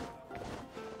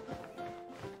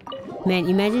 Man,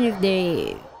 imagine if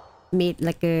they made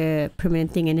like a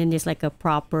permanent thing and then there's like a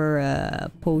proper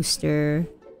poster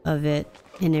of it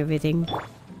and everything.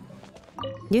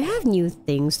 Do you have new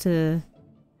things to...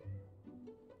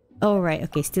 Oh, right.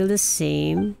 Okay, still the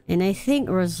same. And I think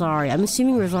Rosaria. I'm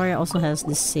assuming Rosaria also has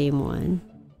the same one.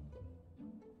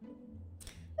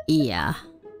 Yeah.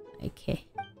 Okay.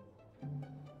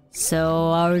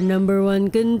 So, our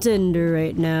 #1 contender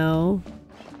right now.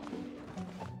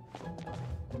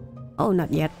 Oh,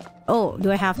 not yet. Oh, do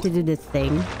I have to do the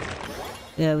thing?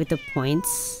 With the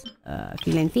points.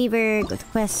 Feline Fever, go to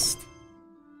quest.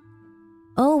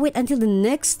 Oh, wait until the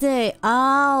next day.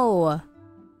 Ow!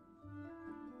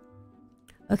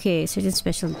 Okay, certain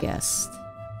special guest.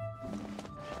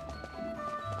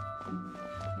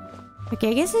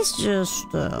 Okay, I guess it's just,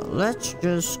 let's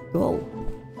just go.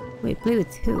 Wait, play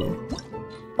with who?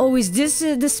 Oh, is this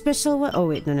the special one? Oh,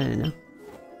 wait, no.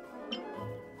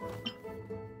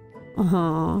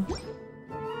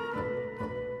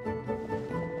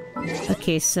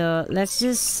 Okay, so let's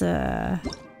just,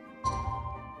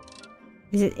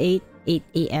 is it 8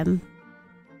 a.m.?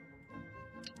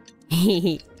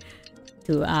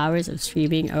 2 hours of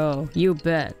streaming? Oh, you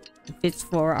bet. If it's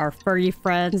for our furry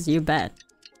friends, you bet.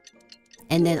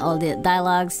 And then all the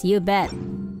dialogues, you bet.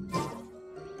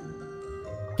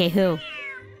 Okay, who?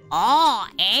 Oh,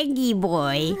 Eggy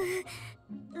boy.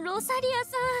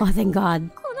 Oh, thank God.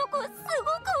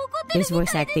 There's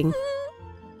voice acting.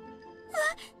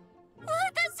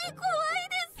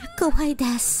 Kawaii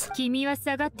desu. 君は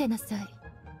下がってなさい。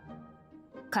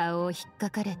顔を引っか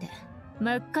かれて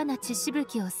真っ赤な血しぶ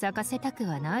きを咲かせたく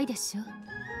はないでしょ。どう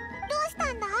し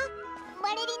たんだ？バ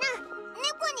レリナ、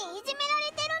猫にいじめら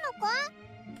れてるのか？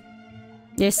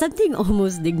 There's something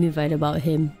almost dignified about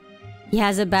him. He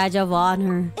has a badge of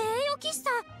honor.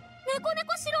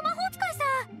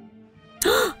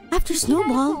 After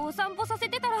Snowball. Oh,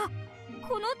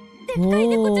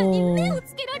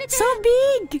 so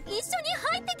big.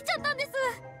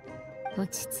 落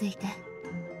ち着いて。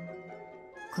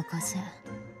ここじゃ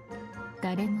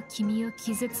誰も君を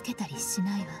傷つけたりし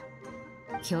ないわ。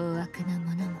凶悪な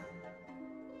者も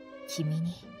君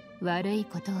に悪い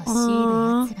ことを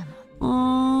強いる奴ら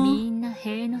もみんな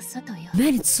塀の外よ。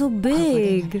Man, it's so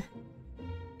big.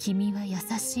 君は優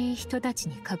しい人たち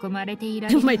に囲まれていら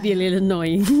れる。It might be a little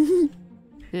annoying.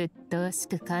 鬱陶し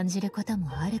く感じること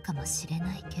もあるかもしれ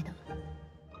ないけど、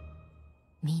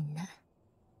みんな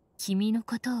君の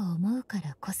ことを思うか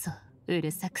らこそう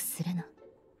るさくするの。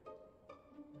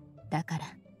だから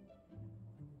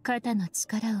肩の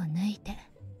力を抜いて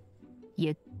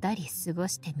ゆったり過ご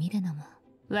してみるのも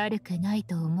悪くない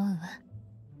と思うわ。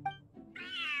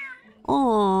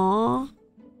Aww.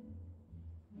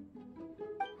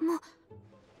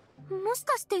 もし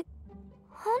かして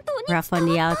本当に Rough on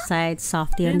the outside,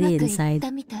 softy on the inside.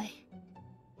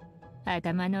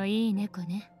 頭のいい猫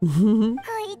ね。こいつ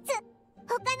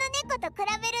他の猫と比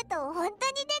べると本当にでっか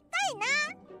いな。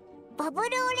バブルオレ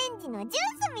ンジのジュー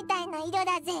スみたいな色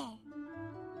だぜ。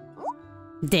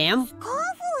Damn. スカーフ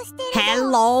をしてる。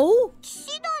Hello? 騎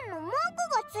士団のマーク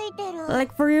がついてる。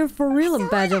Like for real, a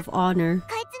badge of honor. こい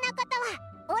つのことは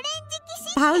オレンジ騎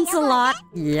士。Pounds a lot.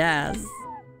 Yes.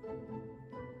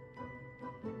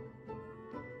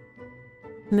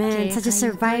 Man, such a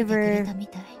survivor.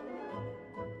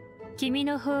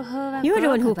 You were the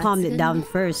one who calmed it down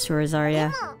first,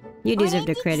 Rosaria. You deserve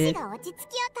the credit.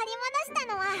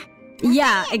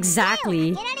 Yeah,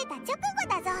 exactly.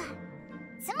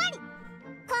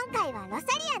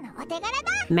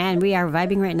 Man, we are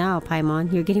vibing right now,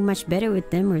 Paimon. You're getting much better with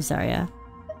them, Rosaria.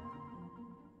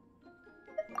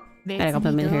 Gotta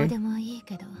compliment her.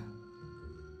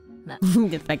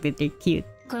 The fact that they're cute.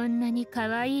 こんなに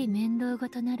可愛い面倒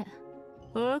事なら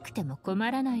多くても困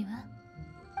らないわ。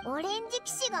オレンジ騎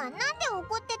士がなんで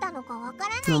怒ってたのかわか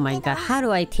らないけど。 Oh my god, how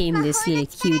do I tame this little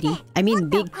cutie? I mean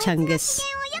Big Chungus.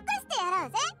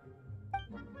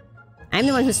 I'm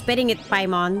the one who's petting it,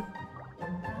 Paimon.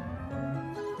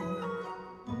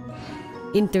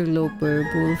 Interloper,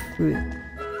 bullfruit.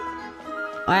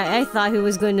 I thought he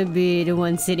was gonna be the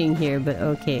one sitting here, but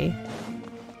okay.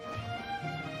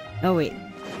 Oh wait.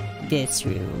 This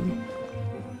room.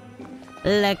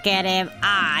 Look at him.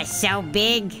 Ah, so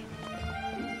big.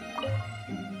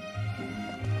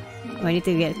 Oh, I need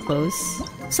to get close.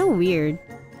 So weird.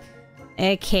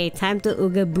 Okay, time to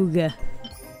ooga booga.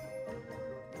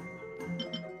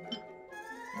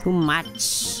 Too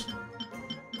much.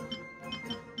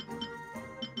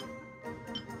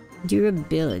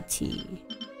 Durability.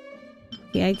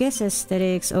 Yeah, I guess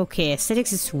aesthetics. Okay,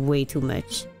 aesthetics is way too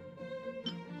much.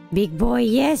 Big boy,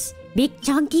 yes! Big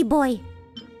chunky boy!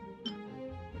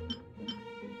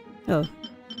 Oh.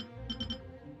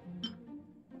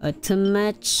 Too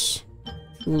much.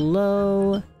 Too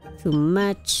low. Too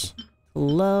much. Too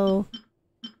low.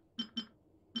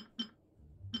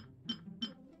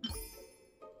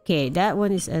 Okay, that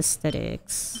one is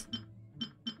aesthetics.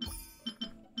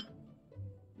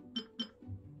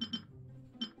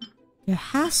 There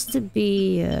has to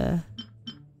be yeah,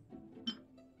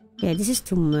 this is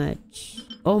too much.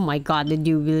 Oh my god, the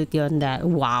durability on that.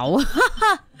 Wow.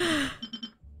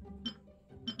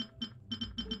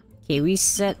 Okay,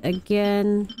 reset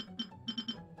again.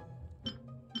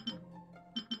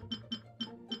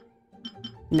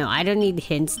 No, I don't need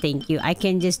hints, thank you. I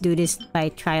can just do this by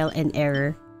trial and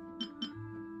error.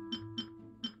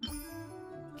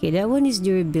 Okay, that one is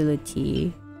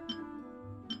durability.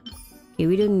 Okay,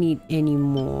 we don't need any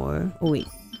more. Oh wait.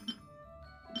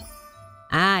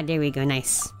 Ah, there we go.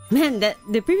 Nice. Man,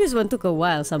 the previous one took a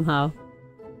while somehow.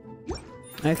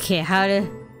 Okay,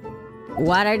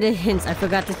 what are the hints? I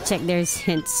forgot to check there's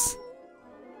hints.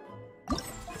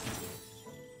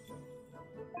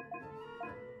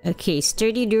 Okay,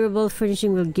 sturdy, durable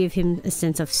furnishing will give him a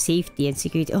sense of safety and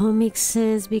security. Oh, makes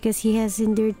sense because he has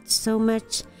endured so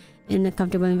much, and a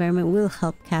comfortable environment will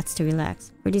help cats to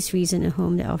relax. For this reason, a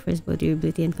home that offers both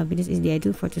durability and confidence is the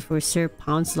ideal fortress for Sir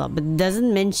Pouncelot, but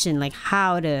doesn't mention like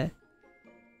how to...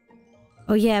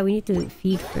 Oh yeah, we need to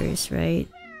feed first, right?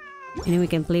 And then we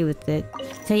can play with it.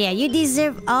 So yeah, you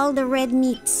deserve all the red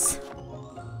meats.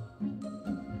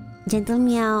 Gentle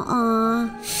meow, aww.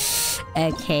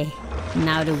 Okay,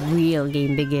 now the real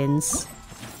game begins.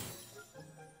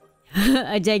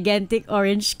 A gigantic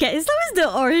orange cat. It's always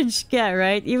the orange cat,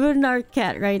 right? Even our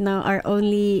cat right now, our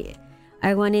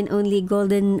one and only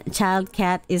golden child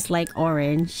cat is like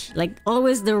orange. Like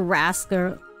always the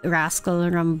rascal,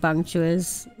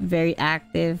 rambunctious, very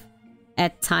active,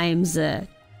 at times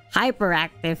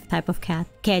hyperactive type of cat.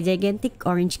 Okay, gigantic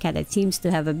orange cat that seems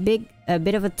to have a bit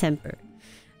of a temper.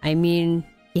 I mean,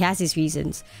 he has his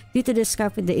reasons. Due to the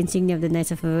scarf with the insignia of the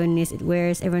Knights of Furrdyssey it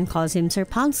wears, everyone calls him Sir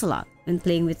Pouncelot. When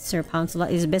playing with Sir Pouncelot,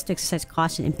 it is best to exercise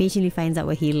caution and patiently finds out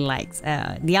what he likes.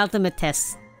 The ultimate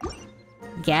test.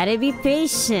 Gotta be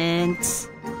patient.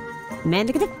 Man,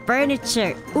 look at the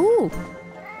furniture. Ooh!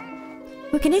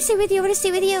 What can I sit with you? I wanna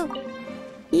sit with you.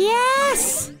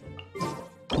 Yes!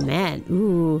 Man,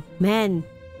 ooh, man.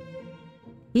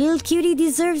 Little cutie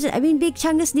deserves it. I mean, Big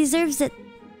Chungus deserves it.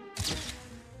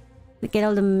 Look at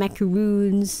all the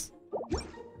macaroons.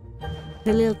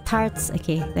 The little tarts.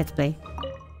 Okay, let's play.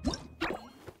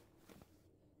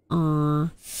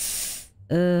 Aww.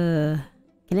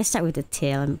 Can I start with the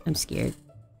tail? I'm scared.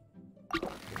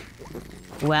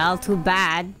 Well, too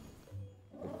bad.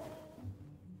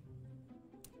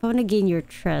 If I want to gain your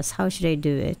trust, how should I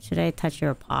do it? Should I touch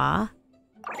your paw?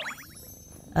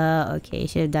 Okay,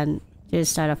 should have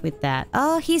start off with that.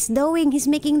 Oh, he's doughing. He's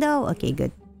making dough. Okay,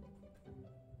 good.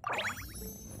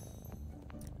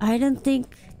 I don't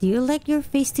think... Do you like your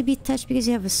face to be touched because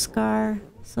you have a scar?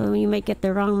 So you might get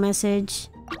the wrong message.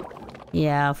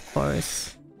 Yeah, of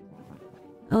course.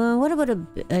 What about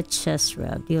a chest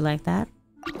rub? Do you like that?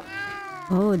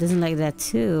 Oh, it doesn't like that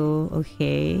too.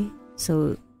 Okay.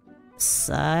 So...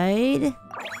 Side?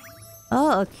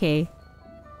 Oh, okay.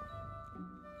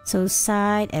 So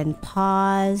side and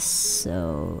paws.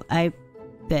 So I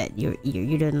bet your ear.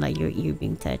 You don't like your ear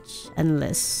being touched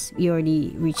unless you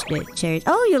already reached the cherry.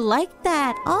 Oh, you like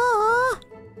that? Oh.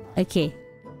 Okay.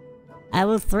 I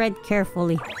will thread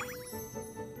carefully.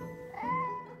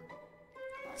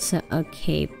 So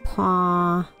okay,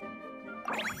 paw.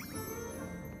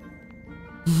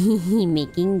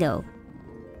 Making dough.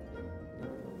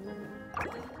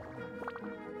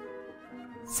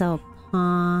 So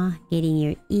paw, getting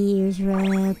your ears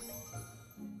rubbed.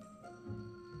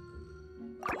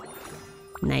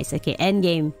 Nice. Okay, end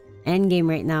game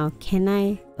right now. Can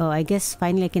I... Oh, I guess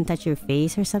finally I can touch your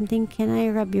face or something. Can I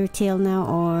rub your tail now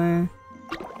or...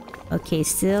 Okay,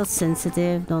 still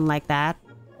sensitive. Don't like that.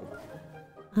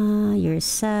 Your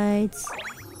sides.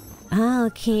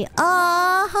 Okay.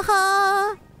 Oh,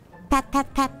 haha. Pat,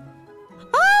 pat, pat.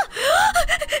 Oh!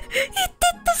 It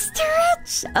did the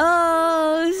stretch!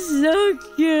 Oh, so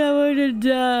cute.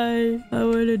 I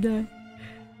wanna die.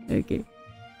 Okay.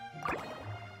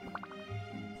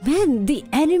 Man, the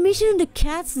animation of the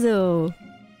cats though.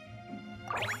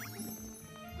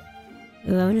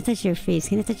 Oh, I wanna touch your face.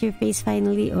 Can I touch your face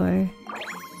finally or...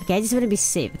 Okay, I just wanna be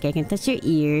safe. Okay, I can touch your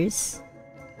ears.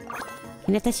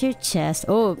 Can I touch your chest?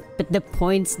 Oh, but the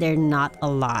points, they're not a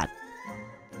lot.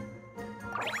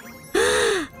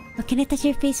 Oh, can I touch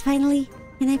your face finally?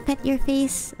 Can I pet your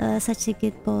face? Such a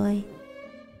good boy.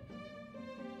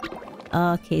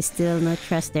 Okay, still no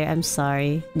trust there. I'm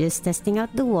sorry. Just testing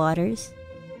out the waters.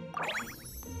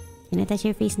 Can I touch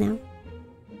your face now?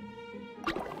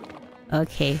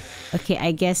 Okay. Okay,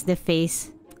 I guess the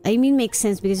face... I mean, makes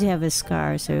sense because you have a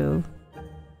scar, so...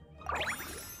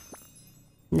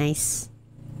 Nice.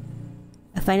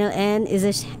 A final end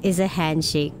is a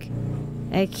handshake.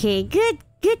 Okay, good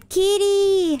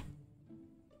kitty!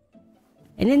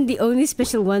 And then the only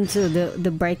special one too,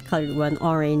 the bright colored one,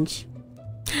 orange.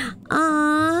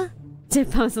 Ah, Sir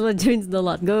Pouncelot joins the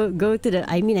lot. Go to the...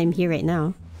 I mean, I'm here right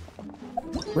now.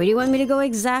 Where do you want me to go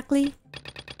exactly?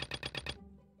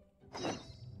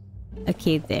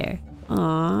 Okay, there.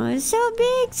 Aw, so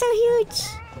big, so huge.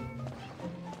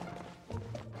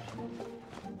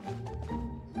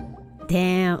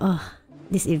 Damn. Oh,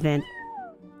 this event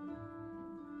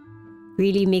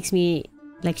really makes me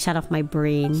like shut off my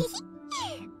brain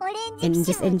and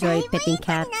just enjoy petting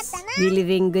cats,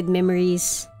 reliving good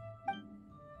memories.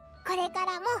 これか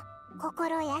らも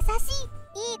心優し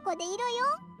いいい子でいろよ。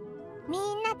みん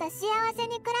なと幸せ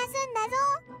に暮らすんだぞ。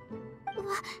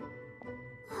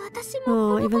私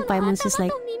も Oh, even Paimon's just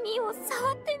like 耳を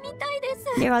触ってみたいで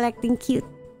す。 they're all acting cute.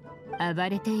 暴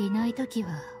れていないときは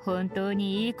本当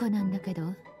にいい子なんだけ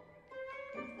ど、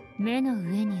目の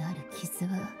上にある傷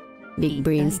は Big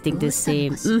brains think the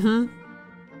same. Mm-hmm.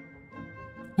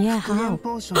 Yeah, how?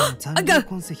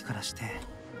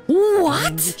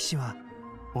 What?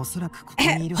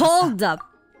 Hold up.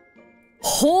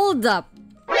 Hold up.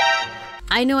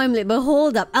 I know I'm late, but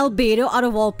hold up. Albedo, out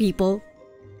of all people.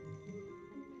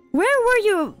 Where were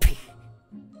you?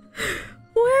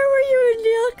 Where were you in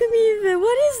the alchemy event?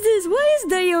 What is this? Why is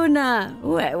Diona?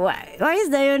 Why is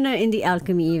Diona in the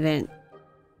alchemy event?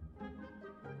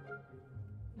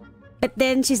 But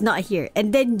then she's not here.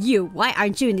 And then you. Why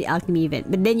aren't you in the alchemy event?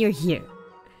 But then you're here.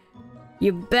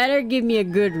 You better give me a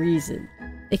good reason.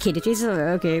 Okay, the traces of...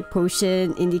 Okay,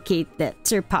 potion indicate that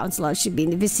Sir Pouncelot should be in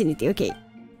the vicinity. Okay.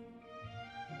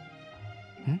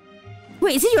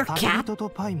 Wait, is it your cat?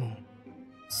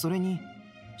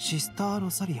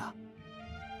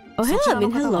 Oh, hello, I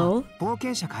mean, hello.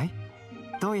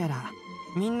 どうやら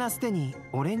みんなすでに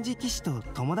オレンジ騎士と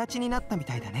友達になったみ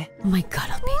たいだね。 Oh my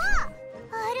god, Albedo.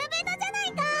 アルベドじゃな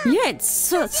いか。 Yeah, it's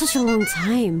such a long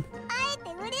time. 会えて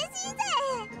嬉しいぜ。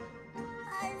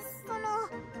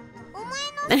お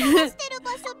前の探してる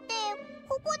場所って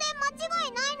ここで間違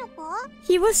いないのか？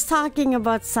 He was talking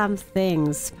about some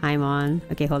things, Paimon.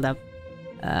 Okay, hold up.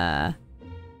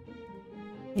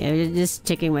 Yeah, just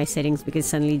checking my settings because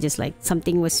suddenly just like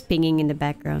something was pinging in the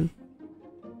background.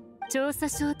 調査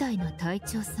招待の隊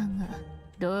長さんが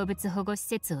動物保護施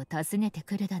設を訪ねて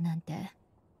くるだなんて、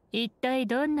一体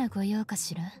どんなご用か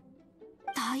しら？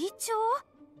隊長？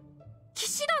騎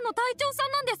士団の隊長さ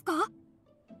んなんですか？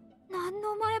何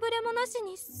の前触れもなし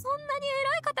にそんなに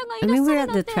偉い方がい I らっ mean, しゃ we're る at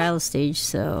な the んて。 trial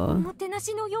stage, お so... もてな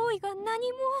しの用意が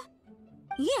何も。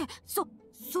いえ、そう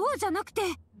じゃなくて。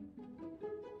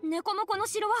猫もこの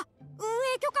城は運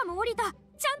営許可も下りたちゃん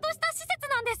とした施設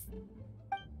なんです。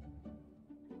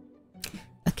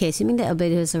 Okay, assuming that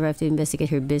Albedo has arrived to investigate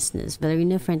her business,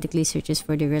 Ballerina frantically searches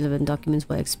for the relevant documents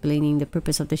while explaining the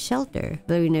purpose of the shelter.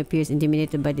 Ballerina appears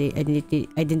intimidated by the identity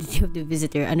of the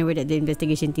visitor, unaware that the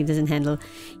investigation team doesn't handle.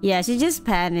 Yeah, she just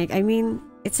panicked. I mean,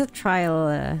 it's a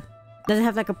trial. Doesn't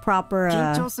have like a proper...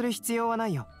 how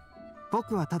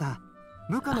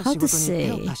to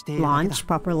say? Launch?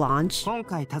 Proper launch? 今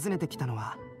回訪ねてきたの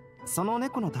はその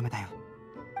猫のためだよ。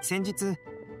先日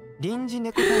臨時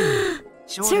猫隊員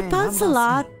Sir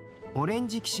Pouncelot! オレン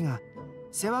ジ騎士が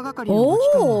世話係の武器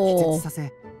官を気絶さ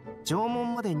せ城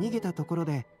門まで逃げたところ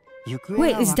で行方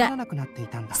がわからなくなってい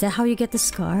たんだ。 Is that how you get the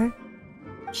scar?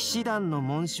 騎士団の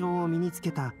紋章を身につ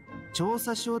けた調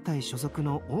査招待所属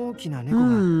の大きな猫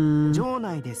が城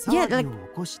内で騒ぎを起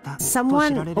こしたと知ら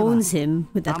れれば、 owns him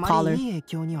with that あま collar. りいい影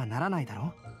響にはならないだろ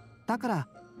う。だから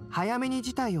早めに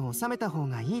事態を収めた方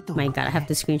がいいと My 思う god, I have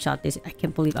to screenshot this. I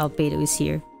can't believe Albedo is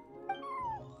here.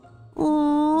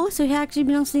 Oh, so he actually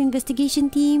belongs to the investigation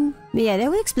team? Yeah, that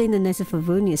would explain the nice of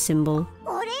Favonia symbol.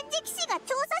 オレンジ騎士が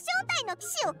調査招待の騎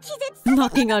士を気絶させたんだよ。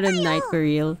 Knocking out a knight for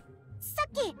real. さ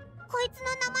っきこいつの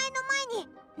名前の前に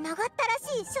長ったら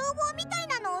しい称号みたい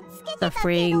なのをつけてた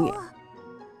けど、何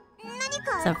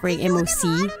か Suffering 事情でもあ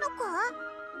MOC. るのか？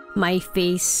 My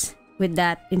face with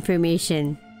that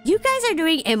information. You guys are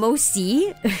doing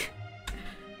MOC?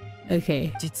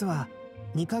 Okay. 実は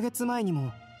2ヶ月前に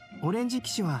もオレンジ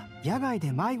騎士は野外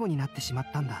で迷子になってしま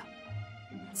ったんだ。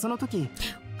その時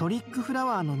トリックフラ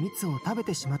ワーの蜜を食べ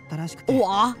てしまったらしくて、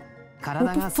 What?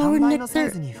 体が3倍のサイ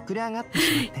ズに膨れ上がって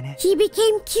しまってね。 He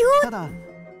became cute? ただ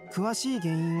詳しい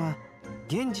原因は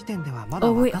現時点ではまだ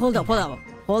Oh 分 wait, かっていない。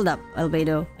 hold up,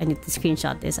 Albedo. I need to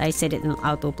screenshot this. I said it in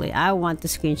autoplay. I want to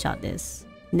screenshot this.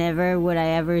 Never would I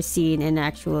ever seen an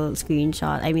actual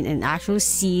screenshot. I mean, an actual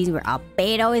scene where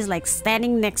Albedo is like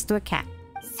standing next to a cat.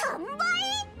 3倍？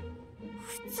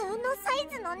普通のサイ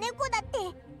ズの猫だって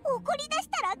怒り出し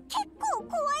たら結構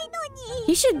怖いの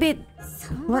に。 He should be...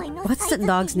 What's the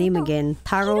dog's name again?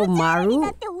 Taro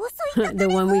Maru? The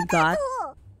one we got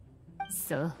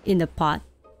そう、 in the pot.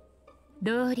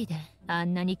 道理であ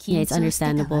んなに緊張し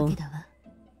てたわけだわ。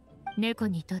猫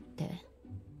にとって、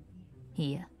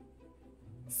いや、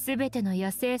すべての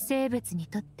野生生物に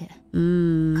とって、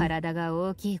体が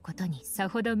大きいことにさ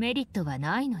ほどメリットは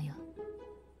ないのよ。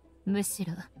むし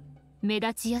ろ目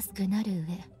立ちやすくなる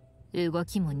上、動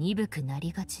きも鈍くな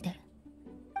りがちで。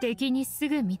敵にす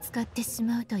ぐ見つかってし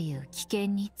まうという危険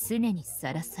に常に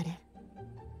さらされ、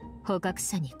捕獲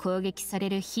者に攻撃さ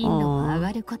れる頻度が上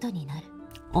がることになる。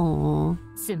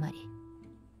つまり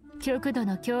極度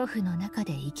の恐怖の中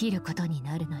で生きることに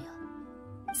なるのよ。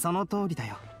その通りだ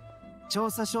よ。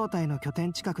調査小隊の拠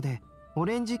点近くでオ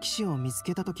レンジ騎士を見つ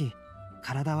けた時、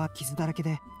体は傷だらけ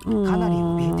でかなり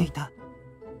怯えていた。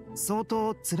相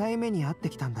当辛い目に遭って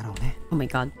きたんだろうね。Oh my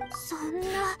god. そんな。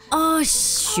 Oh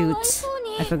shoot.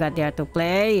 I forgot they had to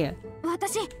play.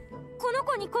 私、この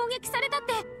子に攻撃されたっ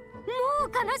てもう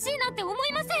悲しいなんて思い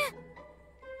ません。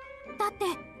だって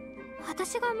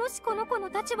私がもしこの子の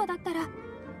立場だったら、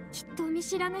きっと見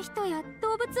知らぬ人や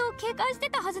動物を警戒して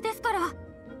たはずですから。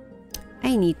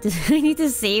I need to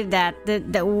save that the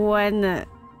one.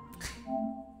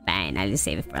 Fine, I'll just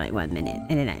save it for like 1 minute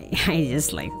and then I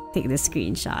just like take the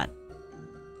screenshot.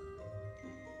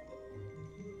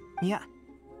 いや、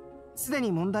すで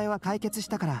に問題は解決し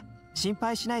たから心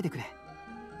配しないでくれ。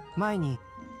前に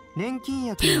錬金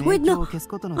薬の影響を消す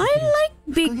ことのでき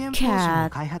る復元ポーションを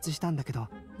開発したんだけど、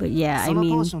そのポ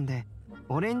ーションで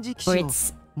オレンジ騎士を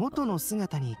元の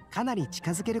姿にかなり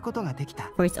近づけることができ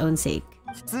た。For its own sake.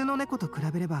 普通の猫と比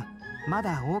べればま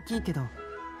だ大きいけど、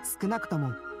少なくと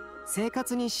も生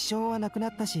活に支障はなくな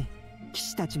ったし、騎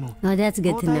士たちも Oh, that's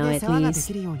good to know at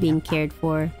least. Being cared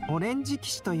for. オレンジ騎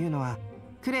士というのは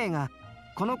クレイが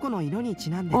この子の色にち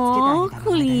なんでつけてあげた名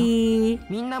前だよ。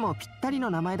みんなもぴったりの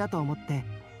名前だと思って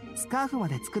スカーフま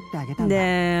で作ってあげたんだ。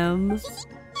Damn. 示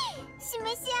し合わ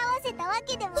せたわ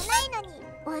けでもないのに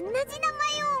同じ名前を思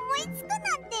いつくなん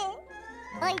て。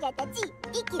オイラたち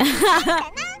息が合った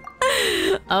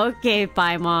な。Okay,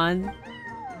 Paimon.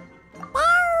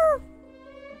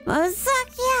 So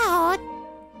cute.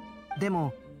 で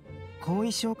も後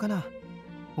遺症かな。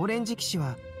オレンジ騎士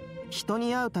は人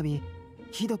に会うたび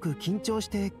ひどく緊張し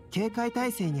て警戒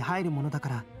態勢に入るものだか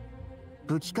ら、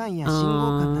武器官や信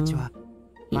号官たちは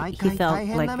毎回大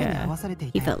変な目に遭わされて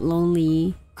いて、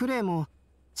クレイも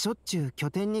しょっちゅう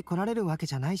拠点に来られるわけ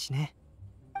じゃないしね。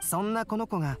そんなこの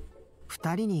子が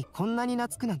2人にこんなに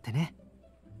懐くなんてね。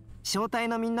小隊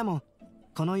のみんなも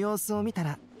この様子を見た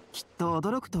らきっと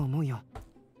驚くと思うよ。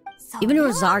Even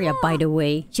Rosaria, by the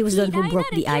way, she was the one who broke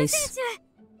the ice.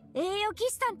 栄養騎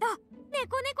士さんと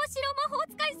猫猫白魔法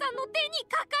使いさんの手に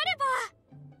かかれば、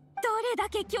どれだ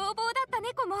け凶暴だった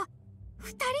猫も2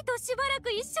人としばら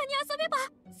く一緒に遊べばすぐ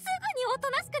におと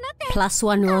なしくなって、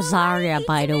 +1 Rosaria,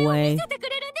 by the way. 見せてく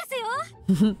れる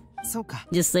んですよ。そうか。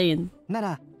 Just saying. な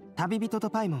ら旅人と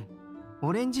パイモン、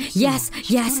オレンジ騎士を引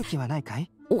き取る気はないか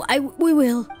い？ Oh, we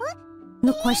will.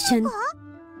 No question. でもオレン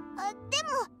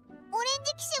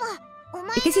ジ騎士はお前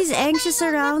Because he's anxious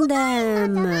around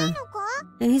them. じゃないのか？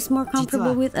 And he's more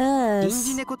comfortable with 臨 us.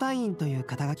 時猫隊員という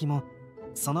肩書きも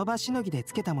その場しのぎで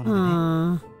つけたもので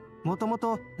ね。もとも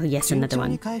と Oh, yes, 順 another 調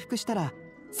に one. 回復したら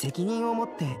責任を持っ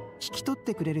て引き取っ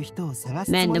てくれる人を探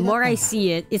すつも Man, り the だった more ん I だ。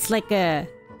 see it, it's like a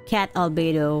cat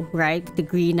albedo, right? With the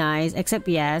green eyes. Except,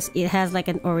 yes, it has like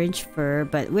an orange fur.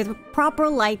 But with proper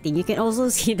lighting, you can also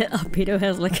see that albedo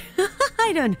has like...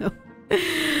 I don't know.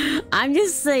 I'm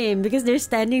just saying, because they're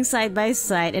standing side by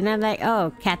side. And I'm like,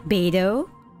 oh, cat bedo?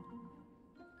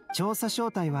 調査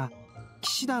小隊は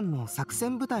騎士団の作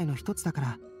戦部隊の一つだか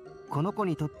ら、この子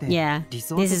にとって Yeah, 理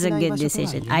想 this 的 is a な居 good 場所とは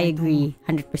decision. 言えな I いと思う。 agree,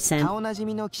 100%. 顔なじ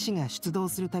みの騎士が出動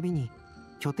するたびに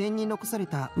拠点に残され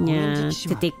たオレンジ Yeah, 騎士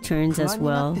to は take turns 不 as 安に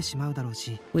なっ well. てしまうだろう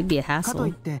し、 Would be a かと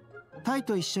い hassle. ってタイ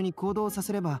と一緒に行動さ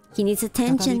せれば He needs 再び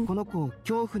attention. この子を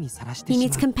恐怖にさらして He し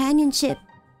needs まう。 companionship.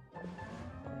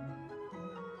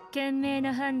 賢明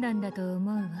な判断だと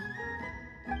思うわ。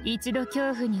一度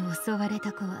恐怖に襲われ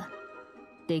た子は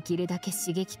できるだけ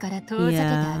刺激から遠ざけて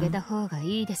あげた方が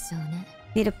いいでしょうね。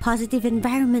Need a positive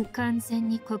environment. 完全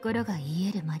に心が癒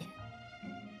えるまで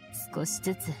少し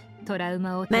ずつトラウ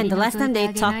マを Man, 取り the 除 last い time て they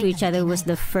あげな talked い to each といけ other ない was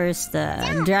the first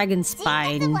Dragon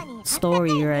Spine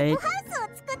story, right? ハウスを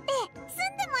作って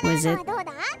住ん Was で it? もらうのはどう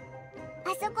だ？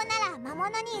あそこなら魔物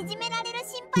にいじめられる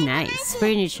心配もない Nice し、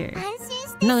 furniture. 安心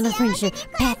して No, not 幸せ furniture. に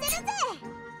暮らせるぜ。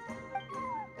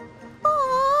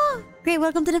 Great,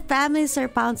 welcome to the family, Sir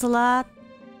Pouncelot.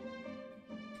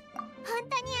 本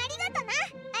当にありがとな、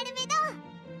アルベ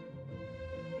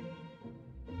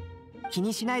ド。気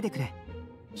にしないでくれ。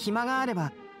暇があれ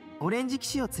ばオレンジ騎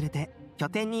士を連れて拠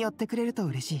点に寄ってくれると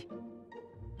嬉しい。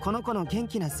この子の元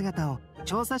気な姿を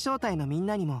調査小隊のみん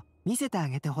なにも見せてあ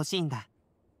げてほしいんだ。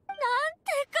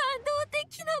感動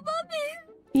的な場面。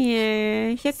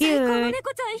 Yeah, so 最高の cute.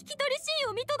 猫ちゃん引き取りシーン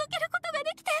を見届けることが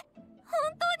できて本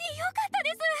当に良かった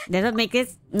です。 Does it make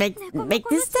this 猫の make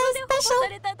この this 地で保護 so さ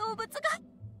れた動物が新し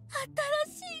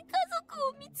い家族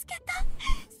を見つけた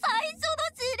最初の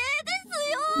事例です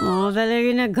よ。Oh,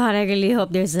 Valerina, God, I really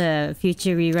hope there's a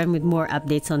future rerun with more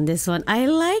updates on this one. I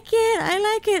like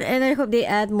it, and I hope they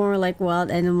add more like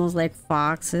wild animals like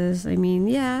foxes. I mean,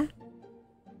 yeah,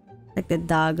 like the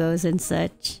doggos and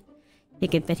such. You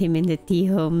can pet him in the tea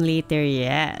home later,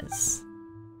 yes.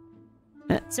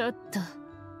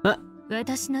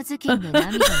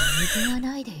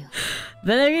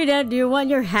 Valerina, do you want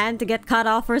your hand to get cut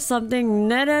off or something?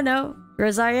 No.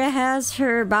 Rosaria has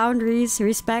her boundaries.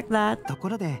 Respect that.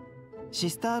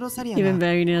 Even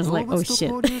Valerina's like, oh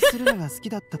shit. What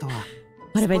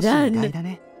have I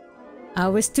done? I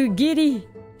was too giddy.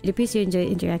 It appears you enjoy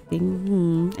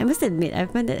interacting. I must admit, I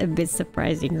found it a bit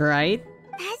surprising, right?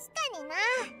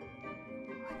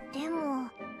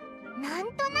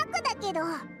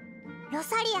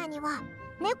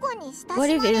 What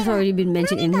if it has already been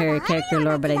mentioned in her character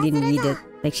lore, but I didn't read it?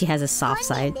 Like she has a soft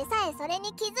side. And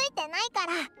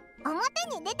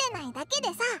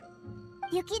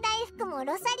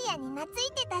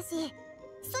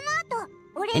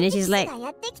then she's like,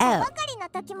 oh,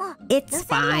 it's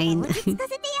fine.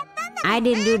 I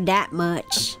didn't do that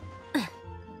much.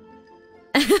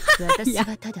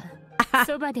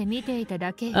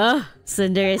 Oh,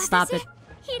 Sundari, stop it.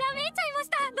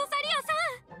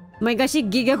 Oh my gosh, she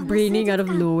giga braining out of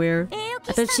nowhere. I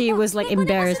thought she was like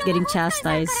embarrassed getting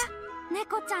chastised.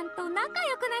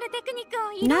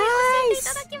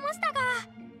 Nice!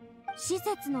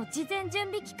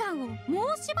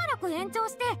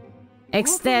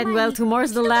 Extend, well,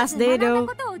 tomorrow's the last day though.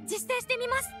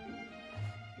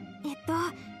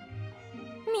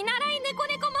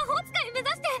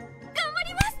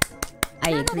 I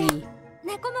agree.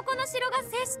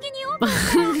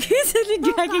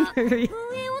 Dragging her.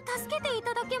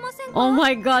 Oh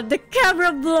my god, the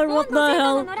camera blur, what the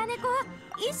hell?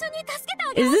 Is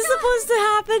this supposed to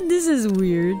happen? This is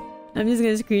weird. I'm just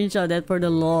gonna screenshot that for the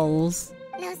lols.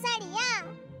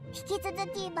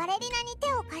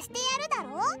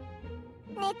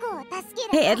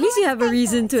 Hey, at least you have a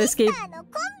reason to escape.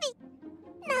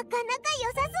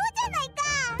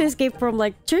 To escape from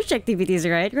like church activities,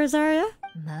 right, Rosaria?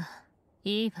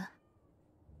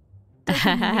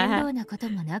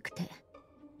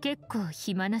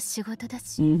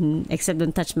 Except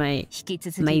don't touch my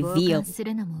veal.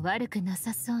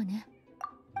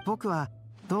 僕は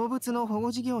動物の保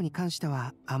護事業に関して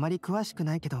はあまり詳しく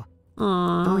ないけど、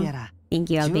どうやら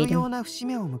重要な節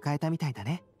目を迎えたみたいだ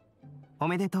ね。お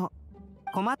めでとう。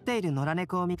困っている野良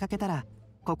猫を見かけたら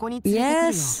ここに連れてくる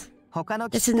よ。他の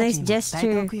騎士たちにも伝え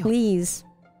ておくよ。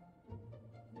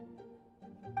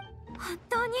本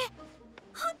当に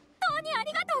あ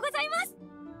りがとうございます。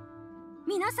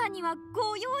皆さんには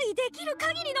ご用意できる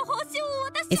限りの報酬をお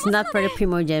渡ししますので。 It's not for the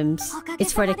Primogems.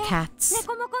 It's for the cats.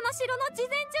 猫もこの城の事前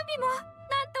準備もな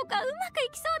んとかうまくい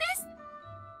きそう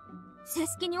です。正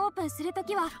式にオープンすると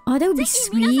きは Oh, that would be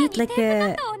sweet, like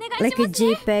a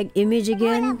JPEG image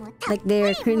again, like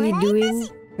they're currently doing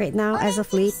right now as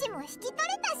of late.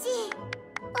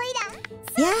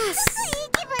 Yes.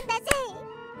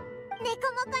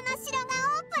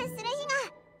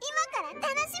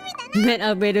 Man,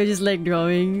 Albedo just like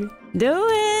drawing. Do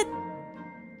it.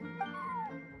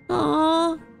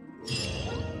 Aww.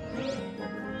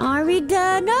 Are we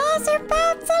done? Oh, Sir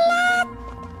Pamsalot!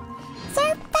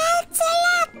 Sir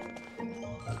Pamsalot!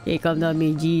 Okay, calm down,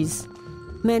 me. Jeez.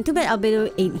 Man, too bad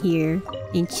Albedo ain't here.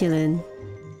 Ain't chillin'.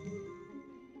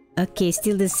 Okay,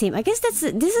 still the same. I guess this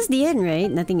is the end,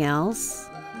 right? Nothing else.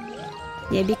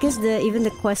 Yeah, because even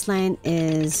the quest line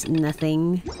is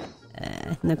nothing.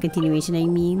 No continuation, I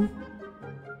mean.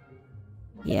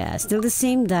 Yeah, still the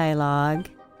same dialogue.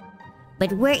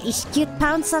 But where is cute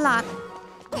Pounce-a-Lot?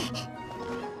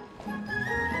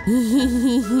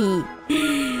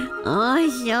 Oh,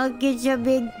 so cute, so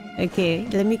big. Okay,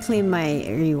 let me claim my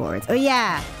rewards. Oh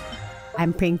yeah!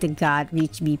 I'm praying to God,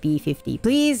 reach BP 50.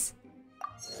 Please!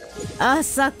 Oh,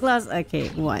 so close. Okay,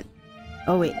 what?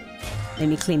 Oh wait. Let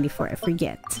me claim before I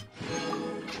forget.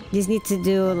 Just need to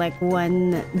do like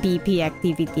one BP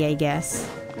activity, I guess.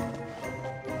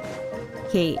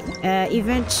 Okay,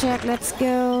 event check, let's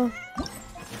go.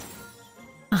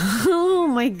 Oh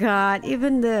my god,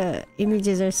 even the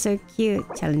images are so cute.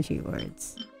 Challenge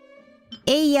rewards.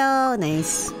 Ayo,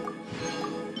 nice.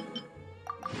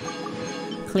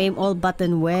 Claim all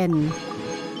button when.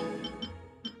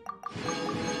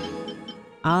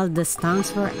 All the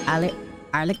stonks for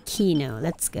Arlecchino.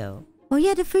 Let's go. Oh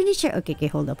yeah, the furniture. Okay,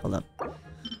 hold up.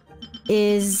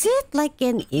 Is it like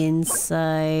an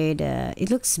inside? It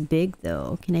looks big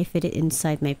though. Can I fit it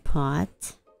inside my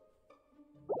pot?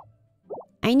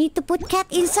 I need to put cat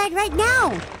inside right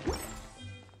now!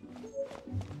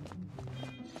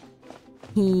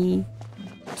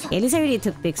 Okay, at least I already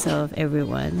took pics of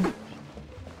everyone.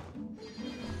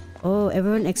 Oh,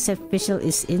 everyone except Fischl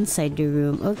is inside the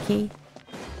room. Okay.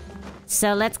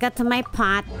 So let's get to my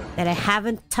pot that I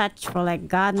haven't touched for like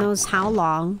God knows how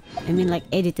long. I mean like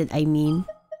edited, I mean.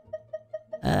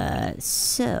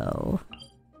 So...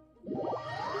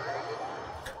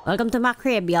 Welcome to my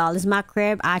crib, y'all. This is my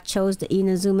crib. I chose the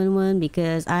Inazuman one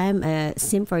because I'm a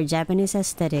simp for Japanese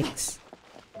aesthetics.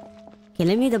 Okay,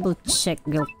 let me double check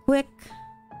real quick.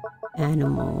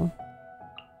 Animal.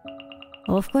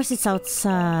 Oh, of course it's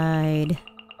outside.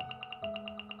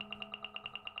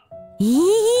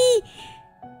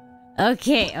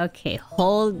 Okay,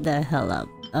 hold the hell up.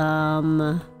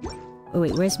 Oh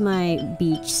wait, where's my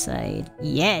beach side?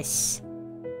 Yes!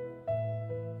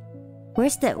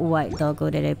 Where's that white doggo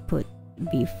that I put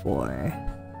before?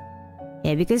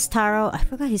 Yeah, because Taro... I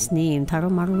forgot his name. Taro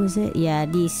Maru, is it? Yeah,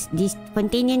 this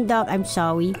Pontanian dog. I'm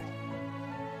sorry.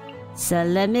 So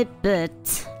let me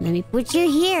put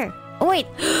you here. Oh, wait.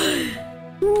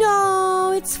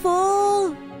 No, it's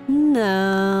full.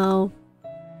 No.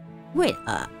 Wait,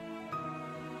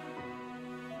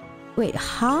 wait,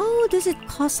 how does it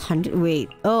cost 100? Wait.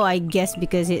 Oh, I guess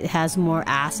because it has more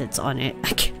assets on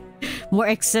it. More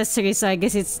accessories, so I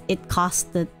guess it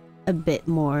costed a bit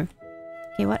more.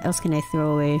 Okay, what else can I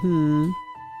throw away?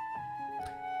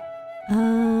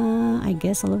 I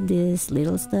guess all of this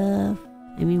little stuff.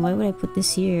 I mean, why would I put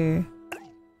this here?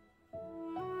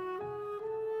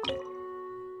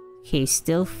 Okay,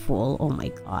 still full. Oh my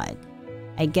god.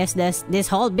 I guess that's this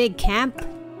whole big camp.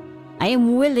 I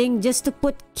am willing just to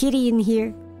put Kitty in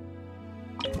here.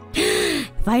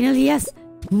 Finally, yes!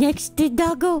 Next to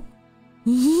doggo!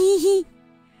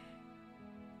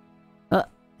 Oh,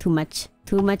 too much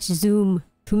zoom,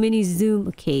 too many zoom.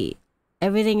 Okay,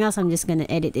 everything else I'm just gonna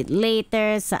edit it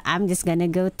later, so I'm just gonna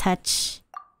go touch,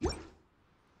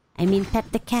 I mean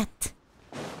pet the cat.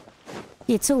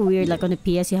 It's so weird, like on the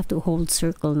PS you have to hold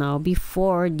circle now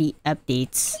before the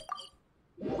updates.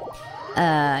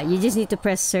 You just need to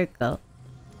press circle.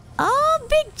 Oh,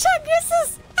 big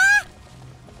chugresses!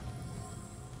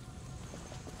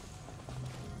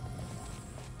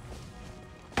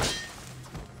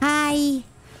 Hi!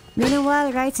 Been a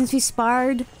while, right? Since we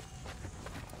sparred.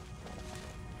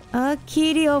 Oh,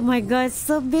 kitty. Oh my god, it's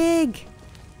so big.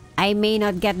 I may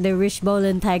not get the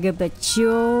Rishbolan tiger, but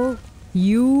you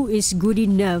is good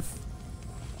enough.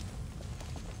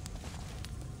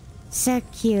 So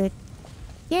cute.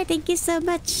 Yeah, thank you so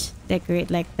much. Decorate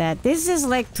like that. This is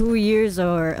like 2 years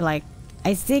or like...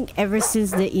 I think ever since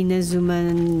the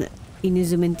Inazuman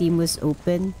team was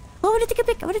open. Oh, I wanna take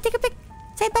a pic!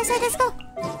 Side by side, let's go!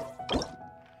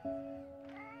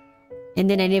 And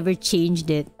then I never changed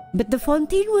it. But the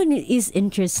Fontaine one is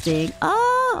interesting.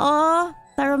 Oh,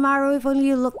 Taramaru, if only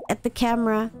you look at the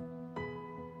camera.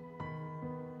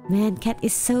 Man, cat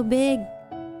is so big.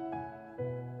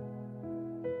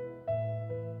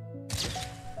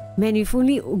 Man, if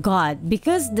only... Oh god,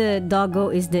 because the doggo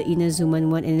is the Inazuman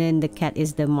one and then the cat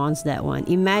is the mondstadt one.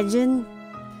 Imagine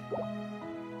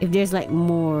if there's like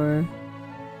more...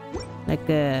 Like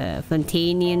a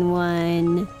Fontanian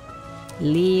one,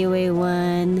 Leeway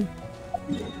one.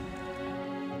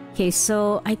 Okay,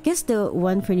 so I guess the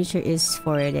one furniture is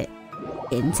for the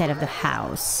inside of the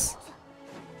house.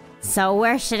 So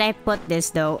where should I put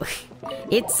this though?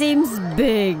 It seems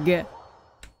big.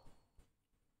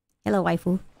 Hello,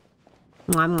 waifu.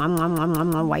 Mwah, mwah, mwah, mwah, mwah,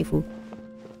 mwah, waifu.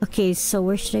 Okay, so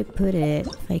where should I put it?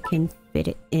 If I can fit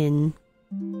it in.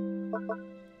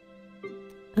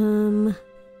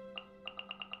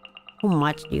 How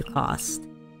much do you cost?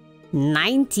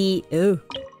 90? Oh.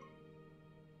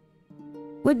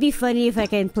 Would be funny if I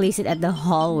can place it at the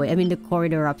hallway. I mean the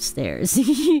corridor upstairs.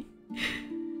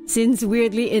 Since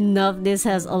weirdly enough this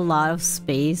has a lot of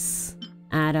space.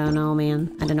 I don't know,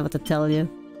 man. I don't know what to tell you.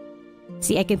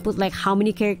 See, I can put like how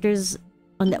many characters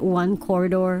on that one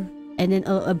corridor. And then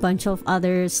a bunch of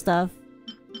other stuff.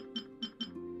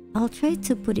 I'll try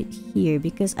to put it here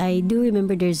because I do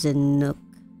remember there's a nook.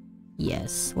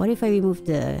 Yes. What if I remove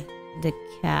the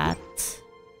cat?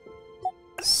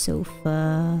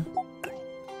 Sofa.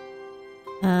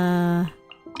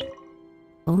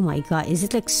 Oh my god, is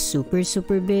it like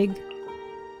super big?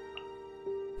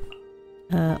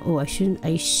 Oh, I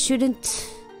shouldn't.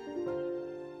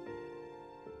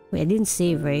 Wait, I didn't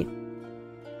save, right?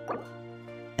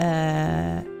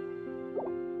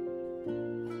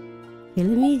 Okay,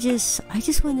 let me I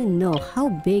just want to know how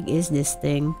big is this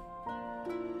thing?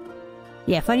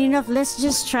 Yeah, funny enough, let's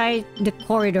just try the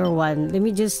corridor one. Let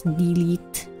me just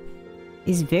delete.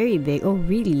 It's very big. Oh,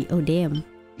 really? Oh, damn.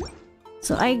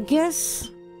 So I guess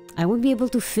I won't be able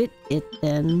to fit it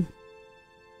then.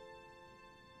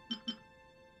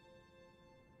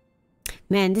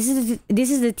 Man, this is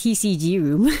the TCG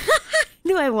room.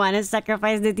 Do I want to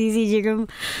sacrifice the TCG room?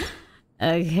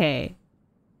 Okay.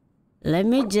 Let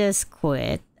me just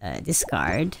quit.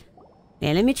 Discard.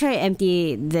 Yeah, let me try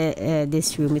empty the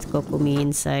this room with Kokomi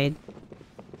inside.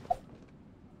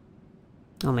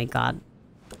 Oh my god.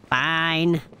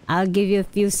 Fine. I'll give you a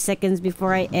few seconds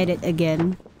before I edit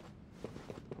again.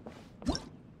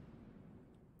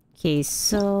 Okay,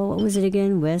 so what was it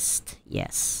again? West?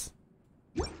 Yes.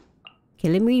 Okay,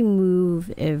 let me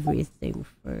remove everything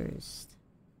first.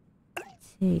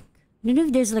 Take. I don't know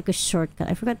if there's like a shortcut.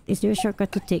 I forgot. Is there a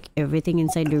shortcut to take everything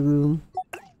inside the room?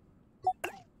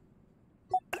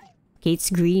 Okay, it's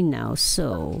green now,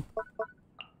 so...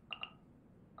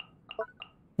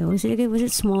 What was it again? Was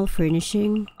it small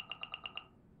furnishing?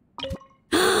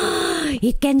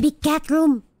 It can be cat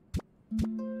room!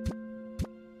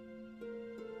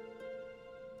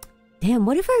 Damn,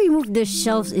 what if I remove the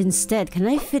shelves instead? Can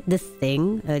I fit the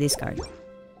thing? Discard.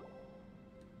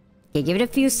 Okay, give it a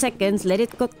few seconds. Let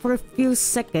it cook for a few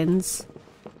seconds.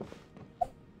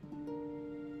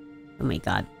 Oh my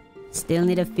god. Still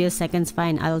need a few seconds.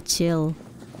 Fine, I'll chill.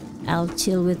 I'll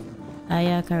chill with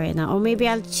Ayaka right now. Or maybe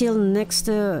I'll chill next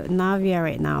to Navia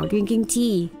right now. Drinking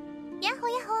tea. Yahoo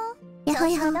yahoo. Yahoo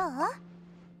yahoo.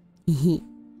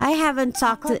 I haven't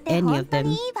talked to any of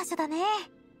them.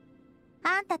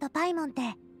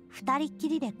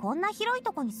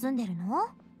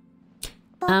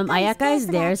 Ayaka is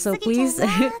there, so please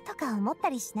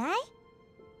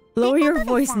lower your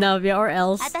voice, Navia, or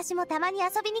else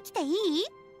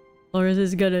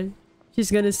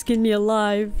she's gonna skin me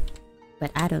alive.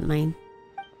 But I don't mind.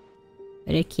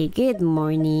 But okay, good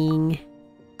morning.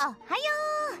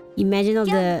 Imagine all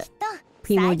the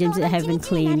Primo gems that I haven't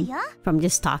claimed from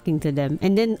just talking to them.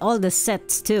 And then all the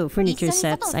sets too, furniture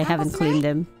sets, I haven't claimed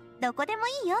them.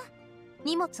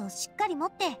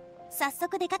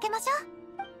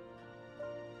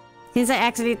 Since I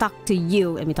actually talked to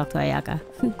you, let me talk to Ayaka.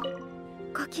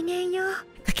 Kakigenyo.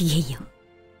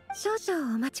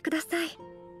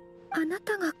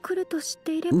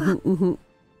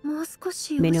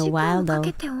 Been a while though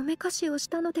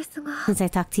since I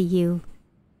talked to you.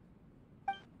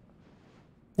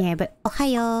 Yeah, but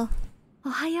ohayo.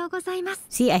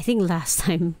 See, I think last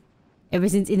time, ever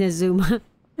since Inazuma,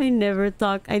 I never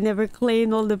talk. I never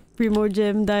claimed all the Primo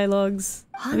Gem dialogues.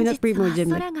 I mean, not Primo Gem,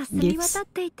 like gifts.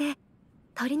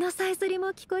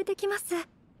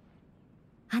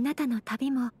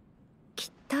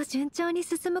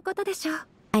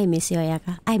 I miss you,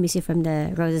 Ayaka. I miss you from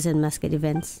the Roses and Musket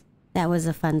events. That was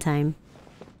a fun time.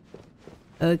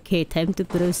 Okay, time to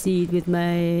proceed with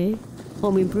my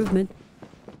home improvement.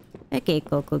 Okay,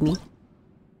 Kokomi.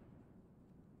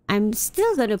 I'm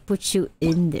still gonna put you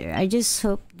in there. I just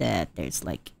hope that there's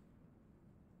like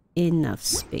enough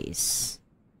space.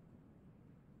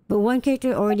 But one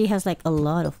character already has like a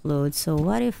lot of load, so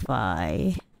what if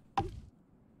I...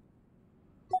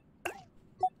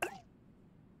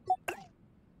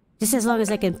 Just as long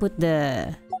as I can put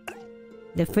the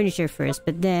furniture first,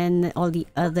 but then all the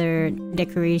other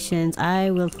decorations,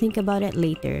 I will think about it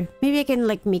later. Maybe I can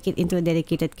like make it into a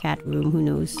dedicated cat room, who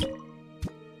knows.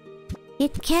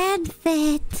 It can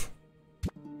fit.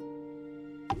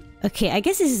 Okay, I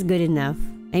guess this is good enough.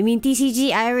 I mean,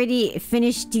 TCG, I already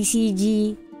finished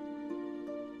TCG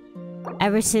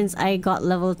ever since I got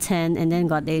level 10 and then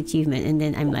got the achievement, and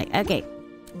then I'm like, okay,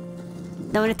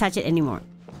 don't want to touch it anymore.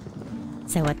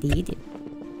 So what do you do?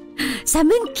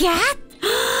 Summon cat?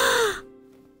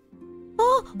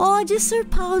 Oh, just Sir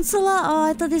Pouncela. Oh,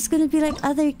 I thought there's gonna be like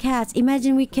other cats.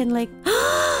 Imagine we can like...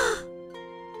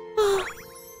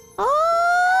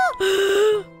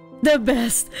 The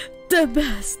best! The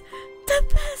best! The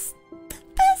best!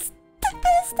 The best! The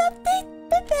best update!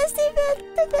 The best event!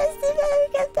 The best event!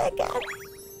 We got that cat!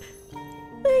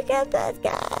 We got that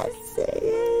cat!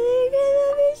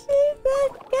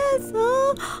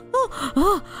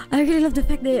 Oh! I really love the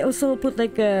fact they also put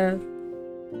like a...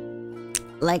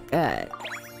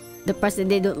 the person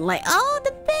they don't like. Oh,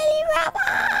 the belly rub!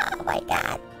 Oh my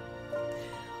god!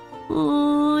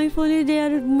 Oh, if only they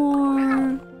added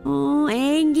more. Oh,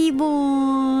 Angie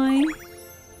boy.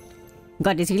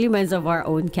 God, this really reminds of our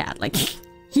own cat. Like,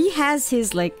 he has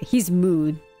his, like, his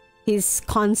mood. His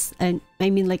constant, I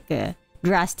mean, like, a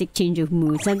drastic change of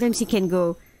mood. Sometimes he can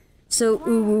go so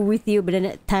ooh with you, but then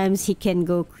at times he can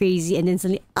go crazy and then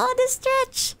suddenly, oh, the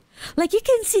stretch! Like, you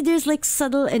can see there's, like,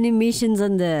 subtle animations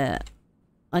on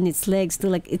its legs too.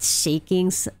 Like, it's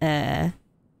shaking,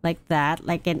 like that.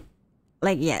 Like,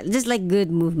 yeah, just, like, good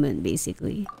movement,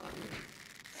 basically.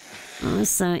 Oh,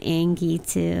 so Angie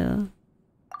too.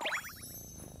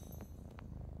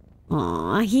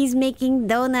 Aw, he's making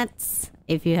donuts.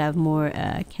 If you have more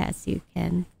cats, you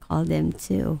can call them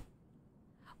too.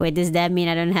 Wait, does that mean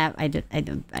I don't buy I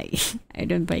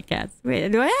don't buy cats? Wait,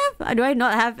 do I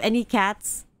not have any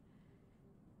cats?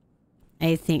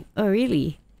 I think. Oh,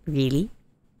 really? Really?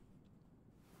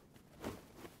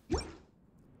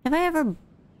 Have I ever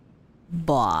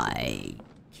buy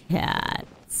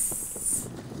cats?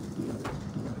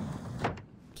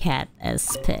 Cat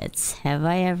as pets. Have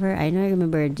I ever? I know I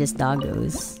remember just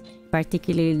doggos.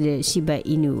 Particularly the Shiba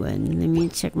Inu one. Let me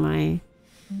check my...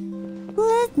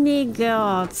 Let me go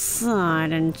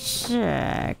outside and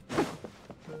check.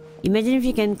 Imagine if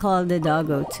you can call the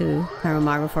doggo to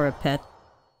Karamago for a pet.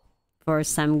 For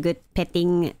some good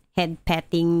petting, head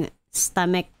petting,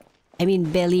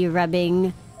 belly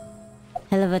rubbing.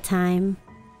 Hell of a time.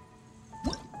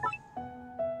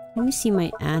 Let me see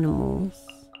my animals.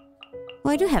 Oh,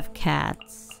 I do have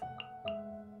cats.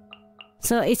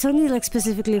 So it's only like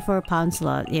specifically for Pound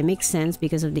Slot. Yeah, makes sense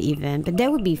because of the event. But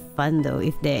that would be fun though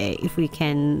if we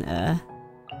can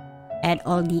add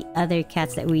all the other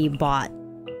cats that we bought.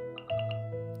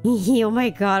 Oh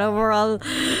my god, overall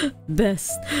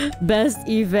best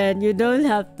event. You don't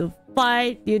have to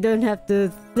fight, you don't have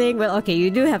to think. Well, okay, you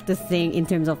do have to think in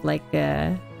terms of like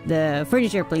the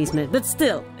furniture placement, but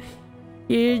still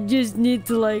you just need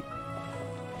to like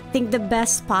think the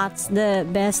best spots, the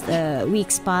best weak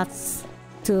spots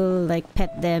to like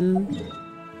pet them.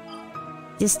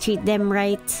 Just treat them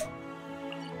right.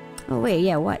 Oh wait,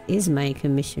 yeah, what is my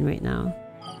commission right now?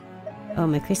 Oh,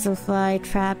 my crystal fly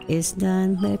trap is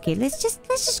done. Okay, let's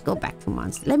just go back to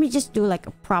Mondstadt. Let me just do like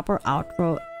a proper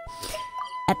outro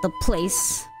at the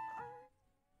place.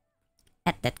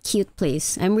 At that cute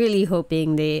place. I'm really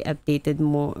hoping they updated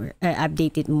more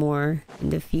in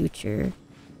the future.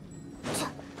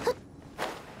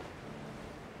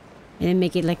 And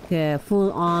make it like a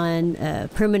full-on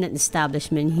permanent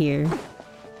establishment here.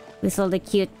 With all the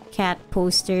cute cat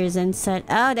posters and such.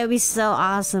 Oh, that'd be so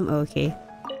awesome. Okay.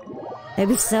 That'd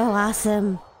be so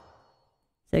awesome.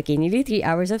 So, okay, nearly 3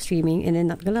 hours of streaming. And then,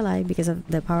 not gonna lie, because of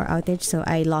the power outage, so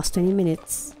I lost 20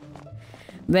 minutes.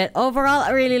 But overall,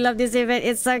 I really love this event.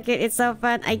 It's so cute. It's so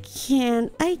fun. I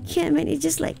can't, man. It's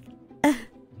just like...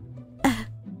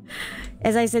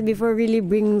 As I said before, really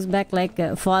brings back like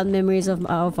fond memories of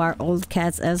our old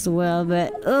cats as well.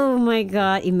 But oh my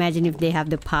god, imagine if they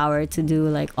have the power to do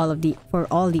like for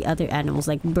all the other animals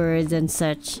like birds and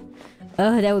such.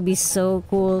 Oh, that would be so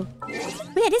cool.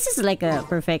 But yeah, this is like a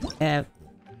perfect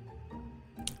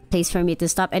place for me to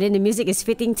stop, and then the music is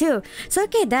fitting too. So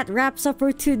okay, that wraps up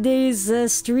for today's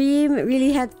stream.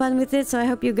 Really had fun with it, so I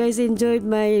hope you guys enjoyed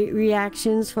my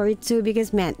reactions for it too,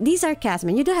 because man, these are cats,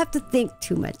 man. You don't have to think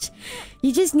too much.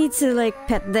 You just need to like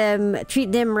pet them,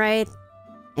 treat them right,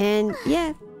 and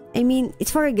yeah, I mean,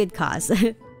 it's for a good cause.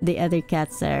 The other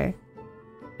cats are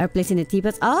placed in the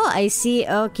teapots. Oh, I see.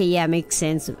 Okay, yeah, makes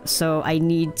sense. So I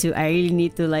really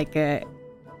need to like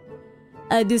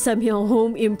do some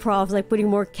home improv, like putting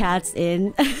more cats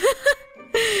in.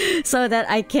 So that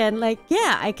I can like,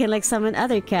 yeah, I can like summon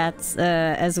other cats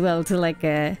as well to like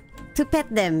to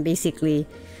pet them basically.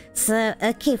 So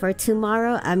okay, for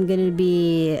tomorrow I'm gonna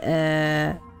be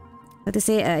what to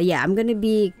say, yeah, I'm gonna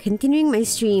be continuing my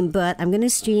stream, but I'm gonna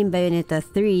stream Bayonetta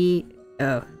 3.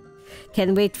 Oh,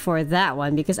 can't wait for that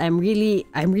one, because I'm really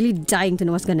dying to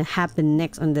know what's gonna happen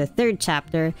next on the 3rd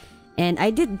chapter. And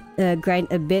I did grind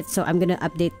a bit, so I'm gonna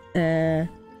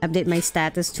update my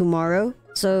status tomorrow.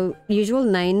 So usual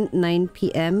 9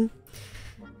 p.m.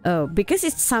 Oh, because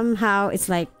it's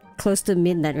like close to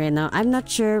midnight right now. I'm not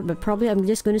sure, but probably I'm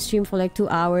just gonna stream for like 2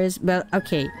 hours. But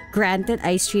okay, granted,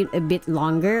 I streamed a bit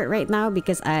longer right now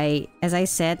because as I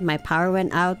said, my power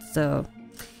went out, so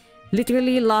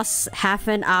literally lost half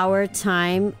an hour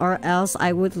time, or else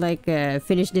I would like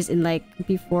finish this in like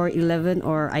before 11,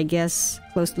 or I guess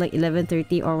close to like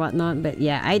 11:30 or whatnot. But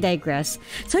yeah, I digress.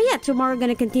 So yeah, tomorrow we're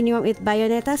gonna continue on with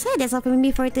Bayonetta. So that's all from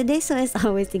me for today. So as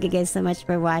always, thank you guys so much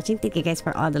for watching. Thank you guys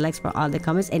for all the likes, for all the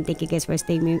comments, and thank you guys for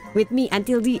staying with me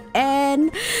until the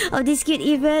end of this cute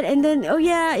event. And then oh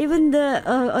yeah, even the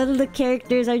all the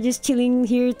characters are just chilling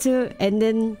here too. And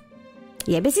then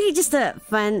yeah, basically just a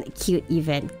fun, cute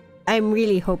event. I'm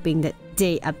really hoping that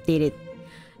they update it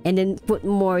and then put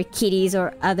more kitties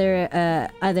or other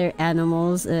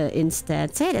animals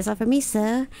instead. So yeah, that's all for me.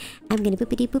 So I'm gonna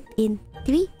boopity boop in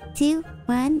 3, 2,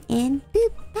 1, and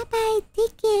boop. Bye bye.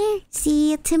 Take care.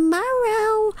 See you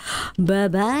tomorrow. Bye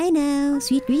bye now.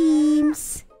 Sweet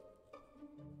dreams.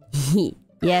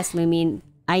 Yes, Lumin.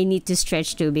 I need to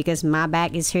stretch too because my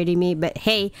back is hurting me. But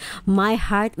hey, my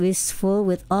heart was full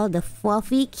with all the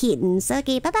fluffy kittens.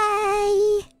 Okay, bye bye.